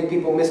that many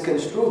people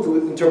misconstrue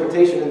through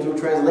interpretation and through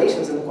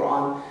translations in the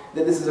Quran,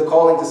 that this is a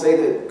calling to say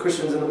that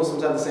Christians and the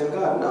Muslims have the same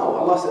God. No,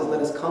 Allah says,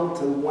 let us come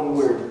to one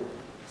word.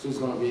 So it's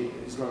going to be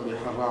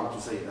haram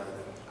to say that.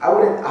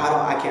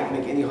 I can't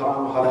make any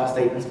haram or halal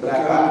statements, but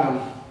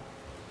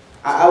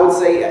I would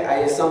say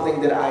it's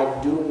something that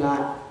I do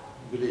not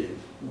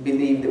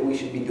believe that we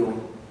should be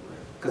doing.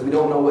 Because we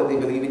don't know what they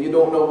believe, and you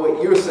don't know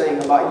what you're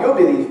saying about your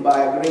belief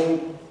by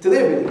agreeing to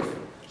their belief.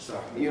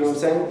 You know what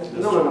I'm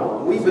saying?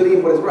 No. We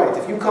believe what is right.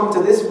 If you come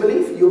to this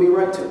belief, you'll be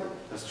right too.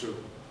 That's true.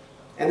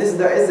 And this is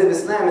the Izz of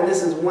Islam, and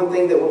this is one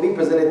thing that will be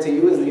presented to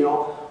you is,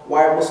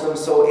 why are Muslims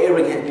so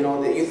arrogant,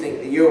 that you think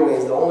that your way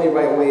is the only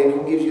right way, and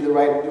who gives you the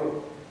right to do it?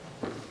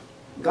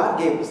 God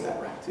gave us that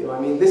right.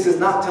 This is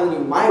not telling you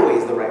my way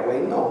is the right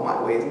way. No,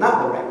 my way is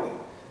not the right way.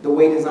 The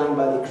way designed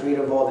by the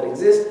Creator of all that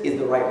exists is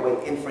the right way.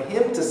 And for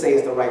Him to say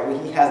it's the right way,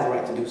 He has the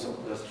right to do so.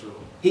 That's true.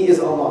 He is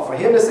Allah. For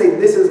Him to say,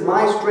 this is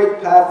my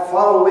straight path,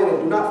 follow it,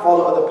 and do not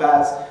follow other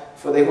paths,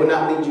 for they will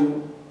not lead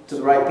you to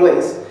the right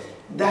place.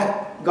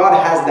 That God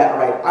has that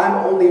right.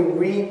 I'm only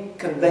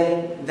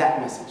re-conveying that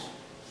message.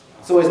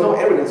 So there's no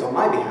arrogance on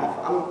my behalf.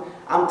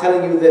 I'm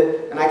telling you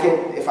that, and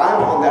if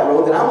I'm on that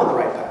road, then I'm on the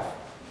right path.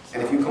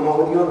 And if you come on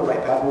with me on the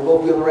right path, we'll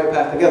both be on the right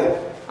path together.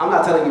 I'm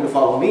not telling you to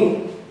follow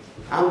me.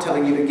 I'm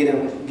telling you to get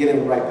in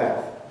the right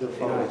path. To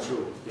follow the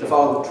truth. To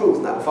follow the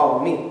truth, not to follow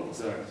me.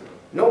 Exactly.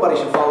 Nobody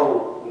should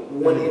follow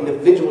one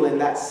individual in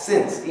that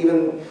sense.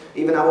 Even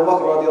Abu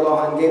Bakr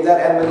radiallahu anh gave that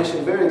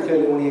admonition very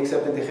clearly when he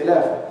accepted the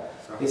Khilafah.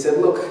 He said,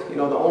 look, the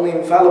only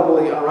infallible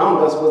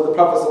around us was the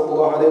Prophet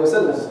sallallahu alaihi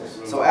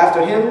wasallam. So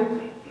after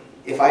him,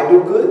 if I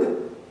do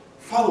good,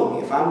 follow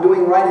me. If I'm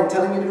doing right and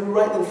telling you to do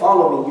right, then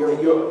follow me.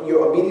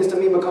 Your obedience to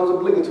me becomes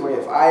obligatory.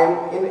 If I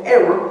am in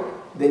error,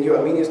 then your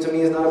obedience to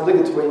me is not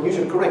obligatory, and you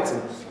should correct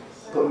me,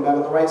 put me back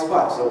in the right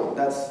spot. So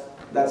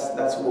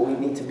that's what we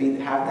need to be,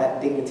 have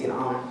that dignity and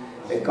honor.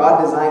 That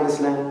God designed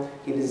Islam,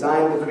 He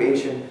designed the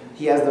creation.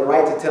 He has the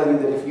right to tell you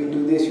that if you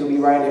do this, you'll be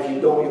right. If you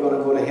don't, you're going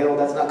to go to hell.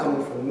 That's not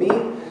coming from me.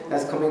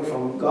 That's coming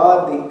from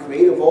God, the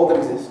creator of all that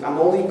exists. I'm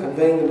only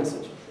conveying the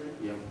message.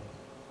 Yeah.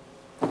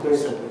 Very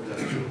simple.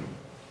 That's true.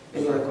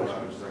 Any other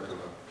questions?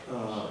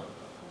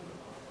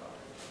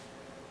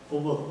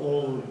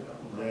 Overall,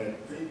 that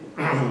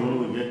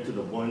when we get to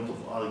the point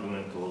of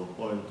argument or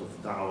point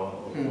of da'wah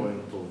or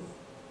point of,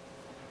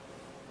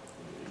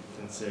 you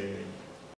can say,